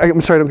sorry, I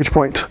don't get your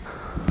point.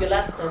 Your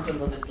last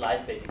sentence on the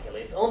slide,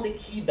 basically. If only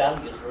key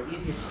values were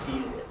easier to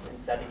deal with in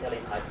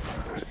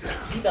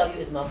statically-typed, key value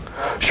is not the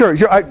problem. Sure,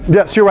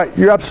 yes, you're right.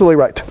 You're absolutely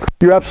right.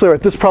 You're absolutely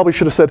right. This probably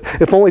should have said,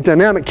 if only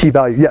dynamic key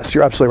value. Yes,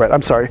 you're absolutely right.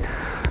 I'm sorry.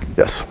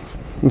 Yes.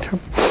 Okay.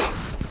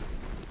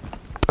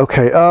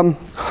 Okay,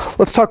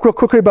 let's talk real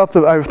quickly about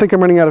I think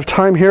I'm running out of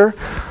time here.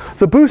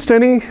 The boost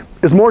any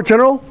is more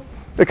general.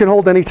 It can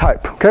hold any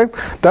type, okay?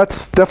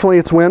 That's definitely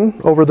its win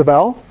over the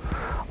val.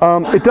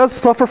 It does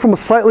suffer from a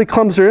slightly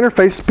clumsier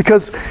interface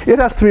because it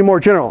has to be more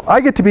general.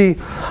 I get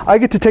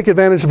to take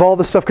advantage of all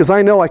this stuff because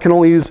I know I can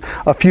only use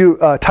a few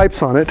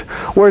types on it,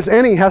 whereas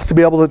any has to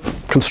be able to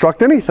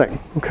construct anything,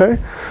 okay?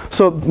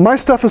 So my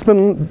stuff has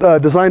been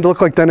designed to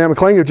look like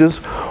dynamic languages,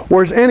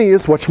 whereas any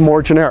is much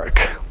more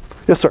generic.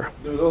 Yes, sir?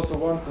 There's also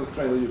one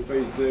constraint that you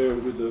face there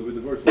with the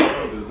virtual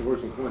pointer. There's a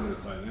virtual pointer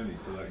assigned any,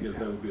 so I guess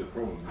that would be a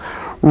problem.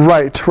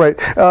 Right, right.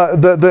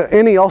 The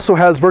any also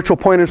has virtual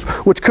pointers,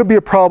 which could be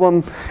a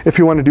problem if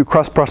you want to do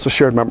cross-process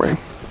shared memory.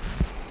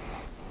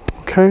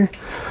 Okay,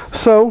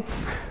 so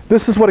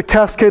this is what a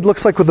cascade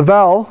looks like with the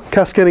val,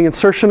 cascading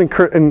insertion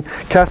and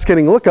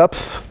cascading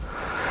lookups.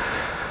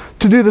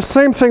 To do the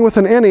same thing with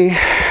an any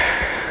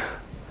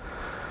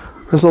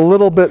is a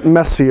little bit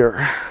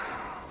messier.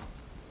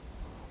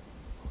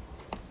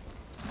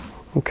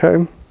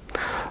 Okay,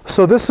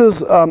 so this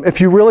is,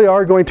 if you really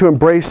are going to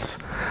embrace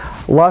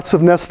lots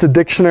of nested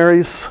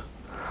dictionaries,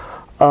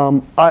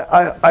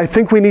 I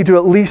think we need to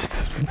at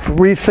least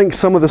rethink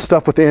some of the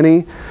stuff with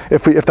any,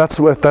 if that's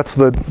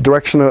the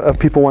direction of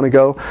people want to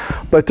go.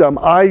 But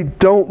I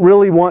don't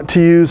really want to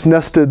use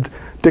nested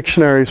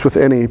dictionaries with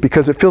any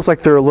because it feels like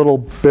they're a little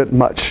bit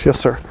much. Yes,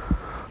 sir?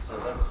 So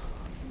that's,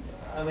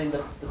 I mean,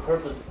 the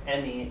purpose of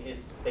any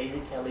is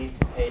basically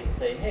to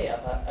say, hey,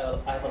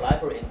 I have a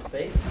library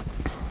interface,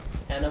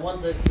 and I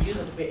want the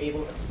user to be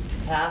able to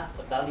pass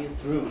a value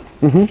through,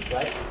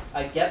 right?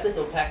 I get this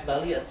opaque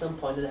value at some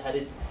point and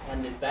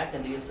hand it back,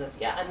 and the user says,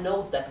 yeah, I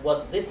know that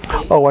was this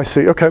thing. Oh, I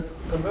see, okay.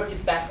 Convert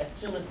it back as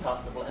soon as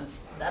possible, and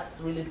that's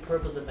really the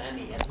purpose of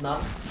any, and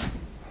not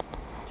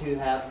to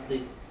have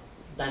this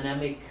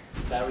dynamic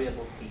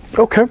variable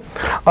feature. Okay.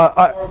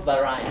 Or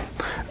variant.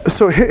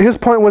 So his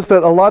point was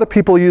that a lot of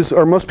people use,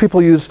 or most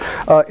people use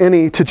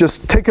any to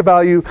just take a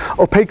value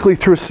opaquely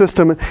through a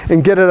system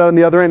and get it out on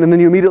the other end, and then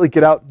you immediately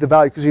get out the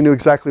value because you knew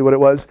exactly what it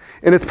was.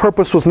 And its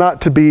purpose was not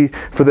to be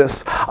for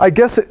this. I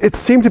guess it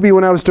seemed to be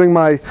when I was doing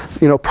my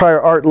prior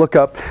art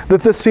lookup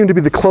that this seemed to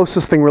be the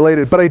closest thing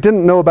related. But I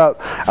didn't know about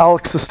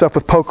Alex's stuff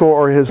with Poco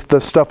or the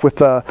stuff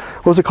with,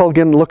 what was it called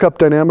again, lookup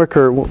dynamic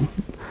or?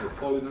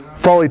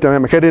 Folly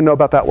dynamic. I didn't know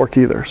about that work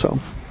either. So,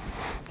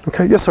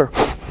 okay, yes, sir.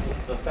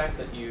 The fact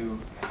that you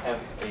have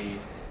a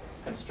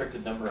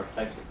constricted number of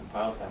types of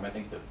compile time, I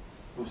think that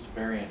boost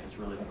variant is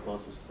really the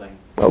closest thing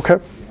okay.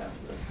 you have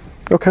to this.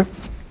 Okay.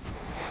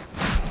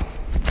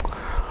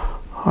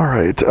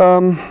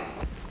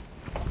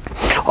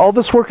 all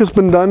this work has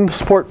been done to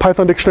support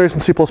Python dictionaries in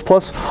C++.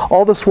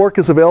 All this work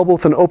is available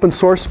with an open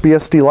source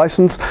BSD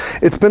license.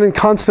 It's been in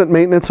constant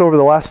maintenance over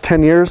the last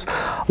 10 years.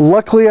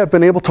 Luckily, I've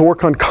been able to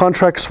work on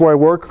contracts where I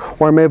work,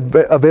 where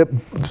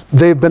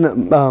they've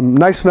been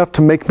nice enough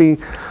to make me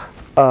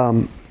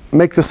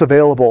make this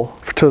available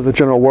to the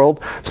general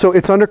world. So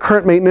it's under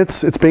current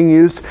maintenance, it's being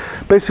used.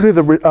 Basically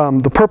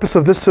the purpose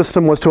of this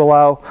system was to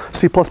allow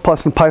C++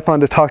 and Python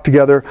to talk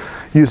together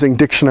using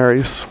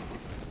dictionaries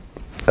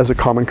as a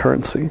common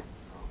currency.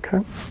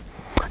 Okay?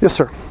 Yes,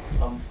 sir?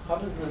 How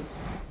does this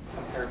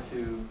compare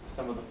to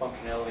some of the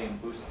functionality in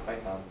Boost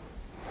Python?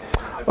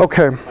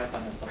 Okay.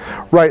 Python has something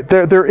like Right,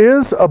 there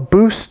is a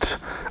Boost,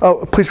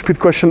 oh, please repeat the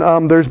question. How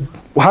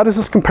does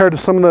this compare to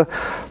some of the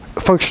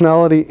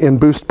functionality in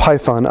Boost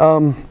Python?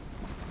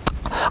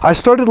 I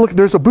started looking,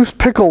 there's a Boost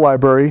Pickle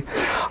library.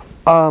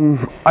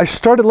 I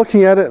started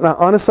looking at it, and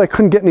honestly I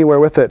couldn't get anywhere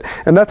with it.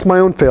 And that's my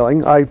own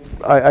failing. I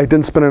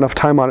didn't spend enough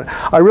time on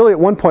it. I really at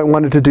one point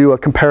wanted to do a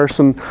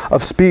comparison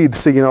of speed,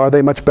 see, you know, are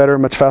they much better,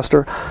 much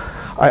faster?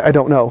 I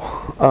don't know.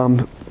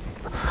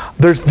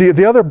 There's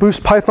the other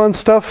Boost Python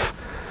stuff.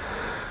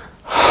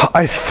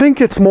 I think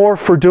it's more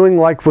for doing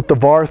like what the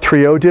var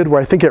 3.0 did, where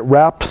I think it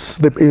wraps,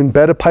 the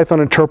embedded Python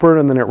interpreter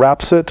and then it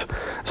wraps it.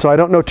 So I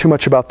don't know too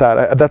much about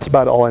that. That's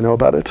about all I know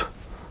about it.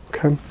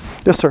 Okay.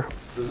 Yes, sir?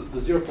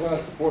 Does your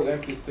class support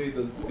empty state?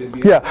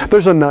 Yeah,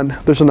 there's a none.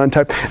 There's a none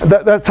type.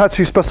 That's how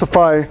you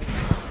specify.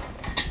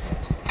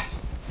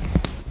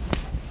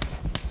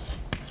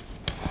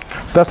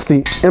 That's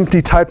the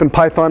empty type in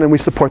Python, and we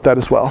support that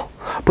as well.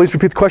 Please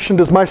repeat the question.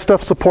 Does my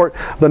stuff support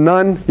the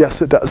none?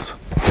 Yes, it does.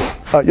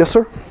 Yes,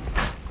 sir?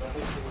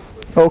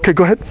 Okay,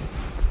 go ahead.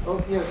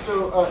 Oh, yeah,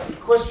 so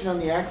question on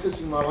the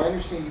accessing model. I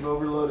understand you've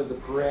overloaded the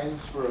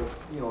parens for a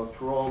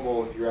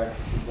throwable if you're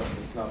accessing something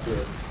that's not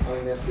there,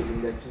 unnested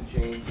indexing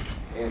chain,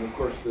 and of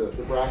course the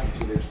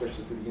brackets are there,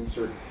 especially for the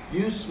insert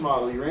use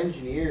model. Your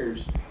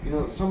engineers,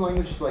 some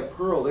languages like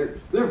Perl, they're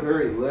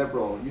very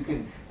liberal. You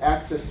can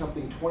access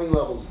something 20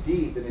 levels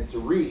deep and it's a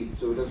read,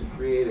 so it doesn't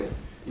create it.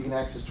 You can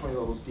access 20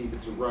 levels deep,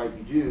 it's a write,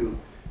 you do.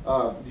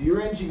 Do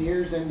your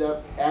engineers end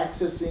up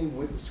accessing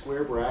with the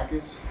square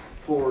brackets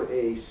for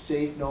a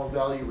safe null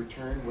value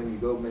return when you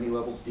go many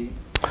levels deep?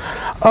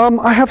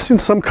 I have seen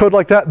some code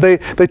like that. They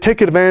take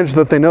advantage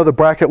that they know the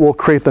bracket will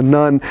create the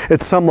none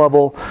at some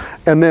level,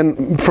 and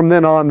then from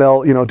then on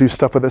they'll do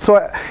stuff with it. So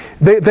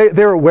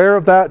they're aware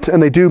of that,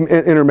 and they do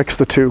intermix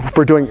the two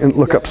for doing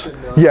lookups.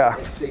 Yeah.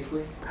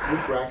 Safely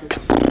with brackets.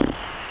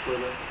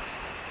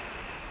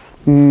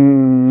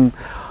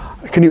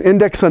 Can you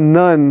index a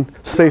none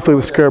safely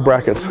with square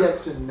brackets?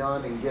 Index a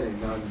none and get a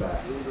none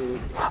back.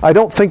 I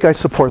don't think I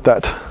support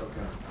that.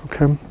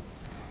 Okay.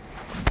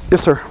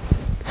 Yes, sir.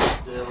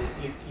 So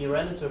you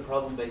ran into a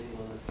problem basically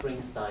on the string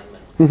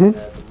assignment.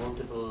 The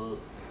multiple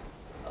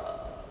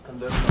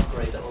conversion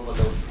operator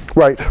overload.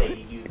 Right.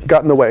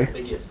 Got in the way.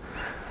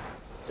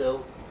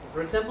 So,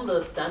 for example,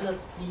 the standard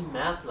C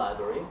math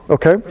library.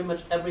 Okay. Pretty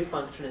much every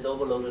function is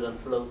overloaded on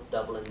float,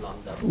 double, and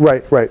long double.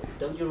 Right.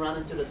 Don't you run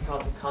into that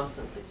problem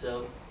constantly?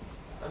 So,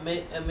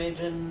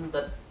 imagine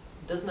that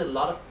doesn't a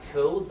lot of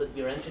code that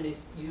your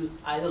engineers use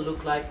either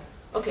look like,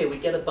 okay, we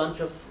get a bunch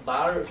of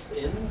vars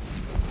in,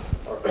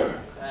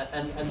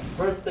 and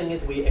first thing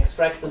is we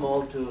extract them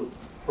all to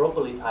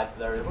properly typed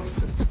variables,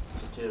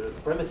 to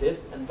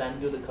primitives, and then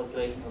do the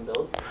calculation on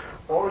those,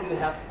 or you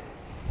have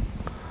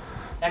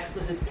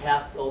explicit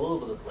casts all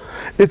over the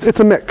place.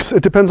 It's a mix.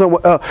 It depends on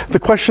what. The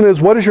question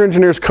is, what does your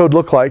engineer's code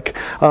look like?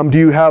 Do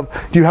you have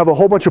a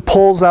whole bunch of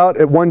pulls out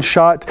at one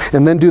shot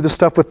and then do the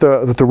stuff with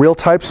the real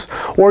types,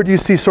 or do you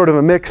see sort of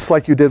a mix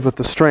like you did with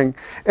the string?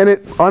 And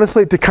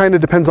honestly, it kind of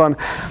depends on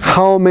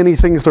how many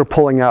things they're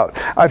pulling out.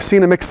 I've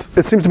seen a mix.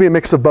 It seems to be a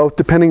mix of both,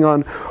 depending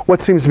on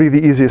what seems to be the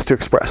easiest to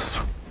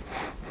express.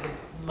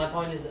 My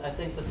point is, I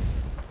think that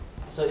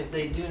so if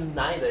they do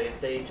neither,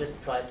 if they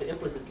just try to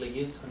implicitly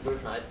use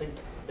conversion, I think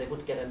they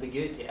would get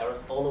ambiguity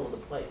errors all over the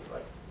place,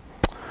 right?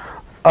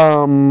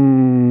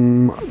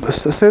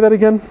 Say that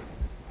again.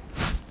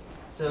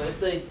 So if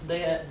they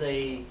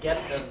get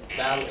a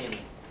val in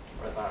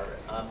or a var,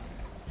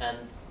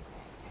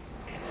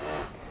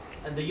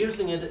 and they're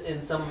using it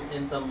in some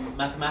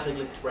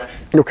mathematical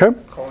expression. Okay.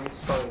 Calling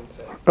sign,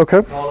 say.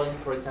 Okay. Calling,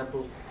 for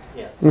example,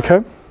 yes.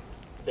 Okay.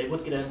 They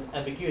would get an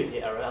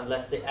ambiguity error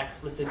unless they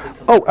explicitly.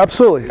 Oh,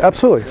 absolutely.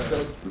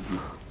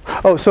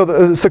 So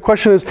the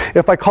question is,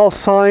 if I call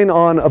sign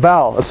on a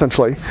val,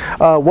 essentially,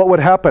 what would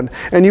happen?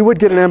 And you would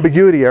get an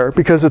ambiguity error,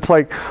 because it's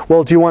like,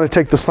 well, do you want to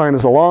take the sign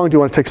as a long? Do you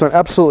want to take sign?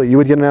 Absolutely, you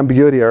would get an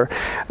ambiguity error.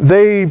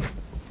 They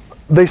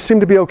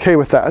seem to be okay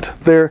with that.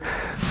 There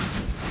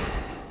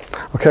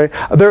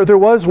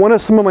was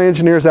some of my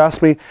engineers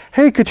asked me,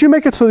 hey, could you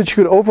make it so that you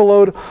could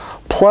overload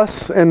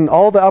plus and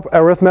all the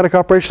arithmetic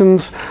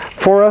operations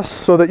for us,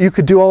 so that you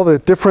could do all the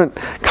different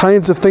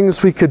kinds of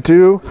things we could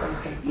do?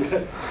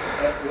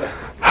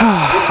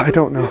 I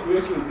don't know.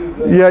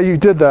 Yeah, you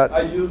did that.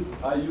 I use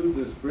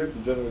the script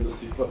to generate the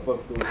C++ code.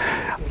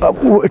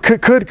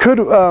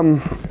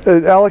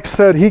 Alex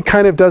said he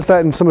kind of does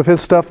that in some of his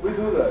stuff. We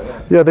do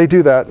that. Yeah, they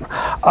do that.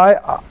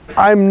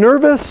 I'm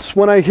nervous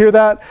when I hear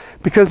that,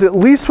 because at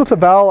least with the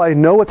val, I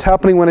know what's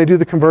happening when I do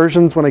the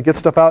conversions, when I get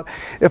stuff out.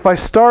 If I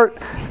start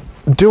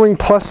doing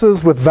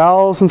pluses with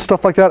vowels and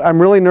stuff like that,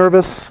 I'm really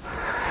nervous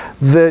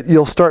that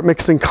you'll start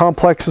mixing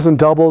complexes and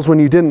doubles when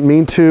you didn't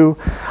mean to.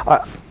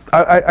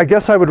 I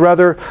guess I would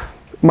rather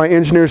my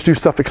engineers do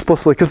stuff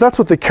explicitly, because that's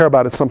what they care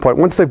about at some point.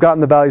 Once they've gotten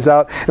the values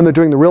out and they're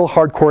doing the real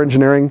hardcore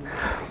engineering,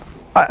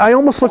 I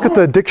almost look at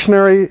the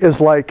dictionary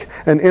as like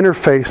an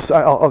interface.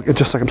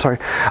 Just a second, I'm sorry.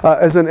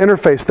 As an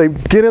interface. They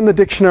get in the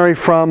dictionary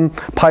from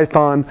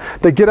Python,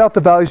 they get out the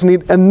values you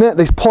need, and then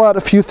they pull out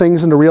a few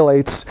things into real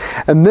 8s,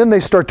 and then they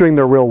start doing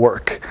their real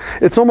work.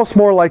 It's almost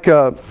more like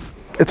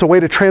it's a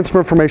way to transfer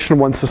information from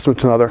one system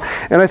to another.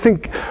 And I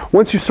think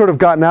once you've sort of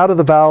gotten out of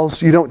the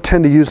vowels, you don't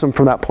tend to use them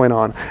from that point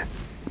on.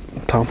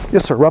 Tom?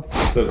 Yes, sir, Rob?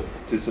 So,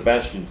 to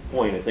Sebastian's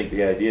point, I think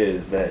the idea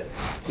is that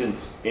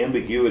since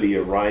ambiguity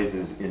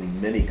arises in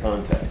many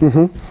contexts,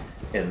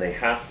 and they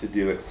have to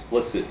do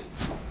explicit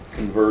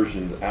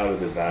conversions out of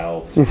the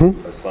val to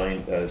assign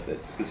a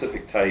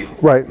specific type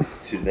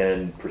to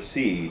then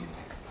proceed,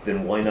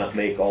 then why not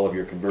make all of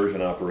your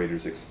conversion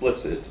operators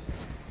explicit?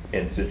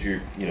 And since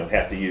you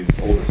have to use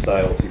older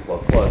style C++,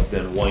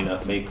 then why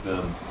not make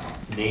them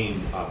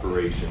named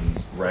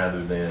operations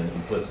rather than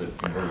implicit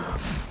conversion?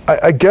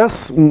 I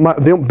guess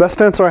the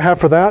best answer I have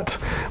for that,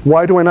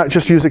 why do I not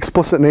just use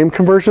explicit name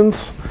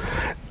conversions,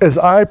 is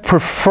I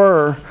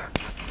prefer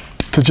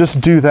to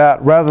just do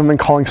that rather than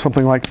calling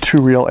something like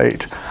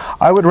toReal8.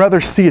 I would rather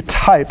see a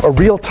type, a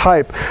real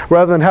type,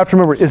 rather than have to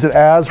remember, is it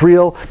as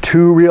real,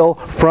 to real,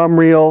 from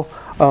real?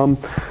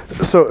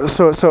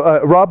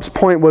 Rob's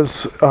point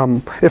was,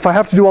 if I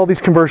have to do all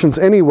these conversions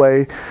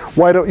anyway,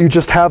 why don't you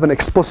just have an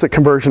explicit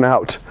conversion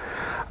out?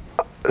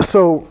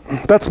 So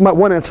that's my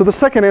one answer. The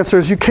second answer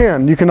is you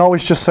can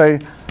always just say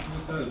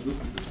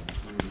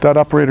dot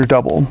operator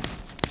double,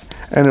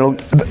 and it'll,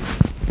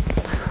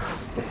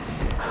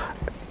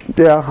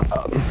 yeah.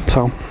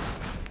 So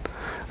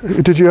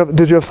did you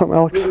have something,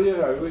 Alex?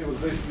 Yeah, it was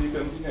basically you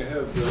can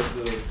have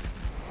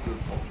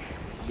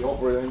the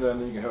operator, and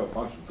then you can have a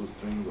function to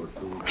string or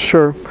to.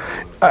 Sure.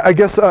 I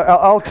guess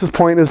Alex's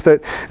point is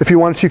that if you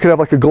wanted to, you could have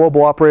like a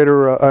global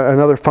operator or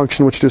another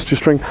function which does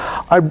toString.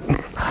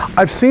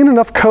 I've seen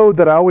enough code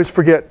that I always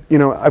forget.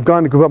 I've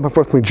gone to go up and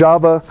forth between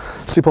Java,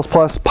 C++,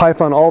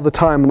 Python all the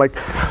time. I'm like,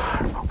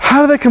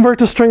 how do they convert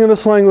to string in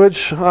this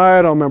language?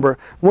 I don't remember.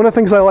 One of the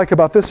things I like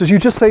about this is you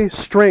just say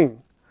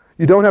string.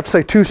 You don't have to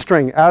say to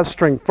string, as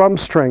string, from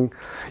string.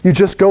 You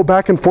just go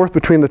back and forth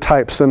between the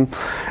types, and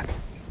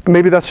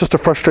maybe that's just a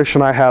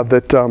frustration I have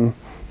that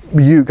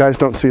you guys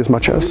don't see as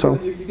much as.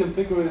 So you can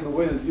think of it in a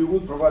way that you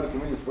would provide a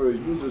convenience for your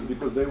users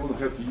because they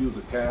wouldn't have to use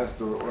a cast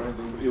or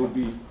anything. It would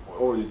be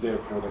already there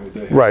for them if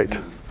they have right, to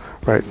use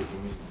it. Right.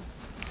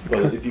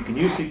 But if you can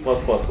use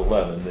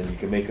C++11, then you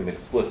can make them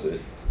explicit.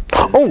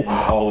 Oh, and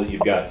all that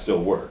you've got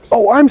still works.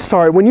 Oh, I'm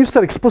sorry. When you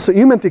said explicit,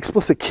 you meant the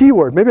explicit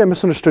keyword. Maybe I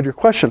misunderstood your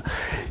question.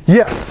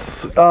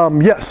 Yes,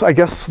 yes. I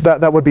guess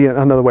that would be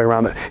another way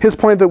around it. His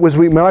point that was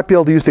we might be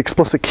able to use the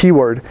explicit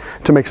keyword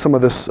to make some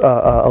of this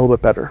a little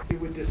bit better. You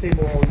would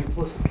disable all the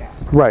implicit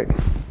casts. Right.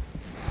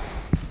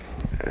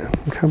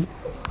 Okay.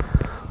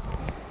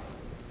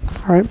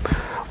 All right.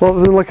 Well,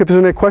 then, if there's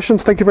any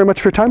questions, thank you very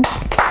much for your time.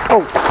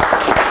 Oh.